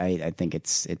it. I think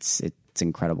it's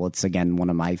incredible. It's, again, one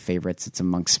of my favorites. It's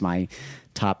amongst my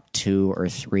top 2 or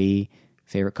 3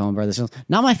 favorite Coen Brothers films.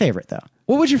 Not my favorite, though.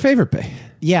 What would your favorite be?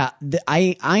 Yeah,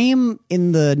 I am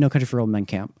in the No Country for Old Men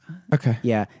camp. Okay.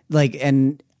 Yeah,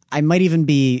 and I might even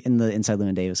be in the Inside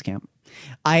Llewyn Davis camp.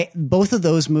 Both of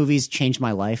those movies changed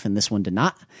my life, and this one did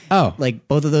not. Oh. Like,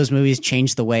 both of those movies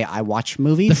changed the way I watch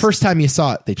movies. The first time you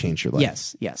saw it, they changed your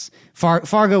life. Yes.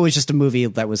 Fargo was just a movie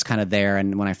that was kind of there,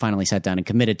 and when I finally sat down and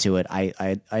committed to it,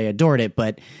 I adored it.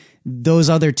 But those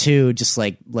other two just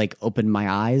like opened my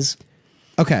eyes.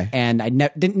 Okay. And I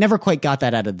never quite got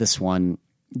that out of this one,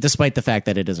 despite the fact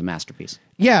that it is a masterpiece.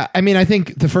 Yeah, I mean, I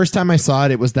think the first time I saw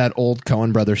it, it was that old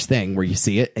Coen Brothers thing where you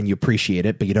see it and you appreciate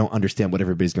it, but you don't understand what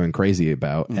everybody's going crazy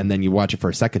about. Mm-hmm. And then you watch it for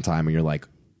a second time and you're like,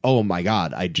 oh my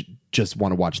God, I just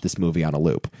want to watch this movie on a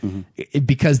loop. Mm-hmm.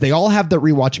 Because they all have the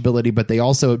rewatchability, but they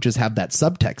also just have that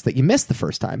subtext that you missed the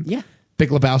first time. Yeah. Big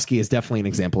Lebowski is definitely an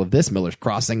example of this. Miller's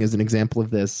Crossing is an example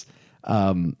of this.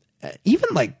 Even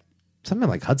like something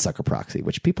like Hudsucker Proxy,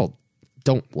 which people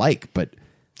don't like, but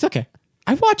it's okay.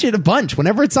 I watch it a bunch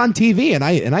whenever it's on TV, and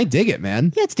I dig it,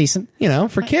 man. Yeah, it's decent.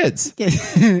 For kids.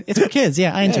 It's for kids.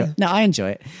 Yeah, I enjoy it. No, I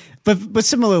enjoy it. But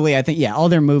similarly, I think, yeah, all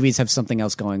their movies have something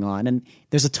else going on. And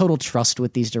there's a total trust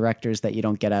with these directors that you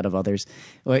don't get out of others.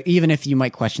 Or even if you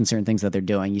might question certain things that they're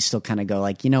doing, you still kind of go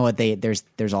like, you know what,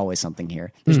 there's always something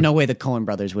here. There's no way the Coen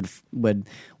brothers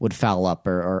would foul up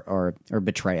or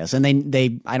betray us. And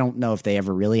they I don't know if they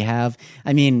ever really have.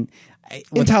 I mean,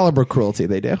 Intolerable Cruelty,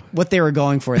 they do. what they were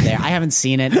going for there, I haven't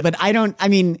seen it, but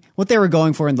what they were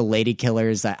going for in The Lady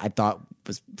Killers, I thought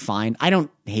was fine. I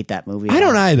don't hate that movie. I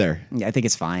don't either. Yeah, I think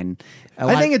it's fine.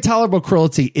 I think Intolerable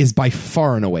Cruelty is by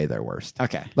far and away their worst.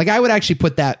 Okay. Like, I would actually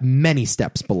put that many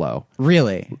steps below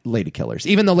Really? Lady Killers,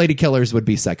 even though Lady Killers would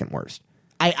be second worst.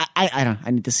 I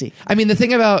need to see. I mean, the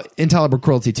thing about Intolerable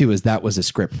Cruelty, too, is that was a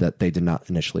script that they did not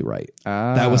initially write.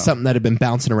 That was something that had been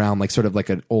bouncing around, like sort of like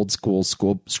an old school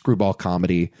screwball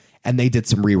comedy, and they did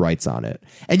some rewrites on it.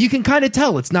 And you can kind of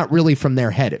tell it's not really from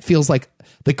their head. It feels like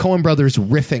the Coen brothers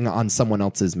riffing on someone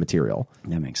else's material.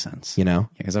 That makes sense. You know?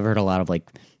 Because I've heard a lot of like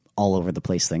all over the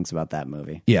place things about that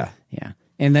movie. Yeah. Yeah.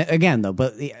 And again, though,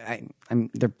 but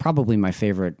they're probably my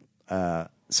favorite.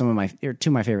 Two of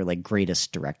my favorite like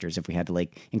greatest directors. If we had to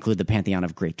like include the pantheon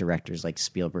of great directors like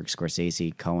Spielberg,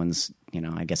 Scorsese, Coen's,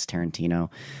 I guess Tarantino.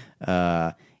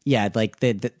 Yeah, like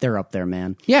they're up there,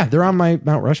 man. Yeah, they're on my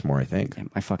Mount Rushmore, I think.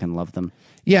 I fucking love them.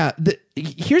 Yeah.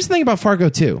 Here's the thing about Fargo,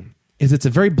 too, is it's a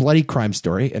very bloody crime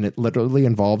story, and it literally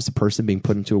involves a person being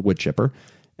put into a wood chipper,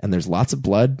 and there's lots of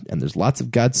blood, and there's lots of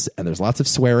guts, and there's lots of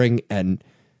swearing, and,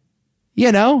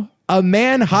 a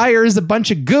man hires a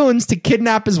bunch of goons to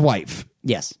kidnap his wife.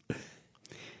 Yes.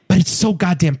 But it's so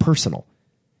goddamn personal.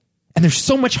 And there's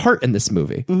so much heart in this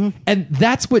movie. Mm-hmm. And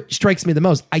that's what strikes me the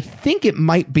most. I think it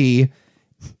might be,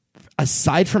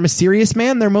 aside from A Serious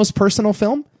Man, their most personal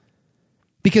film.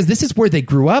 Because this is where they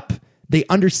grew up. They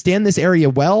understand this area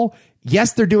well.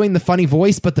 Yes, they're doing the funny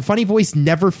voice, but the funny voice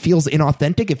never feels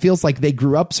inauthentic. It feels like they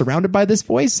grew up surrounded by this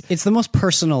voice. It's the most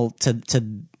personal to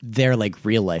their like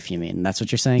real life, you mean? That's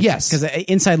what you're saying? Yes. Because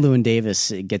Inside Llewyn Davis,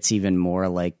 it gets even more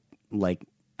like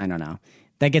I don't know.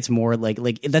 That gets more like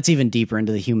that's even deeper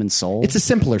into the human soul. It's a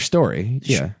simpler story.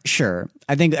 Yeah. Sure.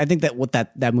 I think that what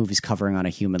that movie's covering on a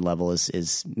human level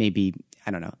is maybe,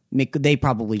 I don't know. They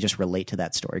probably just relate to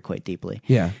that story quite deeply.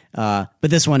 Yeah. But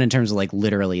this one, in terms of like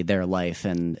literally their life,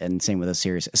 and same with A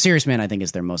Serious Man, I think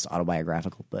is their most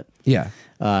autobiographical. But Yeah.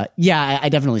 I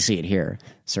definitely see it here.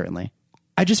 Certainly.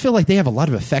 I just feel like they have a lot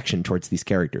of affection towards these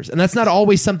characters. And that's not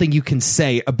always something you can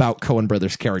say about Coen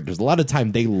brothers characters. A lot of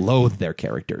time they loathe their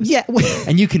characters. Yeah.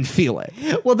 And you can feel it.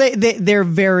 Well, they're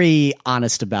very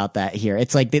honest about that here.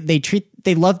 It's like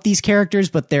they love these characters,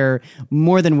 but they're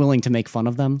more than willing to make fun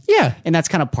of them. Yeah. And that's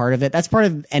kind of part of it. That's part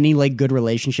of any like good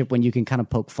relationship, when you can kind of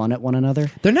poke fun at one another.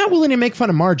 They're not willing to make fun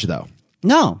of Marge, though.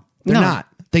 No. They're not.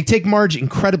 They take Marge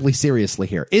incredibly seriously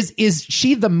here. Is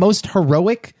she the most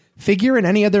heroic figure in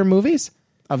any of their movies?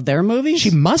 Of their movies? She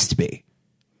must be.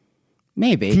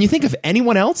 Maybe. Can you think of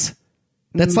anyone else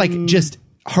that's like just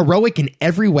heroic in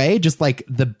every way, just like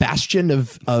the bastion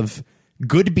of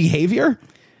good behavior?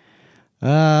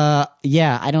 Yeah,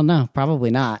 I don't know. Probably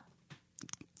not.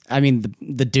 I mean,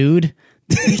 the dude.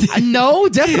 No,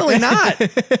 definitely not.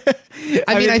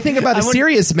 I mean, I think about A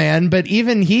Serious Man, but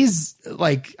even he's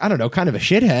like, I don't know, kind of a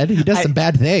shithead. He does some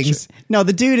bad things. Sure. No,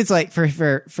 the dude is like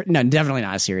for no, definitely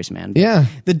not A Serious Man. Yeah,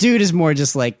 the dude is more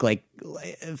just like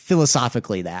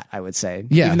philosophically that, I would say.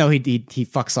 Yeah, even though he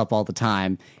fucks up all the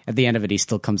time, at the end of it he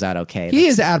still comes out okay. He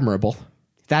is admirable.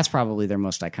 That's probably their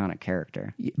most iconic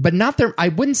character, but not their. I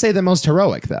wouldn't say the most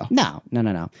heroic though. No.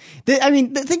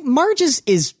 The thing, Marge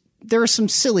is. There are some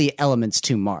silly elements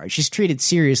to Marge. She's treated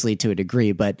seriously to a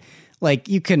degree, but like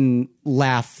you can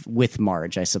laugh with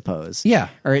Marge, I suppose. Yeah.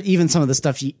 Or even some of the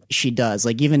stuff she does.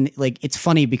 Like even like it's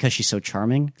funny because she's so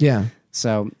charming. Yeah.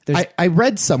 So I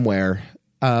read somewhere,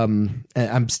 and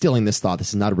I'm stealing this thought. This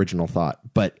is not original thought,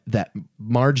 but that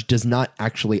Marge does not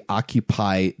actually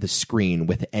occupy the screen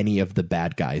with any of the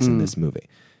bad guys in this movie.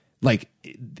 Like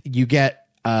you get.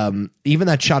 Even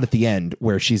that shot at the end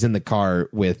where she's in the car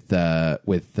with Peter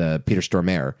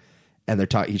Stormare, and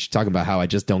he's talking about how I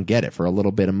just don't get it for a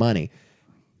little bit of money.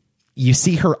 You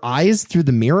see her eyes through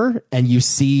the mirror, and you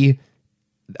see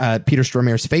Peter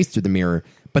Stormare's face through the mirror,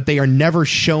 but they are never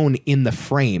shown in the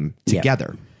frame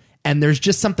together. Yeah. And there's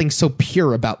just something so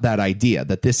pure about that idea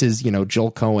that this is,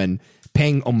 Joel Coen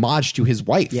paying homage to his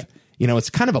wife. Yeah.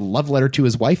 It's kind of a love letter to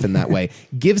his wife in that way.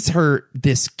 Gives her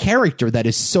this character that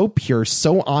is so pure,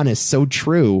 so honest, so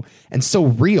true, and so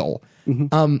real.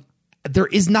 Mm-hmm. There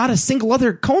is not a single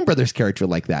other Coen Brothers character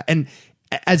like that. And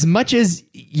as much as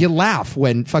you laugh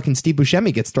when fucking Steve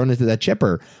Buscemi gets thrown into that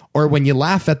chipper, or when you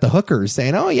laugh at the hookers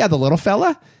saying, "Oh yeah, the little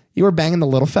fella, you were banging the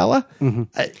little fella,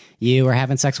 you were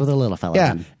having sex with a little fella."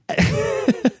 Yeah.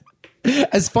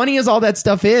 as funny as all that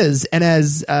stuff is, and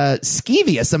as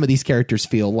skeevy as some of these characters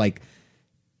feel, like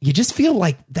you just feel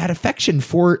like that affection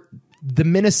for the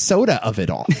Minnesota of it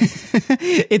all.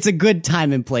 It's a good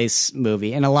time and place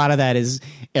movie, and a lot of that is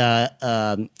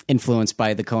influenced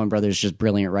by the Coen brothers' just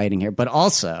brilliant writing here, but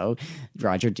also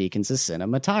Roger Deakins'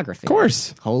 cinematography. Of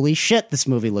course. Holy shit, this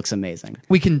movie looks amazing.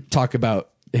 We can talk about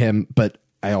him, but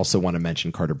I also want to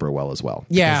mention Carter Burwell as well.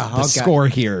 Yeah, Because the score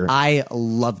here I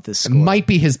love this score. might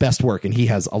be his best work, and he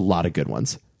has a lot of good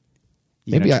ones.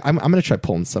 Maybe I'm going to try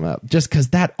pulling some up, just because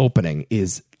that opening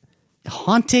is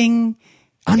haunting,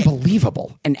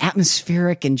 unbelievable, and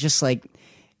atmospheric, and just like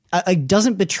it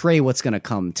doesn't betray what's going to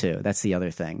come too. That's the other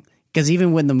thing. Because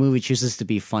even when the movie chooses to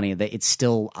be funny, that it's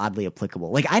still oddly applicable.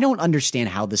 Like, I don't understand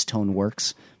how this tone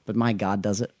works, but my God,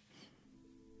 does it.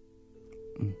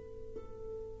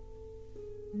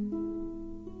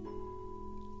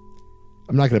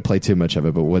 I'm not going to play too much of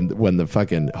it, but when the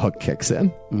fucking hook kicks in,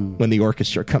 when the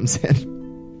orchestra comes in,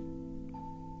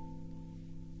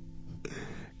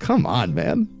 come on,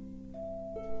 man.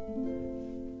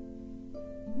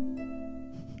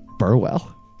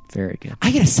 Burwell. Very good.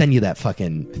 I gotta send you that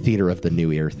fucking Theater of the New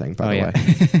Ear thing, by the way.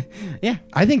 Yeah.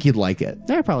 I think you'd like it.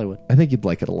 I probably would. I think you'd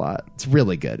like it a lot. It's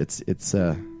really good. It's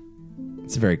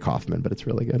very Kaufman, but it's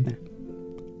really good.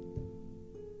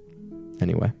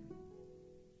 Anyway.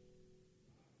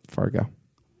 Fargo.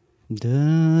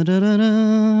 Da, da, da,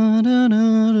 da, da, da,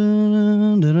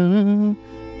 da, da, da.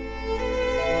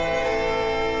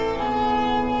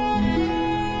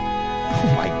 Oh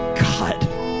my God.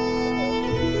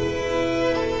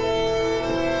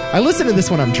 I listen to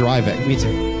this when I'm driving. Me too.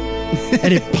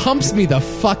 And it pumps me the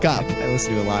fuck up. I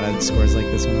listen to a lot of scores like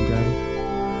this when I'm driving.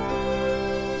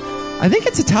 I think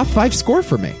it's a top 5 score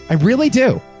for me. I really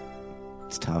do.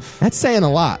 It's tough. That's saying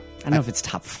a lot. I don't know if it's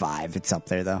top 5. It's up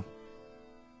there, though.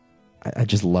 I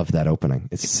just love that opening.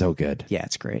 It's so good. Yeah,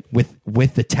 it's great.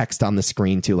 With the text on the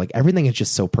screen, too. Like, everything is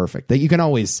just so perfect. That you can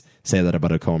always say that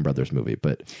about a Coen Brothers movie,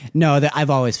 but... No, I've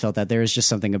always felt that. There is just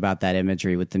something about that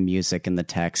imagery with the music and the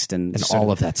text and all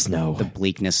of that snow. The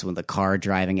bleakness with the car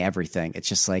driving, everything. It's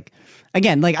just like...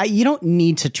 Again, like you don't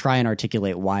need to try and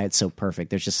articulate why it's so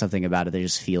perfect. There's just something about it that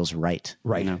just feels right.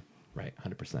 Right. You know? Right,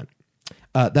 100%.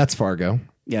 That's Fargo.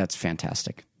 Yeah, it's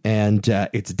fantastic. And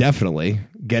it's definitely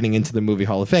getting into the Movie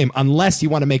Hall of Fame, unless you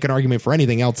want to make an argument for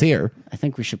anything else here. I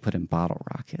think we should put in Bottle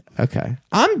Rocket. Okay.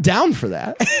 I'm down for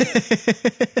that.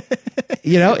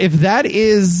 You know, if that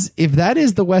is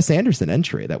the Wes Anderson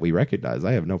entry that we recognize,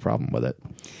 I have no problem with it.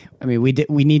 I mean, we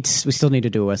still need to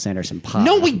do a Wes Anderson pod.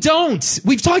 No, we don't.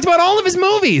 We've talked about all of his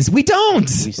movies. We don't.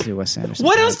 We used to do Wes Anderson.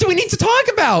 What else do we need to talk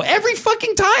about? Every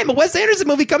fucking time a Wes Anderson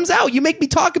movie comes out, you make me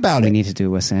talk about it. We need to do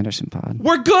a Wes Anderson pod.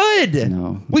 We're good.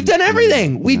 No. We've done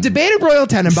everything. We've debated Royal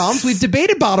Tenenbaums. We've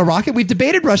debated Bottle Rocket. We've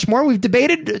debated Rushmore. We've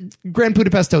debated Grand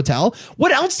Budapest Hotel.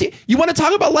 What else do you want to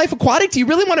talk about? Life Aquatic? Do you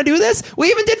really want to do this?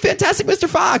 We even did Fantastic Mr.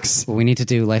 Fox. Well, we need to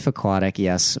do Life Aquatic,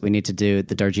 yes. We need to do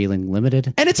the Darjeeling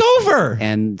Limited. And it's over.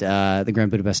 And the Grand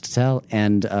Budapest Hotel.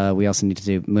 And we also need to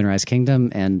do Moonrise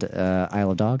Kingdom and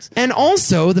Isle of Dogs. And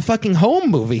also the fucking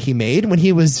Home movie he made when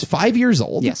he was 5 years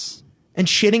old. Yes. And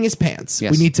shitting his pants.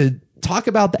 Yes. We need to talk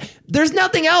about that. There's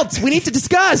nothing else we need to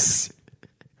discuss.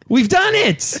 We've done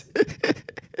it.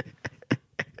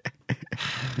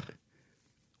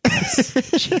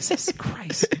 Jesus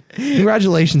Christ.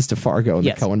 Congratulations to Fargo and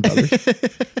Yes. the Coen brothers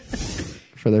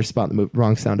for their spot in the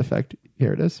wrong sound effect.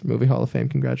 Here it is. Movie Hall of Fame.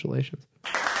 Congratulations.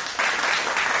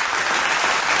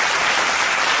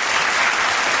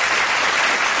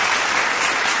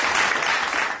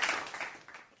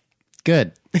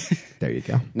 Good. There you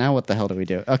go. Now what the hell do we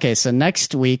do? Okay, so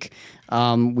next week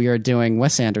we are doing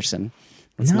Wes Anderson.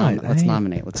 Let's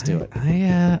nominate. Let's do it.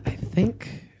 I think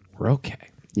we're okay.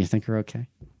 You think we're okay?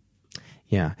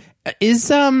 Yeah. Is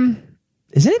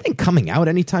anything coming out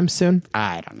anytime soon?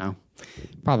 I don't know.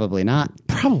 Probably not.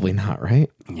 Probably not, right?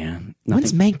 Yeah.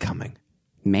 When's Mank coming?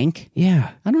 Mank?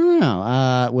 Yeah. I don't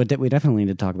know. We definitely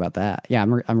need to talk about that. Yeah,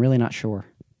 I'm really not sure.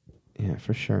 Yeah,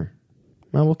 for sure.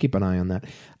 Well, we'll keep an eye on that.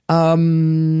 How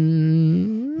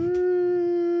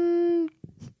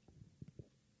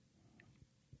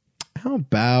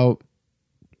about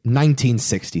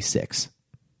 1966?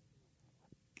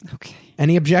 Okay.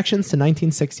 Any objections to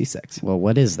 1966? Well,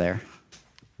 what is there?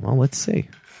 Well, let's see.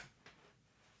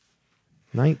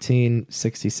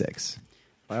 1966.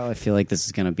 Well, I feel like this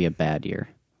is going to be a bad year.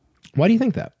 Why do you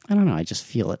think that? I don't know. I just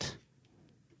feel it.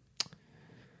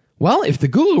 Well, if the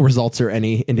Google results are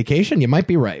any indication, you might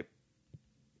be right.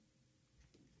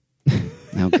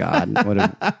 Oh, God.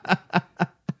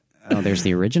 There's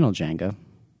the original Django.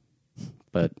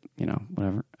 But,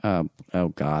 whatever. Oh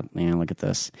God, man, look at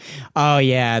this. Oh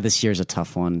yeah, this year's a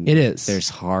tough one. It is. There's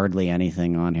hardly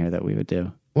anything on here that we would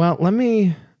do. Well, let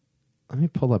me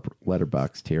pull up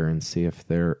Letterboxd here and see if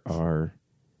there are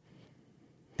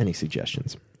any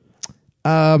suggestions.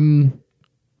 Yeah,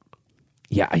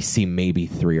 I see maybe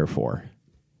 3 or 4.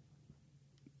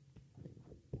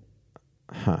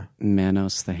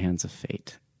 Manos, The Hands of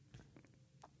Fate.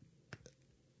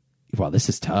 Wow, this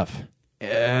is tough.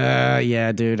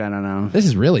 Yeah, dude, I don't know. This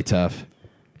is really tough.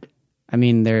 I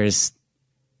mean, there's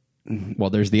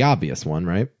the obvious one,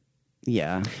 right?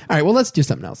 yeah, All right, well, let's do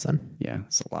something else then. yeah,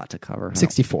 it's a lot to cover.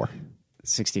 64.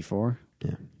 64.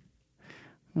 Yeah.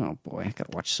 Oh boy, I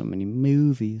gotta watch so many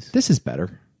movies. This is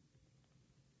better.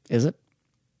 Is it?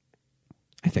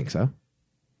 I think so.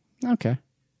 Okay.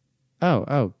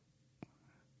 Oh.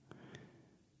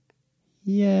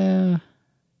 Yeah.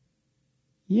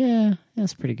 Yeah,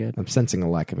 that's pretty good. I'm sensing a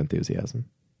lack of enthusiasm.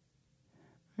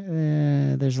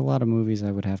 There's a lot of movies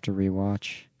I would have to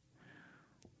rewatch.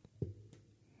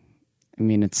 I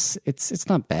mean, it's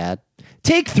not bad.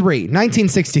 Take 3,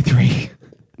 1963.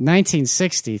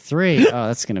 1963. Oh,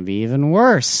 that's going to be even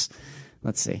worse.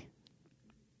 Let's see.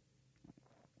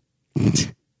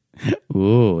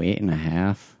 Ooh,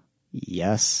 8.5.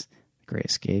 Yes. Great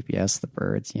Escape. Yes. The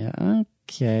Birds. Yeah.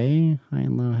 Okay. High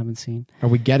and Low. Haven't seen. Are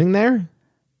we getting there?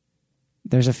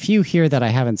 There's a few here that I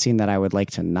haven't seen that I would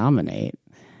like to nominate.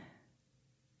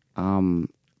 No,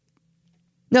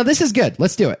 this is good.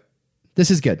 Let's do it.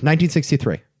 This is good.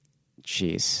 1963.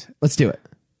 Jeez. Let's do it.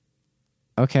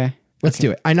 Okay. Let's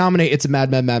do it. I nominate It's a Mad,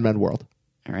 Mad, Mad, Mad World.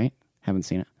 All right. Haven't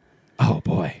seen it. Oh,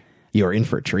 boy. You're in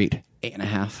for a treat.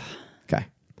 8.5. Okay.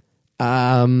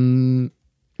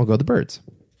 We'll go The Birds.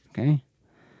 Okay.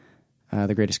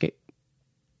 The Great Escape.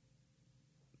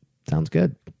 Sounds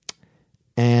good.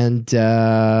 And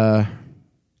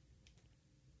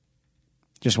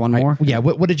Just one more? yeah,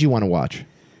 what did you want to watch?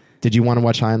 Did you want to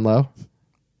watch High and Low?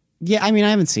 Yeah, I mean, I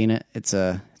haven't seen it. It's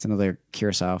another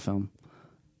Kurosawa film.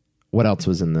 What else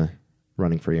was in the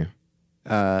running for you?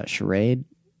 Charade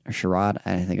or Charade.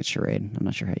 I think it's Charade. I'm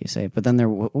not sure how you say it. But then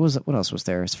what else was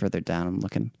there? It's further down. I'm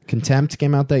looking. Contempt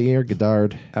came out that year.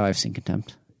 Godard. Oh, I've seen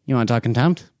Contempt. You want to talk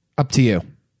Contempt? Up to you.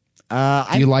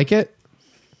 Do you like it?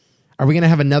 Are we going to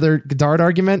have another Godard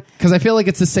argument? Because I feel like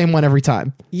it's the same one every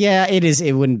time. Yeah, it is.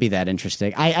 It wouldn't be that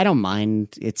interesting. I don't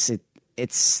mind. It's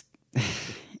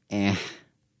eh.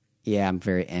 Yeah, I'm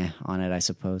very on it, I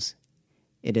suppose.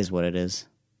 It is what it is.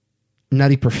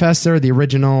 Nutty Professor, the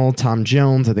original, Tom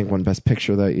Jones, I think won Best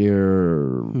Picture that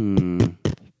year.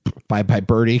 Bye Bye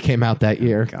Birdie came out that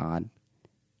year. God.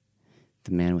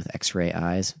 The Man with X-Ray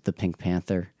Eyes, The Pink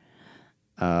Panther.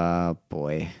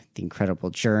 Boy, The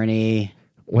Incredible Journey.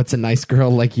 What's a Nice Girl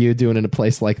Like You doing in a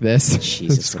place like this?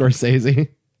 Jesus. Scorsese.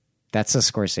 That's a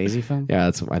Scorsese film? Yeah,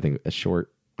 that's, I think, a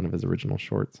short, one of his original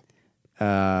shorts.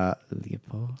 Leopold.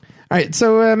 All right,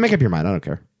 so make up your mind. I don't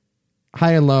care.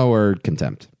 High and Low or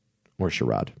Contempt or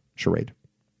Charade.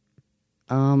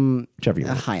 Whichever you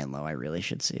want. High and Low, I really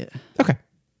should see it. Okay,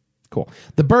 cool.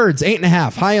 The Birds,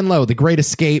 8.5. High and Low, The Great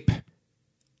Escape.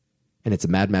 And It's a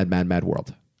Mad, Mad, Mad, Mad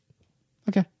World.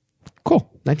 Okay. Cool.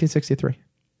 1963.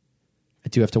 I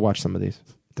do have to watch some of these.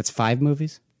 That's 5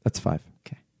 movies? That's 5.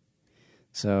 Okay.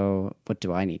 So, what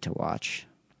do I need to watch?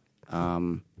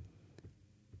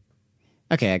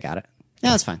 Okay, I got it.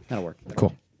 Yeah, that's fine. That'll work.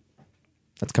 Cool.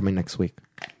 That's coming next week.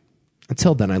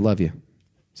 Until then, I love you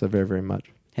so very, very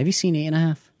much. Have you seen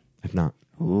 8.5? I've not.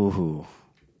 Ooh.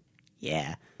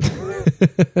 Yeah.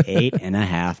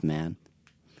 8.5, man.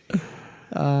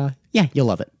 Yeah, you'll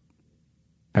love it.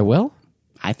 I will?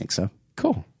 I think so.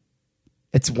 Cool.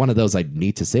 It's one of those I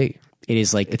need to see. It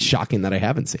is like It's shocking that I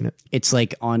haven't seen it. it's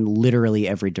like on literally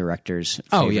every director's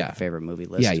favorite movie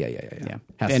list. Yeah.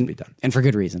 Has to be done. And for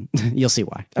good reason. You'll see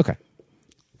why. Okay.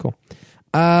 Cool.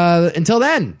 Until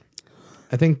then,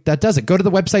 I think that does it. Go to the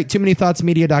website,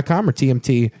 toomanythoughtsmedia.com or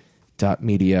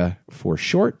tmt.media for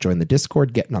short. Join the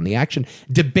Discord, getting on the action.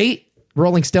 Debate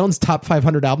Rolling Stone's top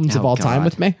 500 albums of all time God.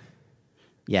 with me.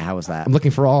 Yeah, how was that? I'm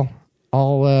looking for all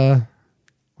of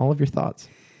your thoughts.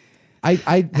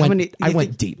 I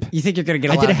went deep. You think you're going to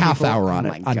get I did a half hour on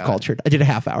it, Uncultured. I did a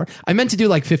half hour. I meant to do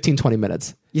like 15, 20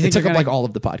 minutes. It took up like all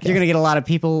of the podcast. You're going to get a lot of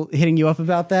people hitting you up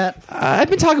about that? I've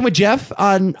been talking with Jeff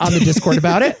on the Discord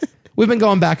about it. We've been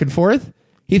going back and forth.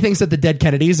 He thinks that the dead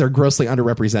Kennedys are grossly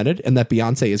underrepresented and that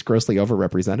Beyonce is grossly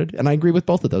overrepresented. And I agree with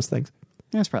both of those things.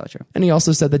 That's probably true. And he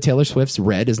also said that Taylor Swift's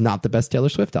Red is not the best Taylor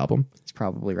Swift album. He's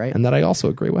probably right. And that I also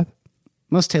agree with.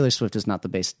 Most Taylor Swift is not the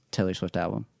best Taylor Swift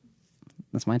album.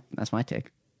 That's my take.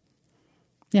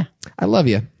 Yeah. I love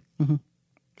you. Mm-hmm.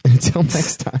 Until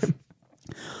next time.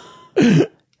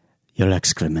 your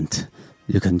excrement.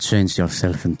 You can change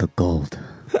yourself into gold.